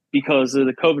because of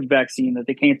the COVID vaccine, that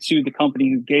they can't sue the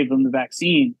company who gave them the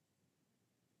vaccine,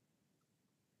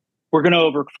 we're going to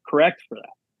overcorrect for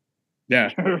that. Yeah.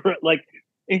 Like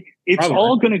it's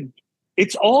all going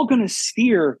to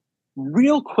steer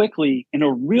real quickly in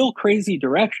a real crazy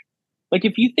direction. Like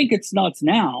if you think it's nuts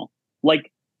now,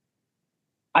 like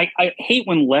I hate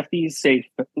when lefties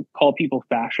call people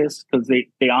fascists, because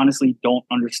they honestly don't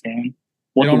understand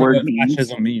what the word means.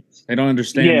 Fascism means. They don't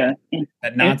understand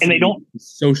that Nazi and they don't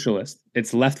socialist.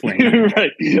 It's left wing.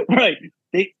 right.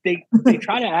 They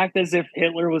try to act as if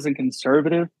Hitler was a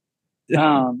conservative.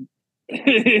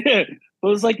 It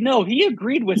was like, no, he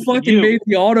agreed with he fucking you. made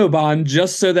the Autobahn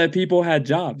just so that people had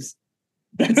jobs.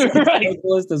 That's right.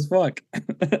 socialist as fuck.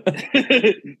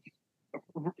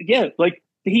 Yeah, like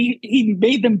he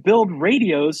made them build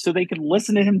radios so they could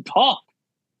listen to him talk.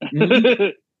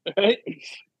 Mm-hmm. Right?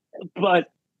 But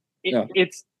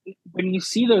it's when you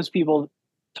see those people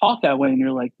talk that way, and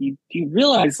you're like, you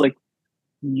realize like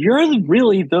you're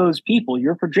really those people.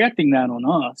 You're projecting that on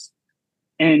us,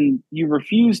 and you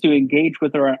refuse to engage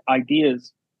with our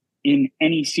ideas in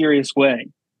any serious way.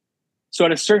 So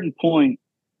at a certain point,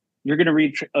 you're going to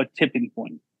reach a tipping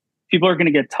point. People are going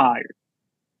to get tired.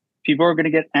 People are going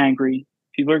to get angry.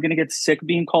 People are going to get sick of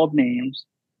being called names.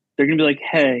 They're going to be like,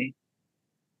 hey,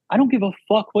 I don't give a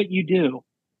fuck what you do,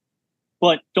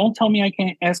 but don't tell me I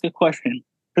can't ask a question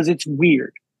because it's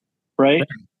weird, right?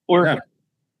 Or,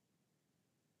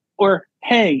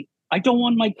 hey, I don't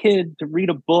want my kid to read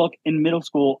a book in middle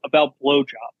school about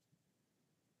blowjobs.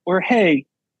 Or, hey,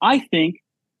 I think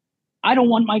I don't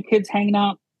want my kids hanging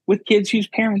out with kids whose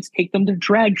parents take them to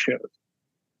drag shows.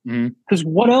 Because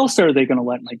what else are they going to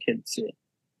let my kids see?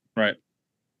 Right.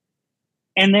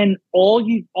 And then all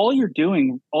they're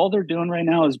doing right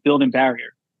now is building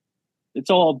barriers. It's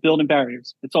all building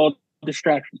barriers. It's all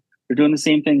distraction. They're doing the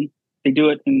same thing. They do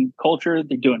it in culture.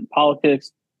 They do it in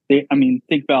politics.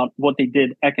 Think about what they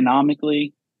did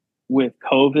economically with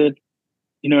COVID.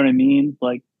 You know what I mean?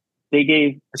 Like they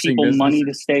gave people money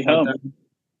to stay home.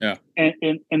 Yeah.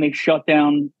 And they shut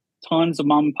down tons of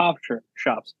mom and pop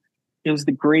shops. It was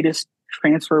the greatest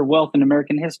transfer of wealth in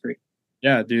American history.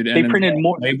 Yeah, dude. They printed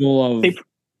more label of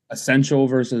essential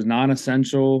versus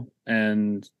non-essential,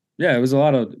 and there was a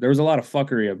lot of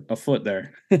fuckery afoot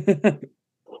there.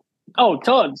 Oh,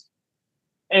 tons.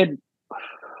 And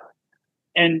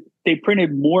they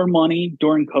printed more money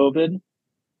during COVID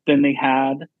than they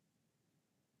had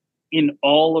in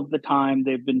all of the time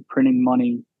they've been printing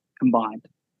money combined.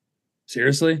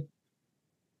 Seriously?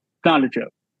 Not a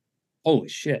joke. Holy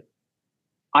shit.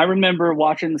 I remember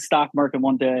watching the stock market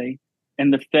one day,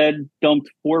 and the Fed dumped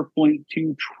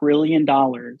 $4.2 trillion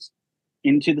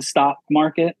into the stock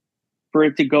market for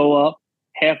it to go up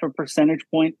 0.5 percentage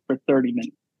point for 30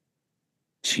 minutes.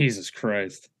 Jesus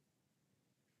Christ.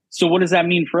 So what does that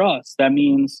mean for us? That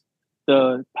means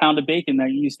the pound of bacon that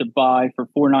you used to buy for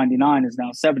 $4.99 is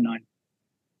now $7.99.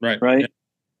 Right? Yeah.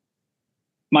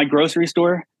 My grocery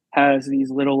store has these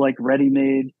little like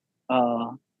ready-made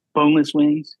boneless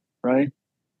wings, right?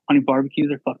 Honey barbecue,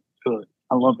 they're fucking good.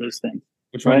 I love those things.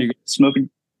 Which one do you get? Smoking.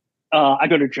 I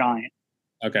go to Giant.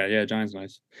 Okay, yeah, Giant's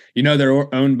nice. You know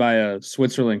they're owned by a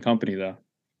Switzerland company though.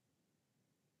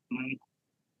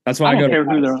 That's why I don't care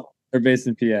who they're based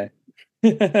in PA.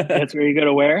 That's where you go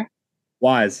to where?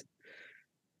 Wise.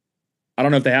 I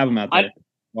don't know if they have them out there.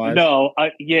 No,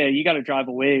 you got to drive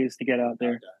a ways to get out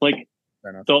there. Okay.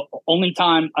 Like the only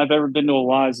time I've ever been to a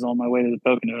Wise is on my way to the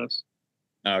Poconos.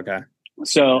 Oh, okay.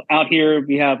 So out here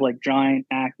we have like Giant,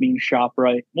 Acme,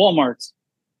 ShopRite, Walmart's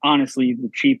honestly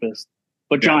the cheapest,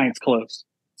 but Giant's close.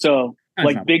 So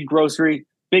like big grocery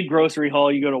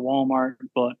haul, you go to Walmart,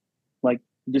 but like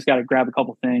you just got to grab a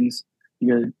couple things. You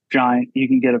go to Giant, you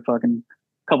can get a fucking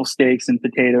couple steaks and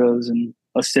potatoes and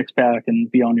a 6-pack and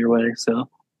be on your way. So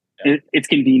it's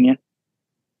convenient.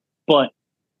 But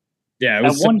Yeah, it at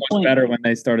was so one much point, better when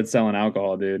they started selling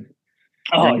alcohol, dude.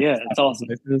 oh yeah, it's awesome.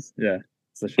 Yeah,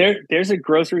 it's the There's a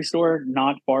grocery store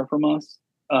not far from us.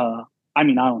 I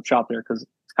mean, I don't shop there because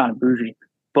it's kind of bougie,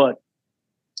 but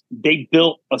they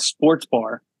built a sports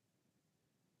bar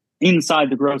inside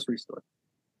the grocery store.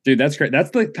 Dude, that's great.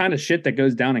 That's the kind of shit that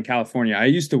goes down in California. I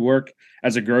used to work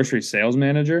as a grocery sales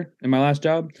manager in my last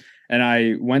job, and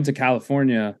I went to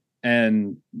California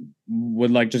and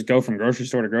would like just go from grocery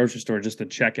store to grocery store just to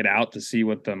check it out to see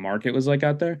what the market was like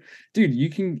out there. Dude, you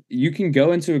can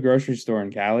go into a grocery store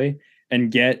in Cali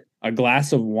and get a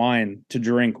glass of wine to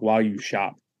drink while you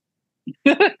shop.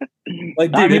 Like,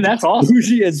 dude, I mean, that's awesome.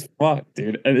 Bougie as fuck,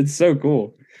 dude, and it's so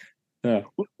cool. Yeah.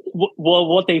 Well,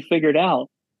 what they figured out,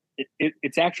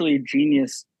 it's actually a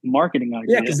genius marketing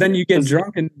idea. Yeah, because then you get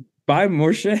drunk and buy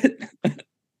more shit.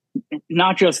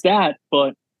 Not just that,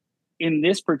 but in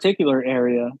this particular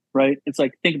area, right? It's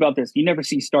like, think about this. You never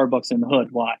see Starbucks in the hood.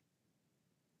 Why?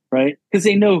 Right? Because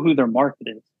they know who their market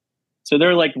is. So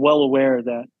they're like well aware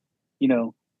that, you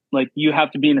know, like you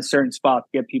have to be in a certain spot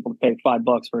to get people to pay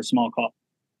 $5 for a small coffee.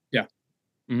 Yeah.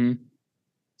 Mm-hmm.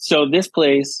 So this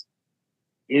place,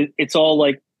 it's all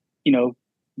like, you know,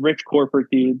 rich corporate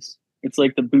dudes. It's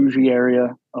like the bougie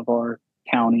area of our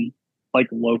county, like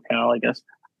locale, I guess.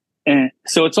 And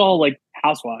so it's all like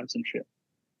housewives and shit.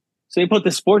 So they put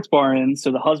the sports bar in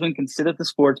so the husband can sit at the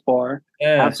sports bar,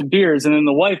 have some beers, and then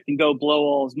the wife can go blow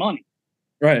all his money.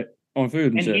 Right. On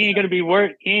food and shit. He ain't gonna be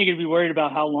worried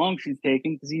about how long she's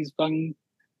taking because he's fucking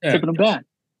tipping them back.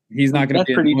 He's not gonna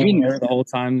be pretty genius the whole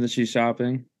time that she's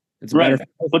shopping. It's right.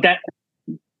 better.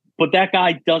 But that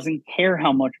guy doesn't care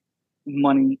how much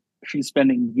money she's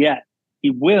spending yet. He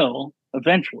will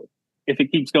eventually if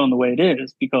it keeps going the way it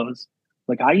is, because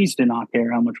like I used to not care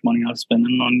how much money I was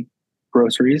spending on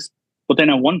groceries. But then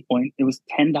at one point it was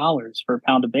 $10 for a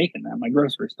pound of bacon at my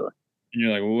grocery store. And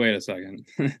you're like, well, wait a second.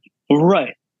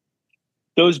 Right.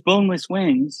 Those boneless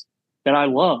wings that I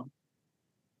love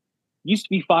used to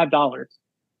be $5.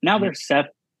 Now they're $7.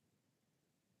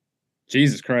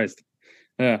 Jesus Christ.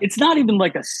 Yeah. It's not even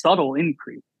like a subtle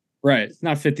increase. Right. It's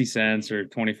not 50 cents or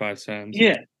 25 cents.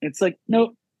 Yeah. It's like,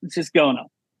 nope, it's just going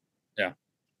up. Yeah.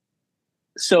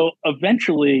 So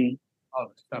eventually. Oh,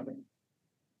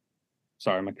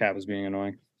 sorry, my cat was being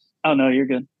annoying. Oh, no, you're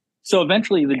good. So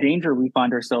eventually the danger we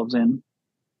find ourselves in,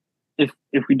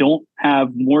 if we don't have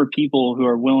more people who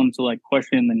are willing to like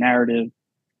question the narrative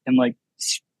and like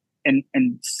and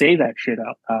say that shit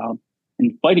out loud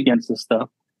and fight against this stuff,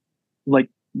 like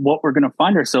what we're going to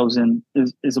find ourselves in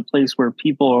is a place where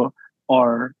people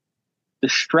are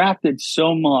distracted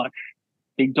so much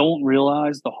they don't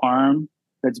realize the harm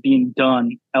that's being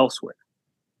done elsewhere.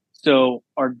 So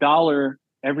our dollar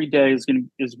every day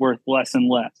is worth less and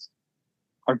less.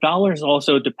 Our dollar is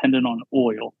also dependent on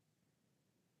oil.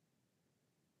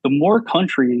 The more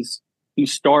countries who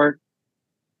start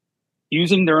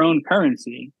using their own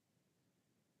currency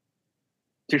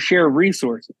to share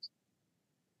resources,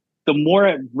 the more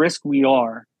at risk we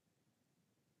are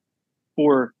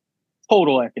for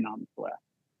total economic collapse.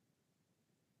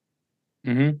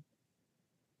 Mm-hmm.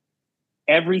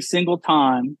 Every single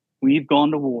time we've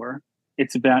gone to war,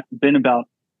 it's been about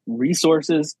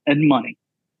resources and money.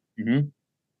 Mm-hmm.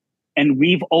 And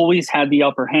we've always had the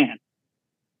upper hand.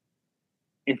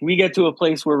 If we get to a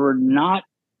place where we're not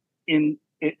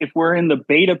if we're in the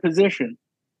beta position,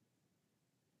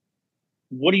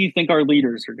 what do you think our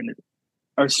leaders are going to do?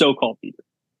 Our so-called leaders.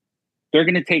 They're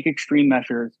going to take extreme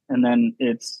measures, and then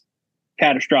it's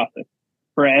catastrophic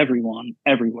for everyone,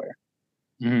 everywhere.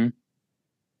 Mm-hmm.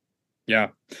 Yeah.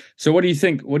 So what do you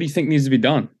think needs to be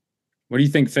done? What do you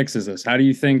think fixes this? How do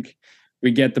you think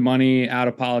we get the money out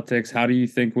of politics? How do you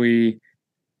think we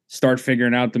start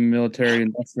figuring out the military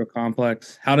industrial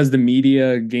complex? How does the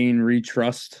media gain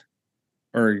trust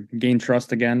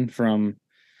again from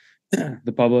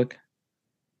the public?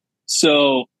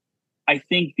 So I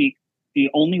think the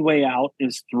only way out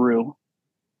is through.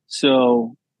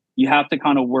 So you have to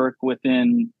kind of work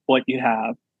within what you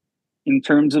have. In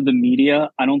terms of the media,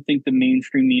 I don't think the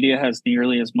mainstream media has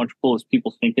nearly as much pull as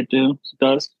people think it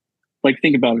does. Like,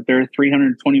 think about it. There are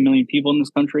 320 million people in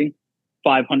this country.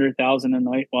 500,000 a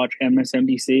night watch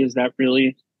MSNBC. Is that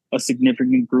really a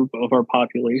significant group of our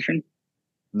population?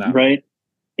 No. Right?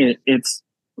 It's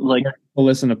like... We'll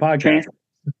listen to podcasts.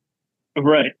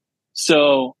 Right.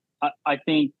 So I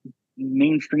think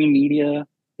mainstream media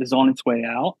is on its way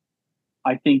out.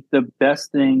 I think the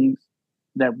best things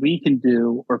that we can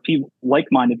do, or people,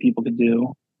 like-minded people can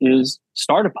do, is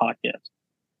start a podcast,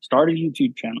 start a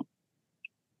YouTube channel,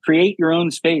 create your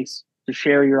own space to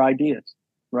share your ideas,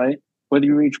 right? Whether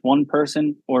you reach one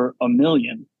person or a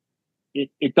million,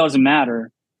 it doesn't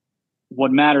matter.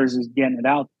 What matters is getting it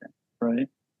out there, right?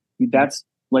 That's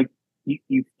like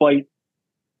you fight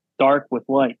dark with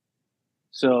light.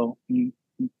 So you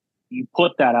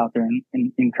put that out there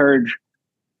and encourage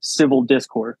civil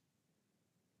discourse.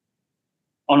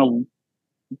 On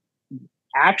a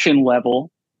action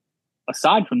level,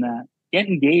 aside from that, get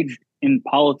engaged in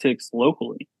politics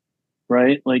locally,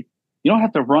 right? Like, you don't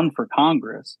have to run for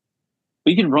Congress,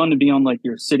 but you can run to be on like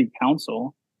your city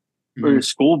council or your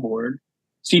school board,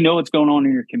 so you know what's going on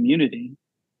in your community,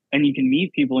 and you can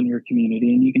meet people in your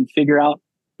community, and you can figure out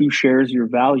who shares your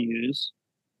values,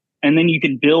 and then you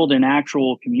can build an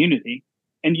actual community,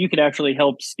 and you could actually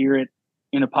help steer it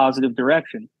in a positive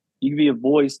direction. You can be a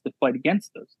voice to fight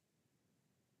against this.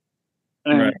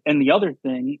 And the other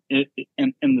thing,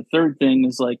 and the third thing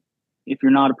is, like, if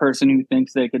you're not a person who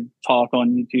thinks they could talk on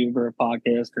YouTube or a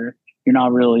podcast, or you're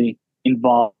not really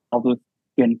involved with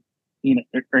getting,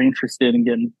 or interested in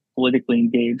getting politically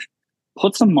engaged,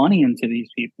 put some money into these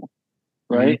people,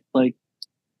 right? Like,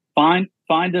 find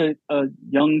a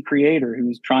young creator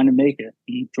who's trying to make it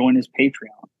and join his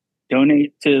Patreon.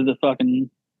 Donate to the fucking,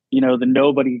 the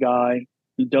nobody guy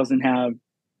who doesn't have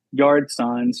yard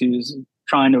signs, who's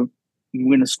trying to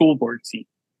win a school board seat.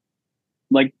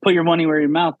 Like, put your money where your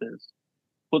mouth is.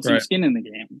 Put some skin in the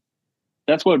game.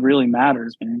 That's what really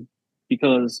matters, man.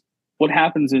 Because what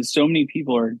happens is so many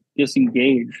people are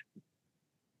disengaged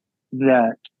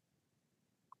that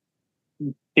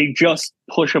they just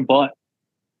push a button.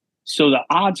 So the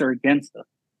odds are against us.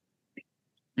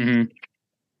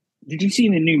 Did you see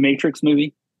the new Matrix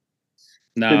movie?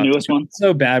 No, the newest one.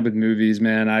 So bad with movies,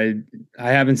 man.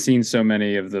 I haven't seen so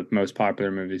many of the most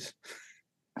popular movies.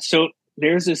 So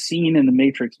there's a scene in the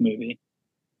Matrix movie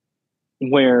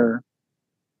where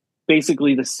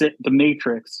basically the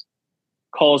Matrix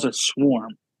calls a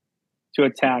swarm to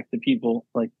attack the people,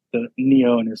 like the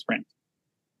Neo and his friends.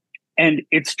 And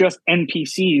it's just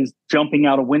NPCs jumping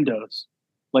out of windows.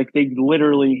 Like, they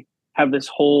literally have this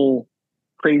whole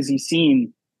crazy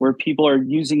scene where people are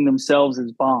using themselves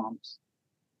as bombs.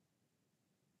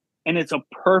 And it's a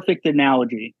perfect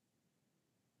analogy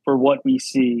for what we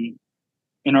see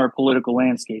in our political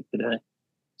landscape today.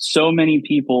 So many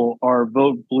people are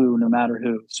vote blue no matter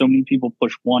who. So many people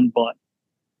push one button.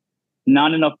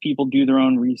 Not enough people do their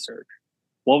own research.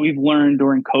 What we've learned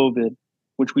during COVID,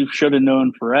 which we should have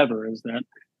known forever, is that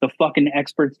the fucking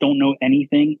experts don't know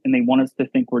anything, and they want us to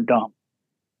think we're dumb.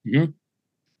 Pretty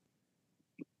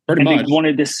and much.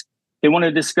 They want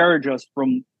to discourage us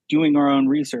from doing our own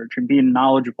research and being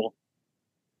knowledgeable.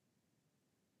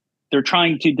 They're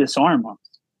trying to disarm us,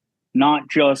 not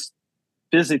just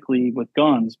physically with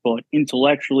guns, but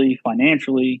intellectually,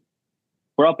 financially.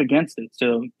 We're up against it.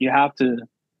 So you have to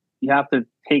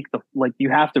take you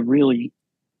have to really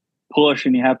push,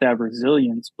 and you have to have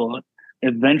resilience, but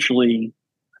eventually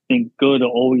I think good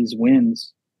always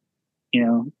wins.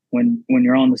 When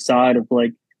you're on the side of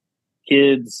like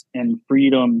kids and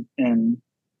freedom and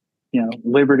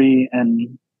liberty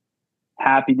and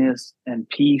happiness and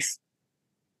peace,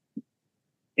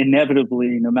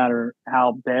 inevitably, no matter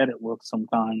how bad it looks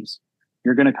sometimes,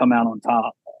 you're going to come out on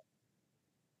top.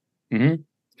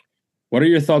 What are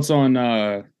your thoughts on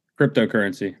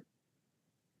cryptocurrency?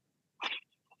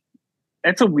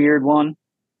 It's a weird one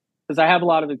because I have a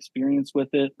lot of experience with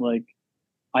it. Like,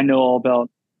 I know all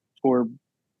about Tor,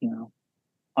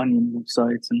 onion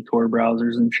sites and Tor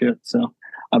browsers and shit. So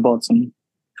I bought some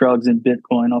drugs and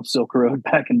Bitcoin off Silk Road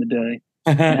back in the day.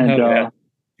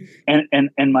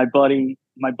 And my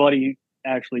buddy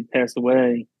actually passed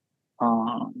away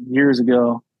years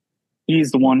ago.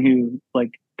 He's the one who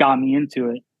like got me into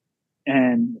it.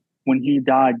 And when he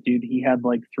died, dude, he had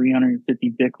like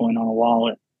 350 Bitcoin on a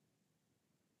wallet.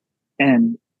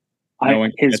 And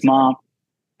his mom,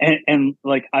 and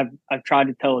like I've tried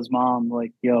to tell his mom,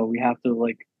 like, yo, we have to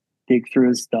like dig through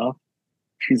his stuff.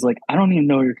 She's like, I don't even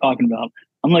know what you're talking about.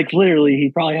 I'm like, literally, he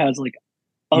probably has like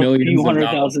a few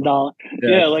 $100,000.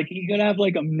 Yeah, like he could have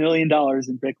like $1 million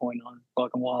in Bitcoin on his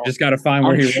fucking wallet. Just got to find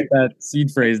where he wrote that seed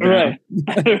phrase down.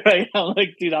 Right. Right. I'm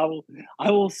like, dude, I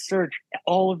will search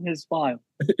all of his files.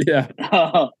 Yeah.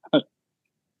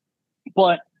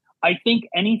 But I think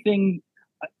anything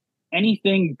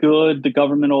good, the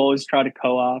government will always try to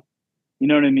co-opt. You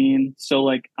know what I mean? So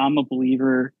like, I'm a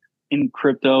believer in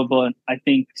crypto, but I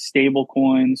think stable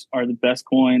coins are the best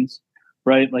coins,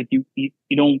 right? Like you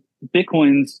don't,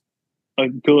 Bitcoin's a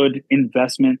good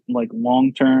investment, like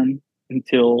long term,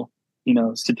 until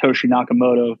Satoshi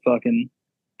Nakamoto fucking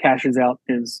cashes out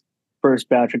his first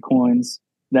batch of coins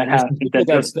that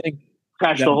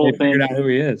crashed That the whole they figured thing. out who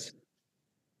he is.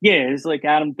 Yeah, it's like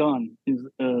Adam Dunn.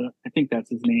 I think that's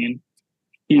his name. I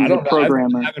He's a don't know. I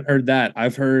programmer. haven't heard that.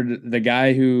 I've heard the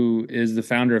guy who is the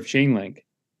founder of Chainlink.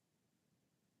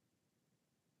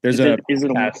 There's Is it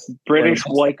a podcast where British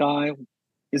white guy?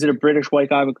 Is it a British white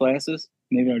guy with glasses?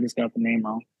 Maybe I just got the name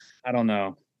wrong. I don't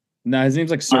know. No, his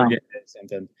name's like Sergey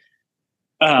something.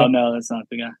 Oh no, that's not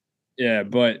the guy. Yeah,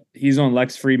 but he's on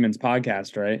Lex Friedman's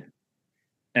podcast, right?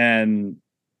 And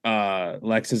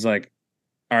Lex is like,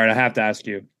 all right, I have to ask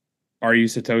you, are you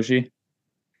Satoshi?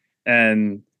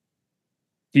 And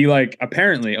he like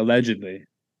apparently, allegedly,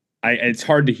 it's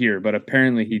hard to hear, but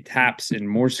apparently he taps in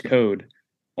Morse code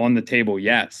on the table,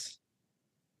 yes.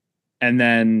 And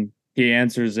then he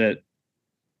answers it,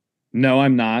 no,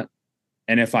 I'm not.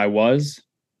 And if I was,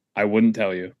 I wouldn't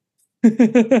tell you.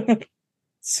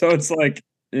 So it's like,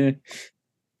 I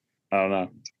don't know.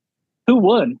 Who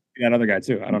would? That other guy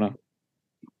too. I don't know.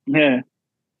 Yeah,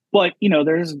 but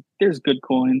there's good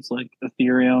coins like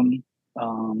Ethereum.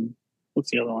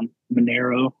 What's the other one?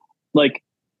 Monero. Like,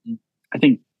 I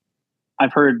think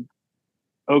I've heard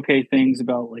okay things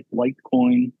about like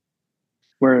Litecoin,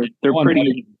 where they're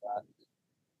pretty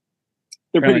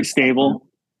stable.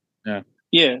 Yeah.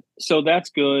 Yeah, so that's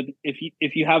good.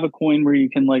 If you have a coin where you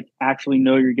can like actually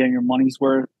know you're getting your money's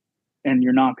worth, and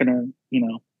you're not gonna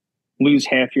lose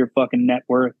half your fucking net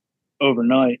worth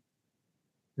overnight,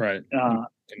 right? Then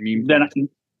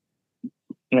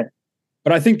yeah.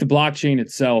 But I think the blockchain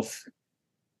itself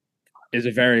is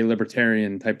a very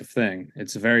libertarian type of thing.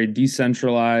 It's a very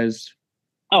decentralized.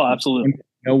 Oh, absolutely.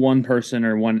 No one person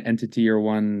or one entity or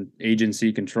one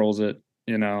agency controls it.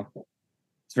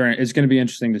 It's going to be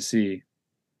interesting to see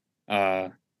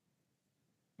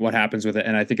what happens with it.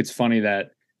 And I think it's funny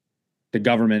that the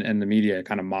government and the media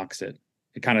kind of mocks it.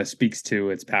 It kind of speaks to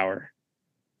its power.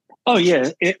 Oh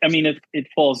yeah. It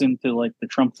falls into like the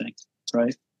Trump thing,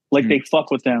 right? Like they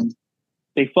fuck with them.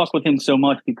 They fuck with him so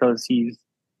much because he's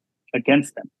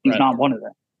against them. He's not one of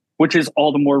them, which is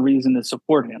all the more reason to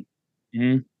support him.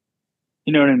 Mm-hmm.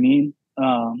 You know what I mean?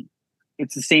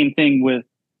 It's the same thing with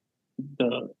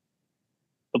the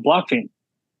blockchain.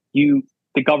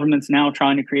 The government's now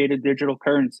trying to create a digital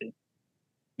currency.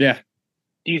 Yeah.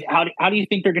 How do you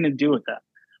think they're going to do with that?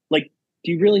 Like,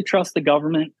 do you really trust the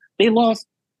government? They lost,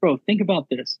 bro. Think about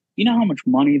this. You know how much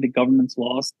money the government's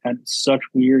lost at such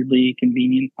weirdly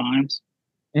convenient times?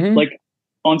 Mm-hmm. Like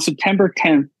on September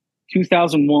 10th,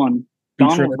 2001,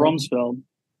 Donald Rumsfeld,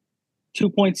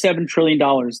 $2.7 trillion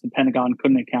the Pentagon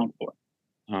couldn't account for.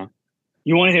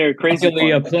 You want to hear a crazy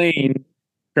part? A plane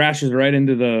crashes right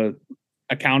into the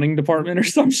accounting department or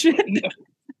some shit.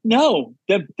 No,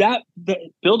 the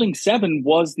building 7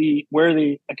 was where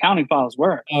the accounting files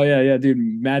were. Oh yeah, dude.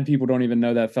 Mad people don't even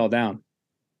know that fell down.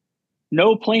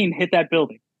 No plane hit that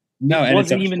building. No, and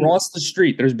it's across the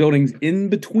street. There's buildings in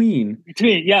between.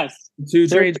 Yes. 2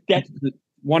 trades,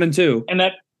 1 and 2.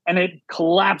 And it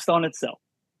collapsed on itself.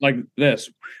 Like this.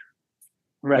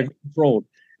 Right. Like controlled.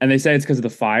 And they say it's because of the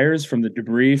fires from the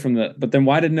debris but then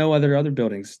why did no other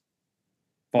buildings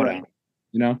fall down?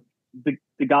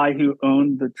 The guy who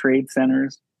owned the trade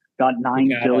centers got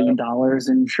 $9 billion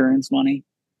in insurance money.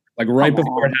 Like right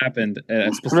before it happened,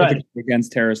 specifically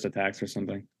against terrorist attacks or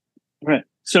something. Right.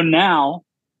 So now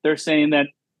they're saying that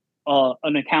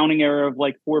an accounting error of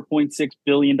like $4.6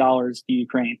 billion to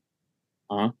Ukraine.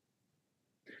 And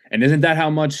isn't that how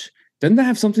much? Doesn't that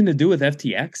have something to do with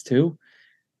FTX too?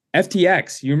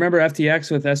 FTX, you remember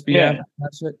FTX with SBF?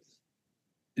 Yeah.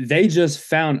 They just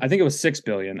found, I think it was 6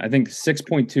 billion. I think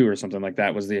 6.2 or something like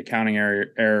that was the accounting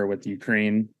error with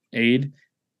Ukraine aid.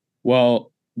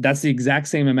 Well, that's the exact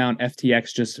same amount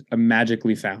FTX just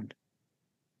magically found.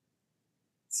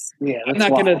 Yeah, I'm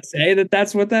not going to say that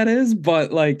that's what that is,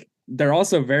 but like they're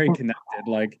also very connected.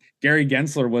 Like Gary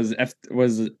Gensler was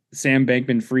Sam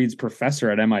Bankman-Fried's professor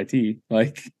at MIT.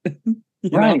 Like, you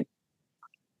know?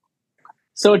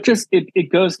 So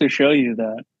it goes to show you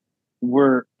that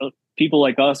we're people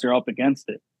like us are up against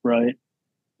it, right?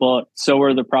 But so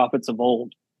are the prophets of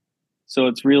old. So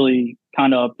it's really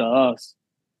kind of up to us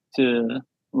to,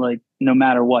 like, no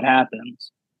matter what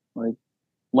happens, like,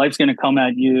 life's going to come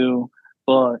at you,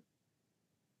 but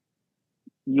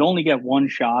you only get one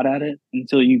shot at it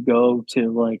until you go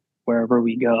to like wherever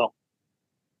we go.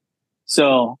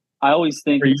 So I always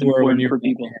think it's important for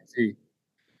people.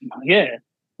 Yeah.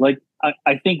 Like,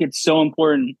 I think it's so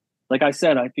important. Like I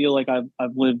said, I feel like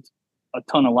I've lived a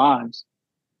ton of lives,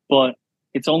 but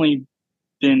it's only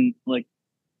been like,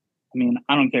 I mean,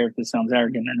 I don't care if this sounds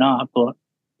arrogant or not, but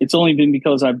it's only been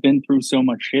because I've been through so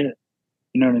much shit.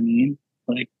 You know what I mean?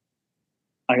 Like,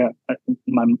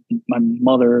 my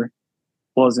mother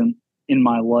wasn't in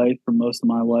my life for most of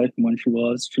my life. And when she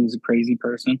was a crazy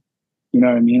person. You know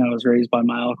what I mean? I was raised by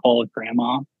my alcoholic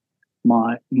grandma.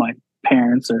 My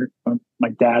parents or my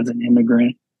dad's an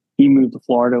immigrant. He moved to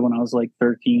Florida when I was like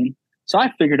 13. So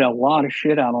I figured out a lot of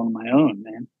shit out on my own,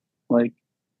 man. Like,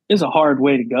 it's a hard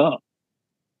way to go.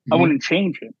 I wouldn't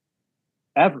change it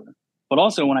ever. But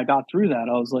also when I got through that,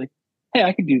 I was like, hey,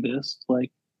 I could do this.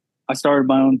 Like, I started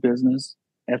my own business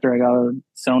after I got out of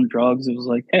selling drugs. It was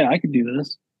like, hey, I could do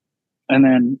this. And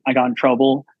then I got in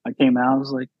trouble. I came out. I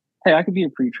was like, hey, I could be a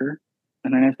preacher.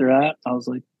 And then after that, I was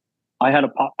like, I had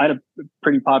a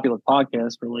pretty popular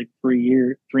podcast for like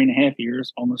 3.5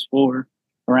 years, almost 4,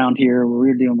 around here, where we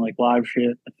were doing like live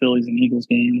shit at Phillies and Eagles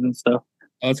games and stuff.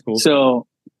 Oh, that's cool. So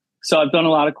I've done a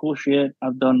lot of cool shit.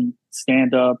 I've done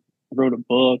stand up, wrote a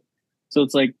book. So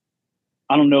it's like,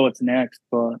 I don't know what's next,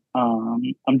 but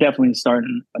I'm definitely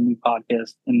starting a new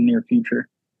podcast in the near future.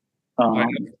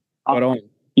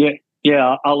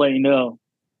 Yeah, I'll let you know.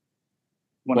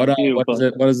 What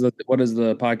is the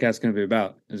podcast going to be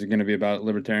about? Is it going to be about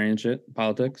libertarian shit,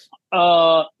 politics?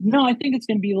 No, I think it's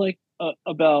going to be like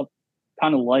about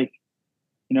kind of life.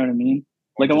 You know what I mean?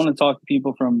 Like, I want to talk to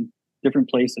people from different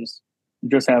places,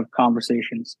 just have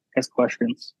conversations, ask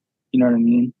questions. You know what I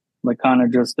mean? Like, kind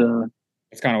of just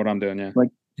that's kind of what I'm doing. Yeah. Like,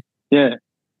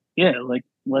 yeah. Like,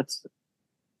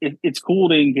 it's cool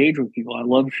to engage with people. I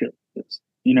love shit like this.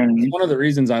 You know what I mean? One of the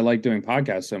reasons I like doing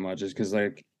podcasts so much is because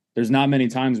like there's not many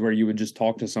times where you would just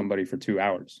talk to somebody for 2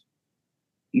 hours.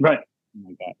 Right.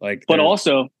 Like, but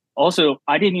also,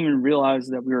 I didn't even realize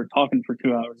that we were talking for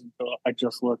 2 hours until I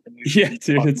just looked. And yeah,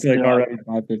 dude, it's like already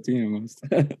 5:15 almost.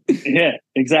 Yeah,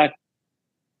 exactly.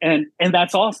 And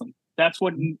that's awesome. That's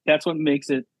what makes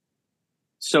it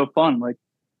so fun. Like,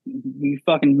 we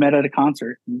fucking met at a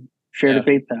concert and shared a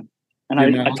vape pen. And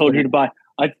I told you to buy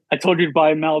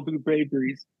Malibu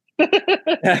Braveries.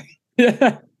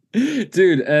 Yeah.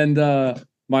 Dude, and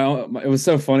it was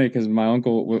so funny because my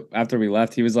uncle, after we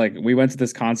left, he was like, we went to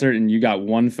this concert and you got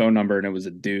one phone number and it was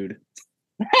a dude.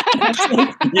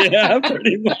 Yeah,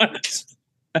 pretty much.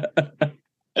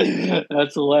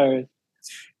 That's hilarious.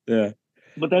 Yeah,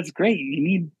 but that's great.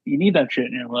 You need that shit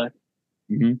in your life.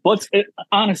 Mm-hmm. But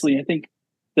honestly, I think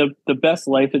the best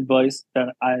life advice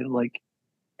that I like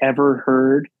ever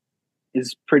heard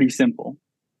is pretty simple.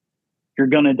 You're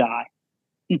gonna die.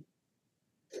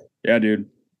 Yeah, dude.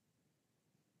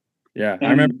 Yeah, I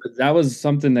remember that was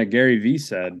something that Gary Vee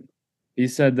said. He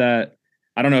said that,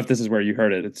 I don't know if this is where you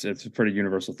heard it. It's a pretty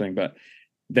universal thing, but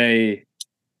he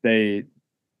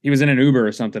was in an Uber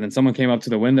or something, and someone came up to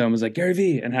the window and was like, Gary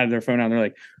Vee, and had their phone out. And they're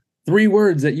like, 3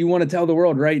 words that you want to tell the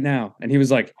world right now. And he was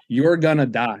like, you're gonna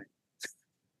die.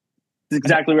 That's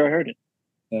exactly where I heard it.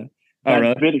 Yeah. Oh,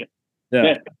 really? Video.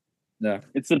 Yeah.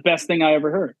 It's the best thing I ever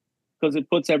heard because it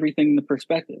puts everything into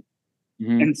perspective.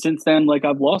 Mm-hmm. And since then, like,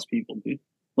 I've lost people, dude.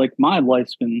 Like, my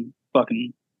life's been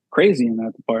fucking crazy in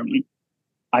that department.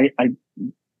 I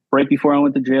right before I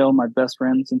went to jail, my best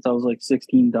friend since I was like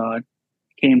 16 died.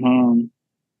 Came home.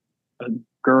 A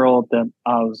girl that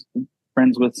I was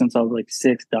friends with since I was like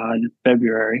 6 died in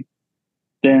February.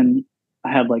 Then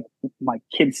I had like my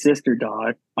kid sister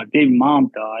died. My baby mom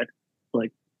died.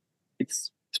 Like, it's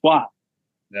wild.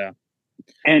 Yeah.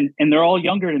 And they're all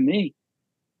younger than me.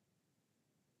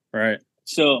 Right.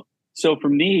 So for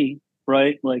me,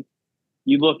 right, like,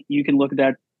 you can look at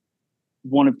that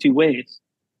one of two ways.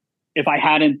 If I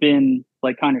hadn't been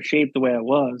like kind of shaped the way I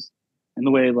was, and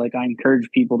the way like I encourage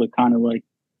people to kind of like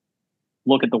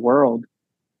look at the world,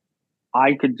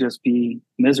 I could just be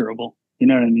miserable. You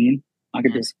know what I mean? I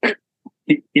could just,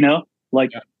 you know,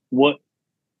 like, what,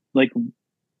 like,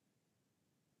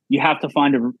 you have to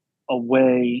find a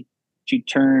way to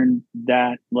turn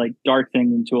that like dark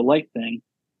thing into a light thing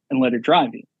and let it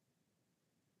drive you.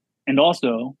 And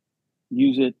also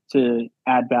use it to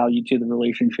add value to the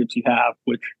relationships you have,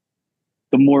 which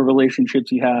the more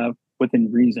relationships you have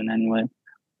within reason anyway,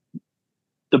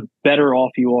 the better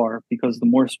off you are, because the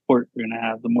more support you're going to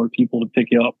have, the more people to pick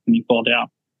you up when you fall down,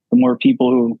 the more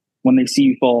people who, when they see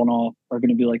you falling off, are going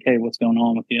to be like, hey, what's going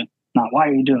on with you? Not, why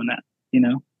are you doing that? You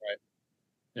know? Right.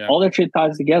 Yeah. All that shit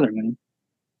ties together, man.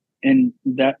 And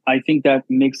that, I think that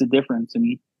makes a difference.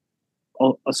 And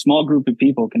a small group of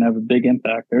people can have a big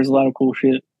impact. There's a lot of cool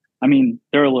shit. I mean,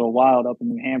 they're a little wild up in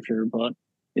New Hampshire, but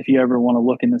if you ever want to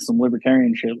look into some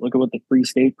libertarian shit, look at what the Free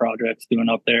State Project's doing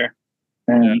up there.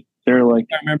 And they're like,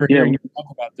 I remember hearing you talk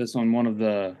about this on one of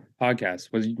the podcasts.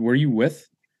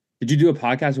 Did you do a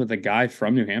podcast with a guy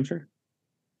from New Hampshire?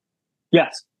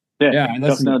 Yes. Yeah.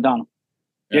 Justin O'Donnell.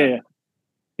 Yeah.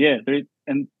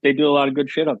 They do a lot of good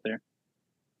shit up there.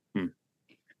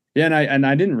 Yeah, and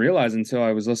I didn't realize until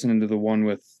I was listening to the one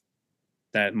with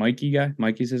that Mikey guy.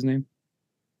 Mikey's his name.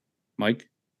 Mike.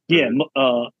 Yeah.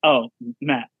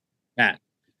 Matt. Matt.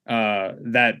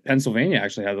 That Pennsylvania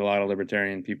actually has a lot of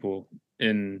libertarian people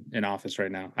in office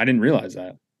right now. I didn't realize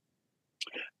that.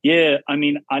 Yeah, I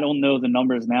mean, I don't know the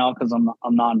numbers now because I'm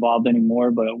not involved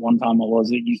anymore. But at one time, I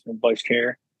was at Eastern Vice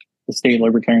Chair, the state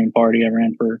Libertarian Party. I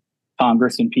ran for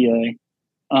Congress in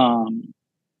PA.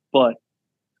 But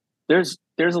there's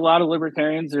a lot of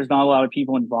libertarians. There's not a lot of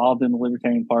people involved in the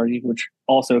Libertarian Party, which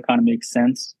also kind of makes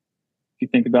sense if you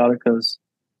think about it. Because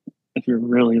if you're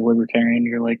really libertarian,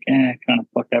 you're like, kind of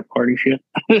fuck that party shit.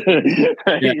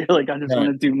 Right? Yeah. You're like, I just want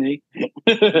to do me.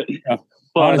 Yeah.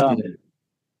 But honestly,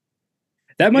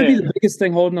 that might be the biggest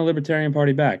thing holding the Libertarian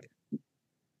Party back.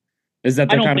 Is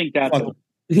that I don't think that's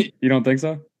you don't think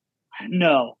so?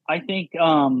 No, I think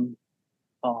oh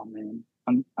man,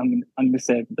 I'm gonna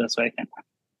say it the best way I can.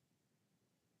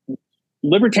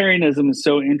 Libertarianism is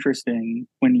so interesting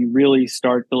when you really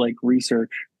start to like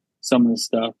research some of the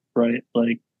stuff, right?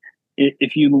 Like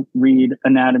if you read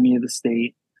Anatomy of the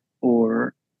State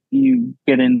or you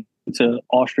get into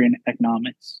Austrian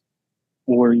economics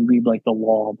or you read like The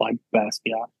Law by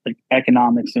Basquiat, like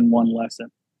economics in one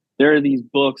lesson. There are these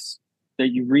books that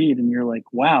you read and you're like,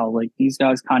 wow, like these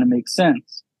guys kind of make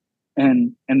sense.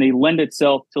 And they lend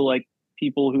itself to like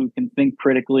people who can think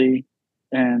critically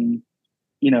and,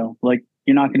 like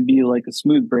you're not going to be like a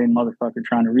smooth brain motherfucker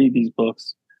trying to read these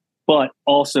books, but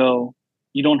also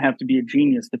you don't have to be a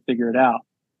genius to figure it out.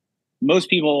 Most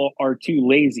people are too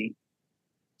lazy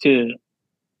to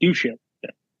do shit.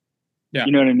 Yeah.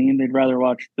 You know what I mean? They'd rather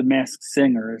watch The Masked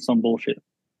Singer or some bullshit.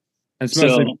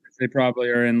 Especially they probably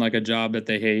are in like a job that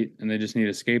they hate and they just need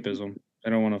escapism.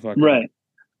 They don't want to fucking right.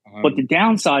 But the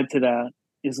downside to that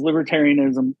is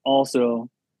libertarianism also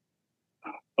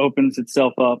opens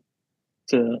itself up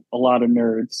to a lot of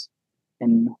nerds,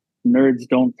 and nerds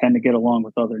don't tend to get along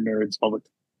with other nerds all the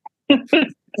time.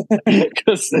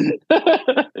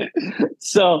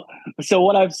 so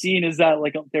what I've seen is that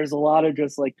like there's a lot of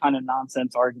just like kind of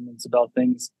nonsense arguments about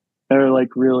things that are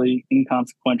like really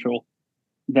inconsequential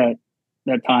that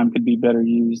time could be better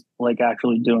used like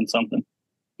actually doing something,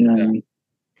 you know what I mean?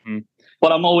 Mm-hmm.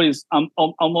 But I'm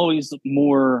always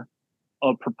more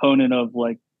a proponent of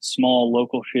like small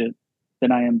local shit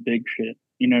than I am big shit,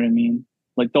 you know what I mean?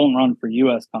 Like don't run for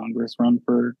US Congress, run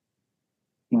for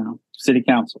city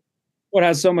council. What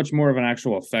has so much more of an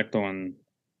actual effect on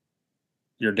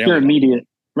your daily immediate,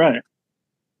 right?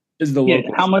 Is the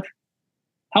local.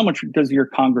 How much does your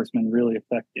congressman really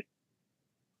affect you?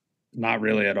 Not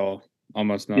really at all.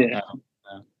 Almost not. Yeah.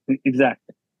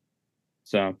 Exactly.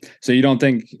 So you don't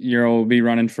think you'll be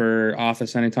running for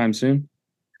office anytime soon?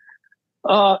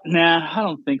 Nah, I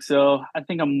don't think so. I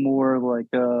think I'm more like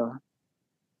a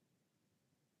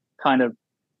kind of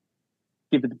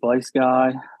give advice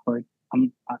guy. Like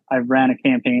I ran a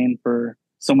campaign for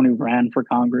someone who ran for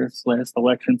Congress last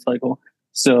election cycle.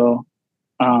 So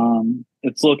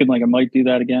it's looking like I might do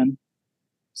that again.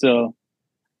 So,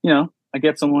 I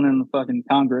get someone in the fucking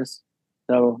Congress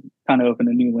that'll kind of open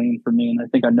a new lane for me. And I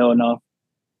think I know enough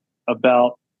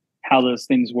about how those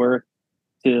things work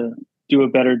to do a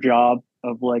better job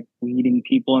of like leading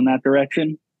people in that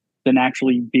direction than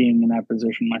actually being in that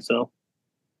position myself.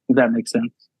 If that makes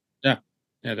sense. Yeah,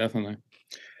 definitely.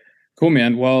 Cool,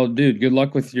 man. Well, dude, good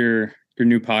luck with your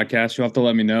new podcast. You'll have to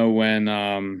let me know when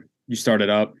you start it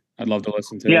up. I'd love to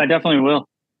listen to it. Yeah, I definitely will.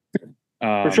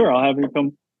 For sure. I'll have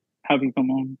you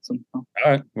come on sometime. All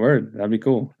right, word. That'd be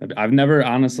cool. I've never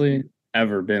honestly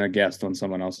ever been a guest on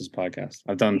someone else's podcast.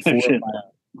 I've done 4 of my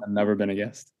own. I've never been a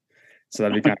guest. So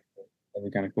that'd be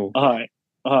kind of cool. All right.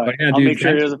 Yeah, I'll make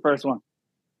sure you're the first one.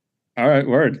 All right,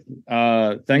 word.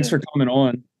 Thanks for coming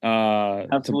on to Bold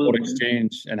Absolutely.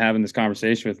 Exchange and having this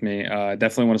conversation with me.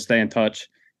 Definitely want to stay in touch.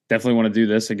 Definitely want to do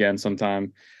this again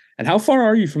sometime. And how far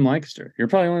are you from Lancaster? You're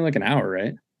probably only like an hour,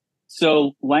 right?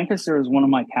 So Lancaster is one of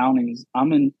my counties.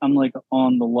 I'm like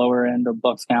on the lower end of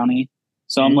Bucks County.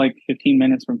 So I'm like 15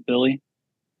 minutes from Philly.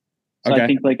 So I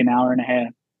think like an hour and a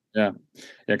half. Yeah.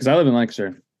 Because I live in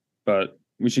Lancaster, but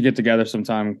we should get together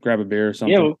sometime, grab a beer or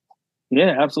something.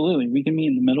 Yeah, absolutely. We can meet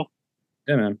in the middle.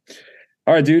 Yeah, man.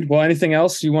 All right, dude. Well, anything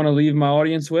else you want to leave my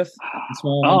audience with?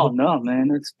 Oh no,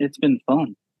 man. It's been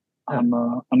fun. Yeah.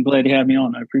 I'm glad you had me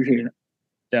on. I appreciate it.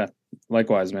 Yeah.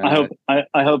 Likewise, man. I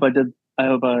hope I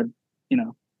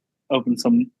opened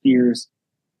some ears.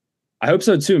 I hope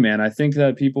so too, man. I think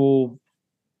that people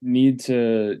need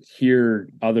to hear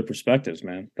other perspectives,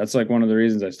 man. That's like one of the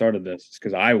reasons I started this, is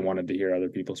because I wanted to hear other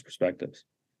people's perspectives,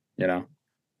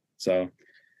 So,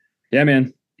 yeah,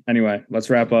 man. Anyway, let's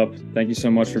wrap up. Thank you so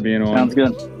much for being on. Sounds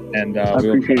good. And I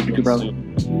appreciate you, brother.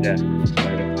 Yeah.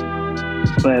 Later.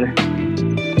 Later.